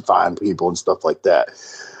crucifying people and stuff like that.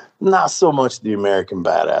 Not so much the American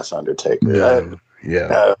Badass Undertaker.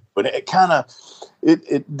 No, but it kind of,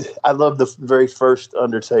 I love the very first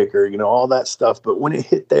Undertaker, all that stuff. But when it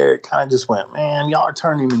hit there, it kind of just went, man, y'all are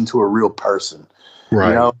turning him into a real person,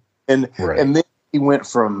 right? And then he went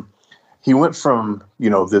from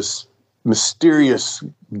this mysterious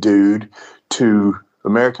dude to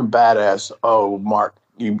American Badass. Oh, Mark,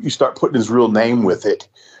 you start putting his real name with it,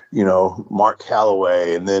 Mark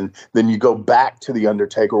Calloway, and then you go back to the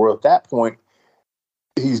Undertaker, where at that point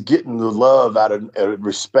he's getting the love out of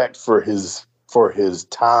respect for his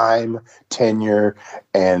time, tenure,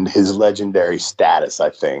 and his legendary status, I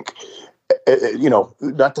think.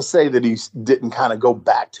 Not to say that he didn't kind of go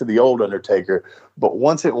back to the old Undertaker, but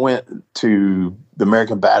once it went to the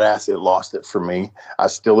American Badass, it lost it for me. I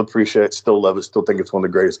still appreciate it, still love it, still think it's one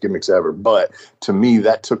of the greatest gimmicks ever. But to me,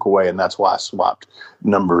 that took away, and that's why I swapped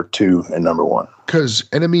number 2 and number 1.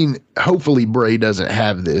 And I mean, hopefully Bray doesn't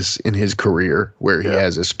have this in his career where he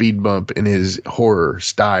has a speed bump in his horror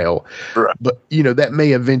style. Right. But, you know, that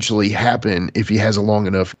may eventually happen if he has a long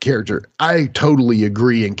enough character. I totally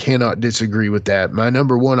agree and cannot disagree with that. My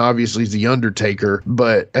number 1 obviously is The Undertaker,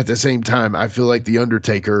 but at the same time, I feel like The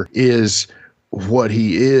Undertaker is what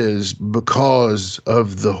he is because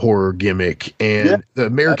of the horror gimmick, and the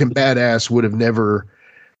American Badass would have never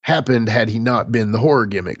happened had he not been the horror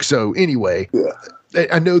gimmick. So anyway,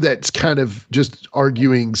 I know that's kind of just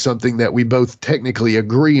arguing something that we both technically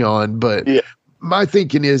agree on, but my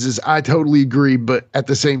thinking is I totally agree, but at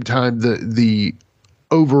the same time, the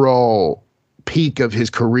overall peak of his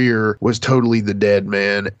career was totally the Dead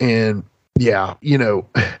Man. And yeah, you know,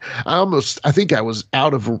 I think I was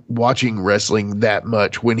out of watching wrestling that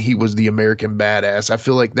much when he was the American Badass. I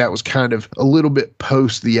feel like that was kind of a little bit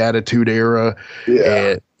post the Attitude Era.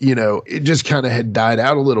 And, you know, it just kind of had died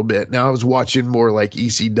out a little bit. Now I was watching more like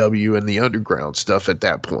ECW and the underground stuff at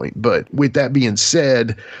that point. But with that being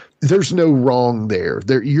said, there's no wrong there.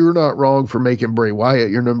 You're not wrong for making Bray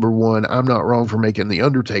Wyatt your number 1. I'm not wrong for making The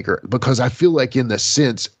Undertaker, because I feel like in the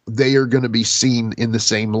sense they are going to be seen in the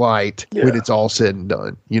same light when it's all said and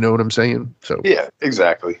done. You know what I'm saying? So yeah,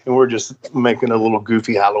 exactly. And we're just making a little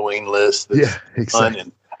goofy Halloween list. That's fun.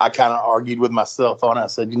 And I kind of argued with myself on it. I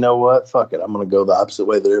said, you know what? Fuck it. I'm going to go the opposite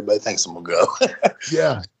way that everybody thinks I'm going to go.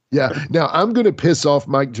 Yeah. Now I'm going to piss off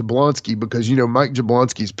Mike Jablonski because, you know, Mike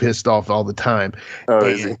Jablonski's pissed off all the time. Oh,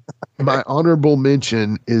 is he? My honorable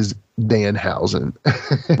mention is Danhausen.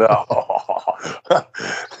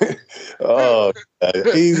 Oh,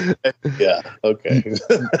 okay. He's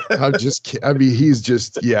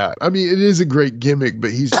just, I mean, it is a great gimmick,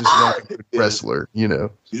 but he's just not a good wrestler, you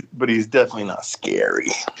know. But he's definitely not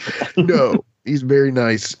scary. No, he's very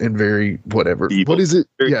nice and very whatever. Evil. What is it?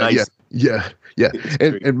 Very nice. Yeah.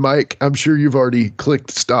 And Mike, I'm sure you've already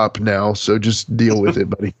clicked stop now, so just deal with it,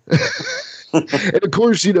 buddy. And of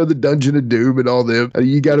course, you know, the Dungeon of Doom and all them,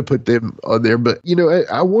 you got to put them on there. But, you know,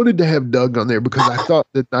 I wanted to have Doug on there because I thought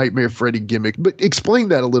the Nightmare Freddy gimmick, but explain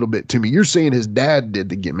that a little bit to me. You're saying his dad did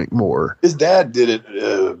the gimmick more. His dad did it,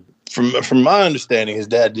 from my understanding, his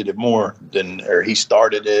dad did it more or he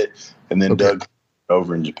started it, and then Doug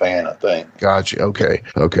over in Japan, I think. Gotcha. Okay.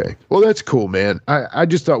 Well, that's cool, man. I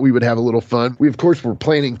just thought we would have a little fun. We, of course, were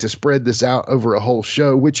planning to spread this out over a whole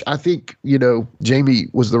show, which I think, you know, Jamie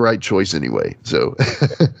was the right choice anyway. So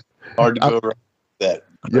hard to go around that.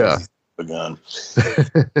 Yeah. Gun.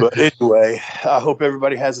 But anyway, I hope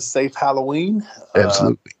everybody has a safe Halloween.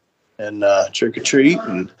 Absolutely. And trick or treat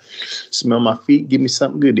and smell my feet. Give me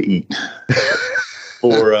something good to eat.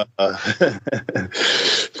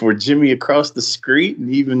 For Jimmy across the street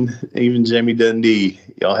and even Jamie Dundee,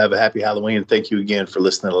 y'all have a happy Halloween, and thank you again for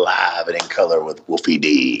listening to Live and in Color with Wolfie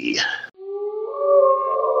D.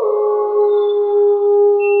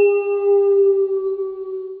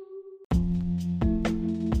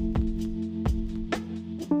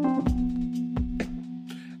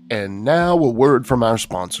 And now a word from our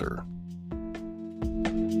sponsor.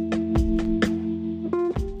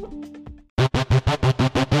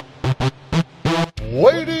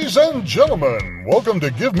 Ladies and gentlemen, welcome to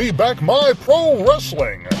Give Me Back My Pro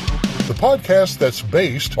Wrestling, the podcast that's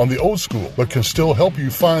based on the old school but can still help you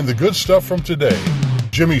find the good stuff from today.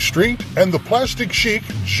 Jimmy Street and the Plastic Sheik,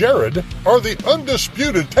 Jared, are the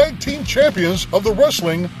undisputed tag team champions of the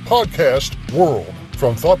wrestling podcast world.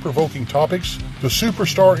 From thought-provoking topics to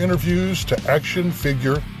superstar interviews to action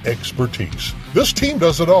figure expertise. This team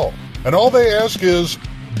does it all, and all they ask is,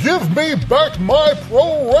 give me back my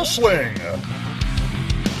pro wrestling!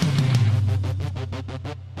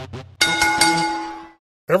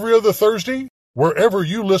 Every other Thursday, wherever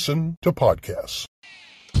you listen to podcasts.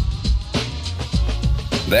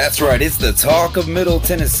 That's right, it's the Talk of Middle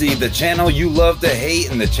Tennessee, the channel you love to hate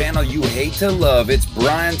and the channel you hate to love. It's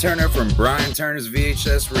Brian Turner from Brian Turner's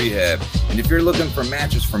VHS Rehab. And if you're looking for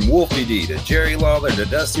matches from Wolfie D to Jerry Lawler to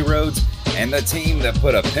Dusty Rhodes and the team that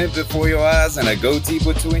put a pimp before your eyes and a goatee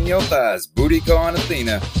between your thighs, Booty Call and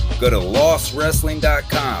Athena, go to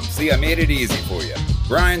lostwrestling.com. See, I made it easy for you.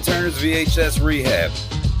 Brian Turner's VHS Rehab.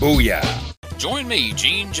 Booyah. Join me,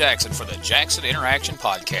 Gene Jackson, for the Jackson Interaction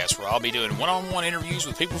Podcast, where I'll be doing one-on-one interviews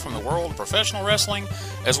with people from the world of professional wrestling,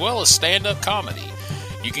 as well as stand-up comedy.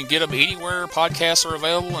 You can get them anywhere podcasts are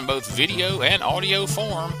available in both video and audio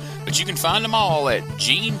form, but you can find them all at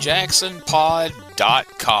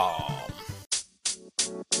genejacksonpod.com.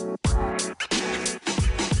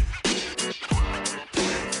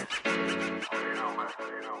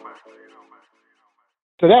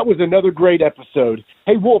 So that was another great episode.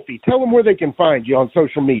 Hey, Wolfie, tell them where they can find you on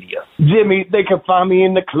social media. Jimmy, they can find me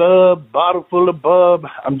in the club, bottle full of bub.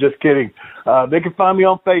 I'm just kidding. They can find me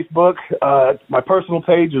on Facebook. My personal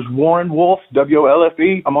page is Warren Wolf,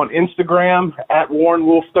 WOLFE. I'm on Instagram at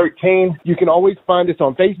WarrenWolf13. You can always find us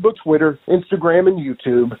on Facebook, Twitter, Instagram, and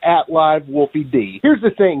YouTube at LiveWolfieD. Here's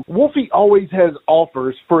the thing. Wolfie always has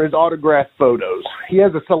offers for his autographed photos. He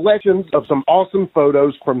has a selection of some awesome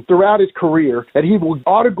photos from throughout his career that he will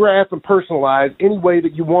autograph and personalize any way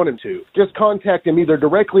that you want him to. Just contact him either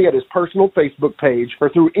directly at his personal Facebook page or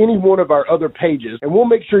through any one of our other pages, and we'll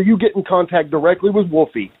make sure you get in contact directly with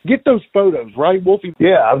Wolfie. Get those photos, right, Wolfie?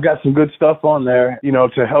 Yeah, I've got some good stuff on there,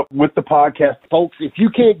 to help with the podcast. Folks, if you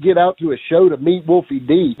can't get out to a show to meet Wolfie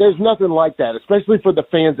D, there's nothing like that, especially for the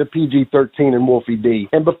fans of PG-13 and Wolfie D.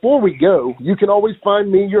 And before we go, you can always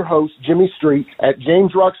find me, your host, Jimmy Street, at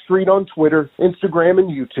James Rock Street on Twitter, Instagram, and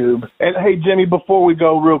YouTube. And hey, Jimmy, before we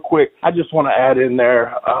go real quick, I just want to add in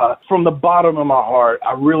there, from the bottom of my heart,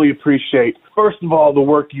 I really appreciate, first of all, the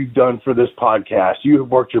work you've done for this podcast. You have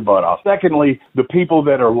worked your butt off. Secondly, the people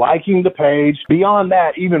that are liking the page. Beyond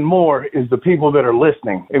that, even more, is the people that are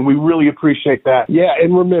listening, and we really appreciate that. Yeah,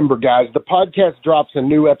 and remember, guys, the podcast drops a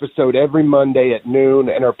new episode every Monday at noon,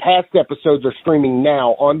 and our past episodes are streaming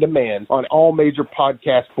now on demand on all major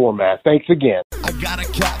podcast formats. Thanks again. I got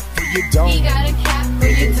a cap for your dome. He got a cap for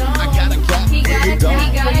your dome. I got a cap for your dome.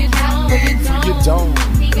 He got a cap for your dome.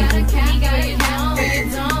 He got a cap He got a cap for your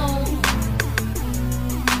dome.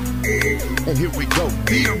 And here we go.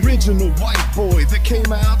 The original white boy that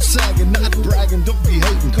came out sagging, not bragging, don't be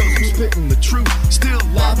hating, cause I'm spitting the truth. Still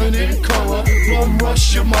livin' in color. Plum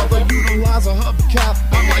rush your mother, utilize a hubcap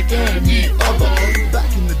unlike any other.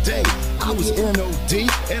 Back in the day, I was NOD,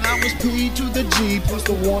 and I was P to the G, plus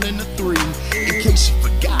the 1 and the 3. In case you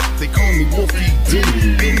forgot, they call me Wolfie D.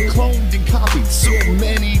 Been cloned and copied so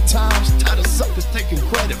many times, tired of suckers taking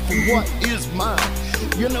credit for what is mine.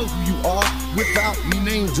 You know who you are without me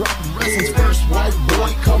name dropping. Wrestling's first white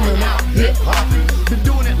boy coming out hip hopping. Been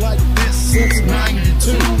doing it like this since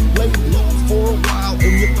 92. Laid low for a while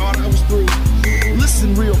and you thought I was through.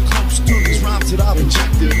 Listen real close to these rhymes that I've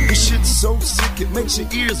injected. This shit's so sick it makes your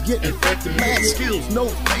ears get infected. Mad skills, no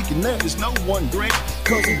faking, there is no one great.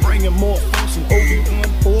 Cause I'm bringing more folks than Obi-Wan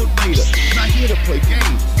or Vader. Not here to play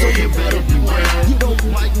games, so you better beware. You don't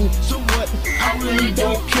like me, so what? I really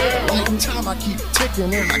don't care. Like time I keep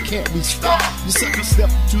ticking and I can't be stopped. You sucker step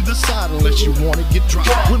to the side unless you wanna get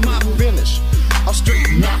dropped. With my finish, I'll straight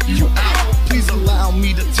knock you out. Please allow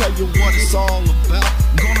me to tell you what it's all about.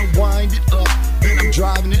 I'm gonna wind it up, then I'm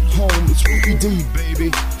driving it home. It's Wolfie D,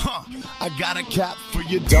 baby. Huh. I got a cap for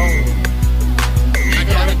your dome. I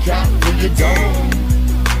got a cap for your dome.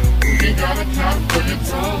 He got a cap for your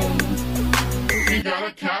dome. He got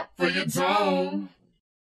a cap for your dome.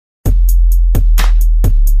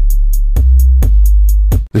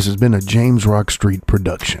 This has been a James Rock Street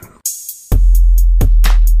production.